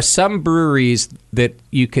 There are some breweries that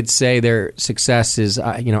you could say their success is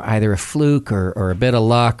either a fluke or a bit of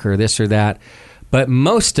luck or this or that, but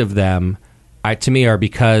most of them, to me, are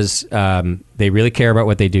because they really care about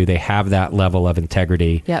what they do. They have that level of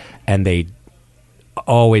integrity, and they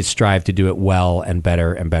always strive to do it well and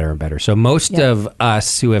better and better and better. So most of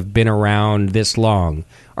us who have been around this long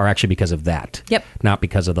are actually because of that. Yep. Not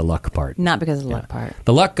because of the luck part. Not because of the luck part.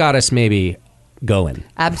 The luck got us maybe going.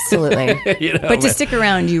 Absolutely. But to stick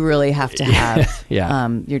around, you really have to have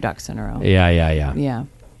your ducks in a row. Yeah.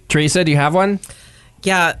 Teresa, do you have one?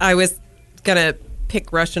 Yeah, I was going to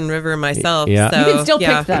pick Russian River myself. Yeah. So, you can still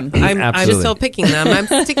pick them. I'm still picking them. I'm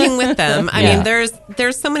sticking with them. I mean,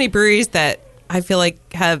 there's so many breweries that I feel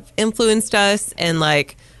like have influenced us and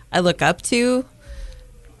like I look up to.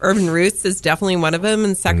 Urban Roots is definitely one of them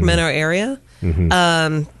in the Sacramento area.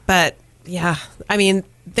 Mm-hmm. But yeah, I mean,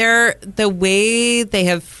 the way they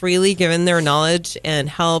have freely given their knowledge and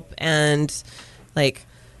help and like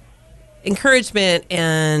encouragement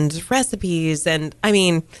and recipes. And I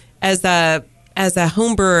mean, as a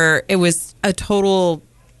home brewer, it was a total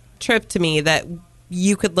trip to me that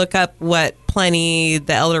you could look up what Pliny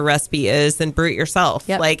the Elder recipe is and brew it yourself,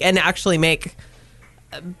 and actually make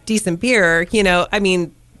a decent beer. I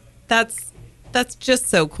mean, that's just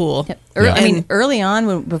so cool. Yep. I mean, early on,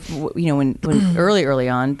 early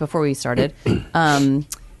on, before we started,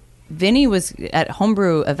 Vinny was at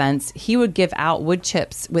homebrew events. He would give out wood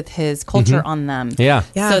chips with his culture on them. Yeah.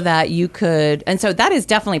 So that you could, and so that is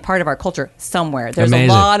definitely part of our culture somewhere. There's Amazing.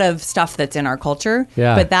 a lot of stuff that's in our culture,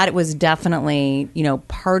 Yeah. but that was definitely,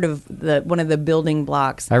 part of one of the building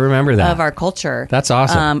blocks. I remember that. Of our culture. That's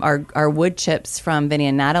awesome. Our wood chips from Vinny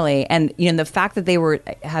and Natalie, and the fact that they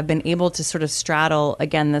have been able to sort of straddle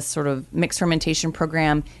again this sort of mixed fermentation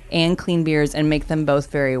program and clean beers and make them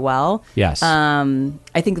both very well. Yes.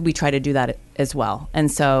 I think we try to do that as well,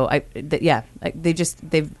 and so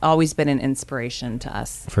they've always been an inspiration to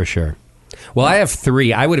us. For sure. Well, I have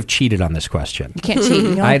 3. I would have cheated on this question. You can't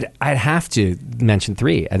cheat. I'd have to mention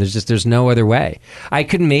 3. There's no other way. I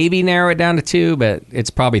could maybe narrow it down to 2, but it's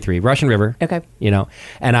probably 3. Russian River. Okay.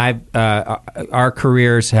 And our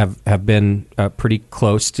careers have been pretty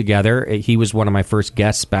close together. He was one of my first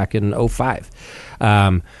guests back in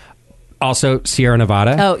 2005. Also, Sierra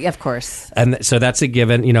Nevada. Oh, yeah, of course. And so that's a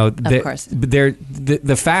given. Of course.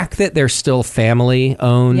 The fact that they're still family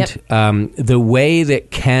owned, Yep. the way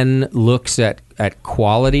that Ken looks at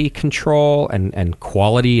quality control and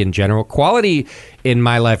quality in general. Quality in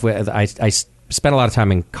my life, I spent a lot of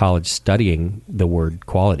time in college studying the word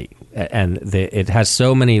quality, and it has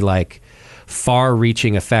so many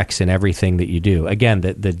far-reaching effects in everything that you do. Again,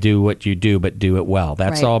 the do what you do, but do it well.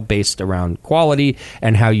 That's Right. all based around quality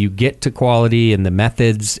and how you get to quality and the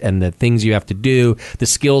methods and the things you have to do, the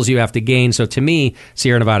skills you have to gain. So to me,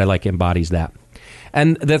 Sierra Nevada embodies that.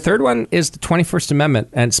 And the third one is the 21st Amendment,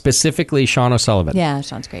 and specifically Sean O'Sullivan. Yeah,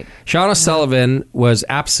 Sean's great. Sean O'Sullivan was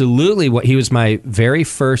absolutely he was my very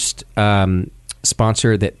first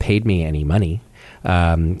sponsor that paid me any money.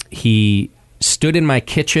 He stood in my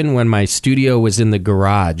kitchen when my studio was in the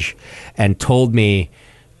garage and told me,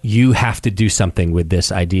 you have to do something with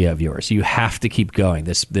this idea of yours. You have to keep going.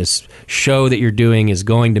 This show that you're doing is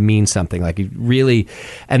going to mean something. Really,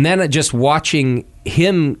 and then just watching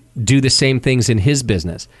him do the same things in his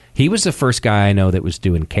business. He was the first guy I know that was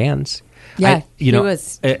doing cans. Yeah, he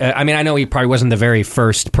was. I mean, I know he probably wasn't the very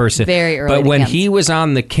first person. Very early but to when cans. he was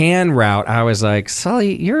on the can route, I was like,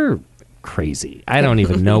 Sully, you're crazy. I don't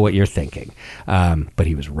even know what you're thinking. But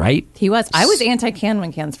he was right. He was. I was anti-can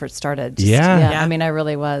when cans first started. Yeah. I mean, I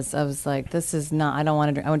really was. I was like, this is not, I don't want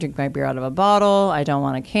to drink, I want to drink my beer out of a bottle. I don't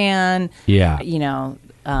want a can. Yeah.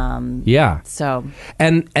 Yeah. So.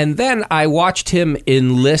 And then I watched him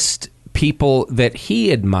enlist people that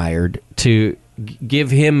he admired to give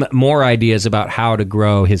him more ideas about how to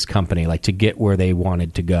grow his company, to get where they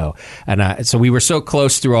wanted to go. And so we were so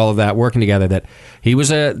close through all of that, working together, that he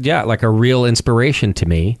was a real inspiration to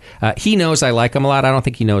me. He knows I like him a lot. I don't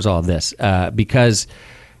think he knows all of this because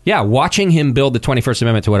watching him build the 21st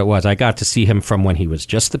Amendment to what it was, I got to see him from when he was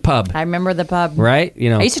just the pub. I remember the pub. Right?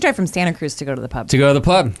 I used to drive from Santa Cruz to go to the pub.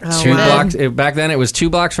 Oh, 2 blocks. Back then, it was 2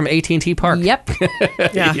 blocks from AT&T Park. Yep.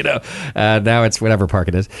 Yeah. Now it's whatever park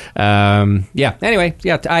it is. Anyway,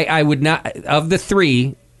 I would not, of the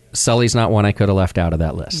 3, Sully's not one I could have left out of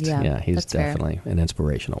that list. Yeah, he's that's fair. definitely an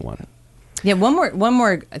inspirational one. Yeah, one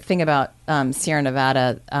more thing about Sierra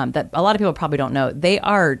Nevada that a lot of people probably don't know. They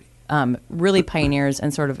are really pioneers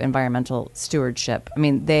in sort of environmental stewardship. I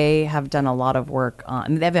mean, they have done a lot of work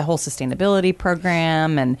on. They have a whole sustainability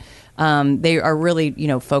program, and they are really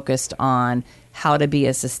focused on how to be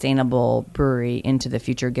a sustainable brewery into the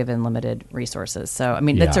future given limited resources. So, I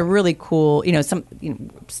mean, that's a really cool. Some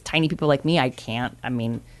tiny people like me, I can't. I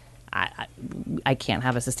mean, I can't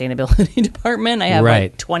have a sustainability department. I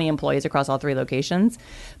have 20 employees across all 3 locations,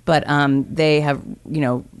 but they have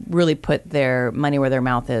really put their money where their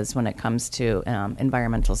mouth is when it comes to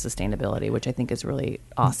environmental sustainability, which I think is really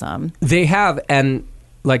awesome. They have, and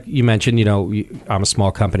like you mentioned, I'm a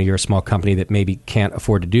small company. You're a small company that maybe can't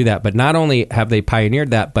afford to do that. But not only have they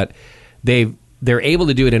pioneered that, but they're able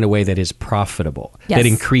to do it in a way that is profitable, that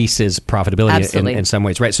increases profitability in some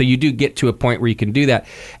ways, right? So you do get to a point where you can do that,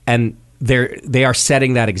 and they are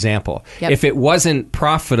setting that example. Yep. If it wasn't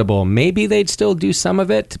profitable, maybe they'd still do some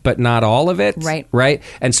of it, but not all of it, right?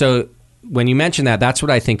 And so when you mention that, that's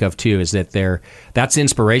what I think of too, is that that's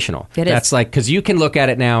inspirational. That's because you can look at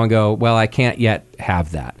it now and go, well, I can't yet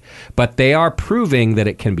have that, but they are proving that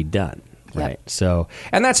it can be done. Right. So,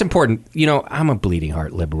 and that's important. I'm a bleeding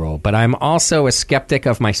heart liberal, but I'm also a skeptic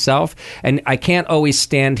of myself. And I can't always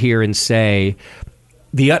stand here and say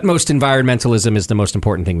the utmost environmentalism is the most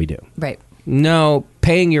important thing we do. Right. No,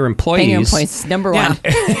 paying your employees number one.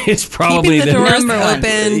 It's probably keeping the doors number one.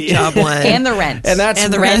 open, job one. And the rent. And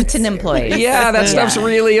the rent and employees. Yeah, that stuff's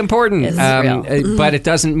really important. It's real. But it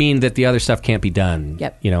doesn't mean that the other stuff can't be done.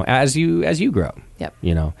 Yep. As you grow. Yep.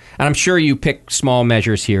 You know, and I'm sure you pick small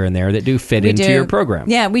measures here and there that do fit into your program.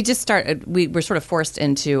 Yeah, we just started. We were sort of forced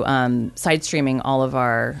into side streaming all of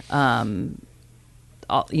our, all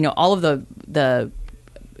of the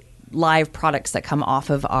live products that come off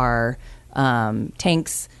of our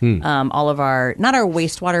tanks. All of our, not our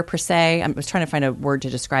wastewater per se. I was trying to find a word to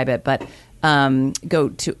describe it, but go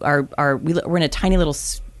to we're in a tiny little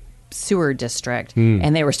sewer district,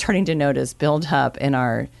 and they were starting to notice buildup in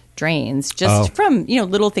our drains just from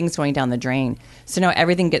little things going down the drain. So now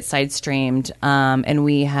everything gets side streamed, and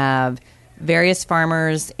we have various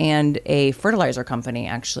farmers and a fertilizer company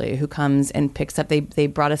actually who comes and picks up. They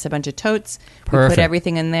brought us a bunch of totes. Perfect. We put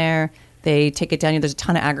everything in there. They take it down. There's a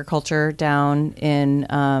ton of agriculture down in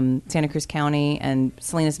Santa Cruz County and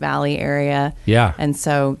Salinas Valley area. Yeah. And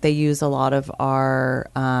so they use a lot of our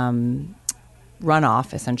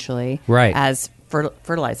runoff essentially as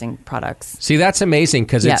fertilizing products. See, that's amazing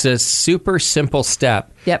because it's a super simple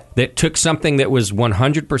step that took something that was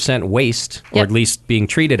 100% waste, or at least being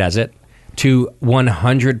treated as it, to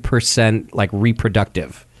 100% like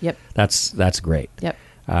reproductive. Yep. That's great. Yep.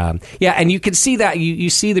 And you can see that. You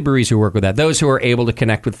see the breweries who work with that. Those who are able to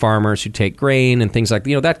connect with farmers who take grain and things like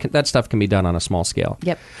that stuff can be done on a small scale.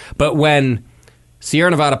 Yep. But when Sierra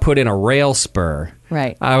Nevada put in a rail spur,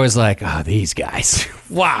 I was like, oh, these guys.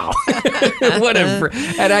 Wow. Whatever.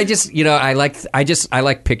 And I just, I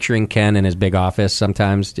like picturing Ken in his big office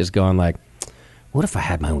sometimes just going like, what if I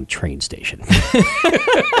had my own train station?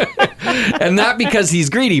 And not because he's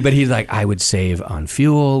greedy, but he's like, I would save on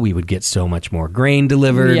fuel. We would get so much more grain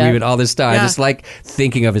delivered. We would all this stuff. I just like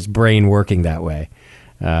thinking of his brain working that way.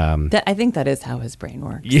 I think that is how his brain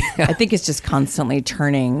works. Yeah. I think it's just constantly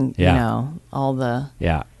turning, all the...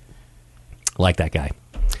 Yeah. Like that guy.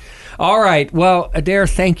 All right. Well, Adair,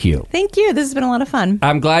 thank you. Thank you. This has been a lot of fun.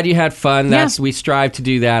 I'm glad you had fun. We strive to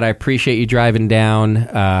do that. I appreciate you driving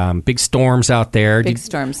down. Big storms out there. Big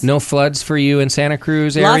storms. No floods for you in Santa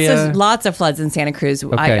Cruz area? Lots of floods in Santa Cruz.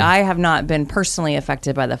 Okay. I have not been personally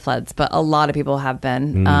affected by the floods, but a lot of people have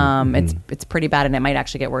been. It's pretty bad, and it might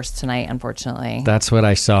actually get worse tonight, unfortunately. That's what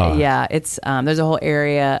I saw. Yeah. It's there's a whole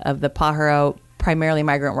area of the Pajaro, primarily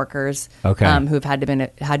migrant workers who've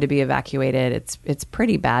had to be evacuated. It's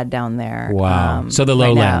pretty bad down there. Wow. So the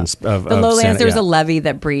lowlands of lowlands, there's a levee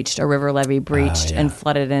that breached, a river levee breached and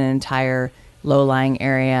flooded an entire low-lying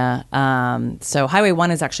area. So Highway 1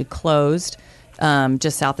 is actually closed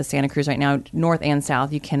just south of Santa Cruz right now, north and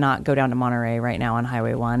south. You cannot go down to Monterey right now on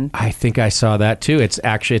Highway 1. I think I saw that too.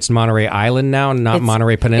 It's Monterey Island now, not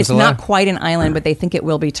Monterey Peninsula. It's not quite an island, but they think it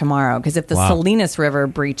will be tomorrow because if the Salinas River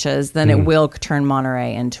breaches, then it will turn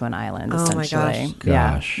Monterey into an island. Essentially. Oh my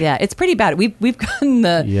gosh. Yeah, it's pretty bad. We've gotten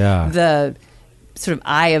the sort of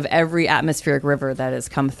eye of every atmospheric river that has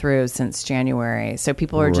come through since January. So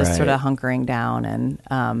people are just sort of hunkering down,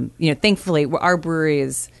 and thankfully our brewery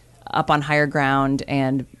is up on higher ground,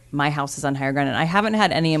 and my house is on higher ground, and I haven't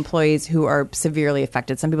had any employees who are severely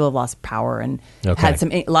affected. Some people have lost power and had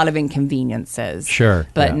a lot of inconveniences. Sure.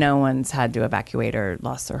 But no one's had to evacuate or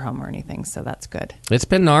lost their home or anything, so that's good. It's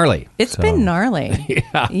been gnarly. It's been gnarly.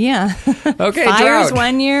 Yeah. Okay, Fires drought.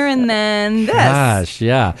 1 year and then this. Gosh,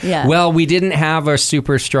 yeah. Well, we didn't have a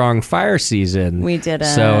super strong fire season. We didn't.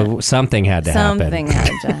 So something had to happen. Something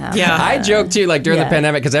had to happen. I joked too, like during the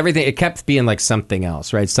pandemic, because everything, it kept being like something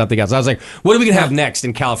else, right? Something else. I was like, what are we going to have next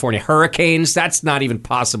in California? Hurricanes? That's not even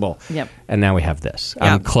possible. Yep. And now we have this.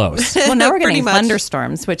 I'm close. Well, now we're getting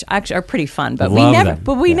thunderstorms, which actually are pretty fun, but Love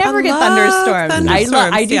we never get thunderstorms.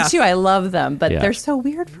 I do Yeah. too. I love them, but they're so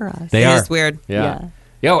weird for us. They are. It is weird. Yeah.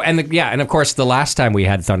 And of course, the last time we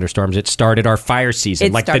had thunderstorms, it started our fire season,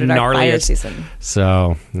 It like the started our fire gnarliest. season.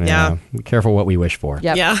 So, be careful what we wish for.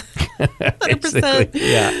 Yep. Yeah. 100%.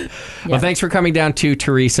 Yeah. Well, thanks for coming down to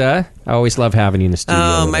Teresa. I always love having you in the studio.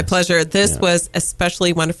 Oh, with my us. pleasure. This was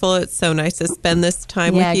especially wonderful. It's so nice to spend this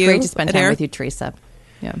time with you. Great to spend time Adair. with you, Teresa.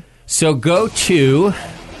 Yeah. So go to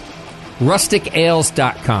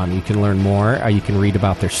rusticales.com. You can learn more. You can read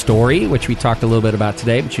about their story, which we talked a little bit about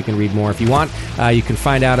today, but you can read more if you want. You can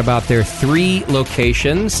find out about their 3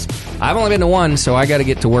 locations. I've only been to one, so I got to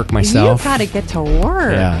get to work myself. You got to get to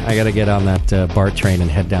work. Yeah, I got to get on that BART train and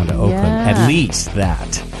head down to Oakland. At least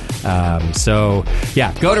that.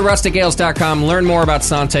 Go to rusticales.com, learn more about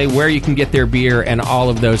Sante, where you can get their beer, and all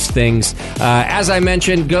of those things. As I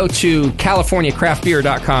mentioned, go to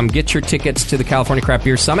californiacraftbeer.com, get your tickets to the California Craft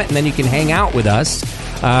Beer Summit, and then you can hang out with us.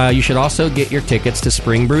 You should also get your tickets to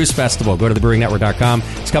Spring Brews Festival. Go to thebrewingnetwork.com.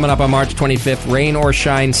 It's coming up on March 25th. Rain or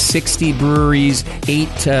shine, 60 breweries,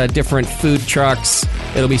 8 different food trucks.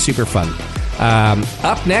 It'll be super fun.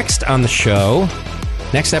 Up next on the show,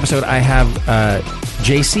 next episode, I have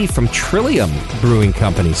JC from Trillium Brewing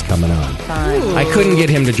Company's coming on. Fun. I couldn't get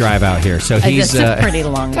him to drive out here, so he's It's a pretty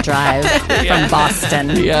long drive from Boston.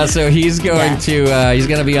 yeah. So he's going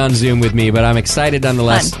to be on Zoom with me, but I'm excited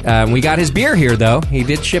nonetheless. We got his beer here, though. He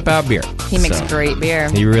did ship out beer. He makes great beer.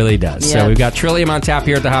 He really does. Yep. So we've got Trillium on tap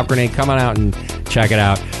here at the Hop Grenade. Come on out and check it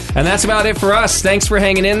out. And that's about it for us. Thanks for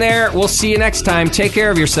hanging in there. We'll see you next time. Take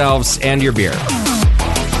care of yourselves and your beer.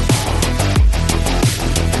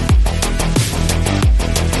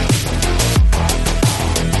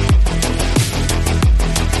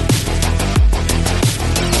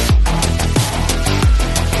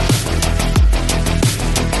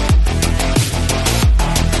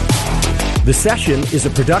 The Session is a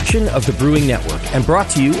production of the Brewing Network and brought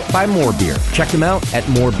to you by More Beer. Check them out at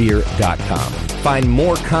morebeer.com. Find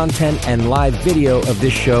more content and live video of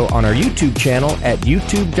this show on our YouTube channel at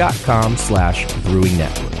youtube.com/Brewing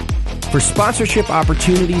Network. For sponsorship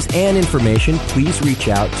opportunities and information, please reach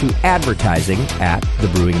out to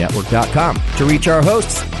advertising@thebrewingnetwork.com. To reach our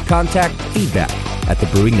hosts, contact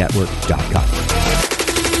feedback@thebrewingnetwork.com.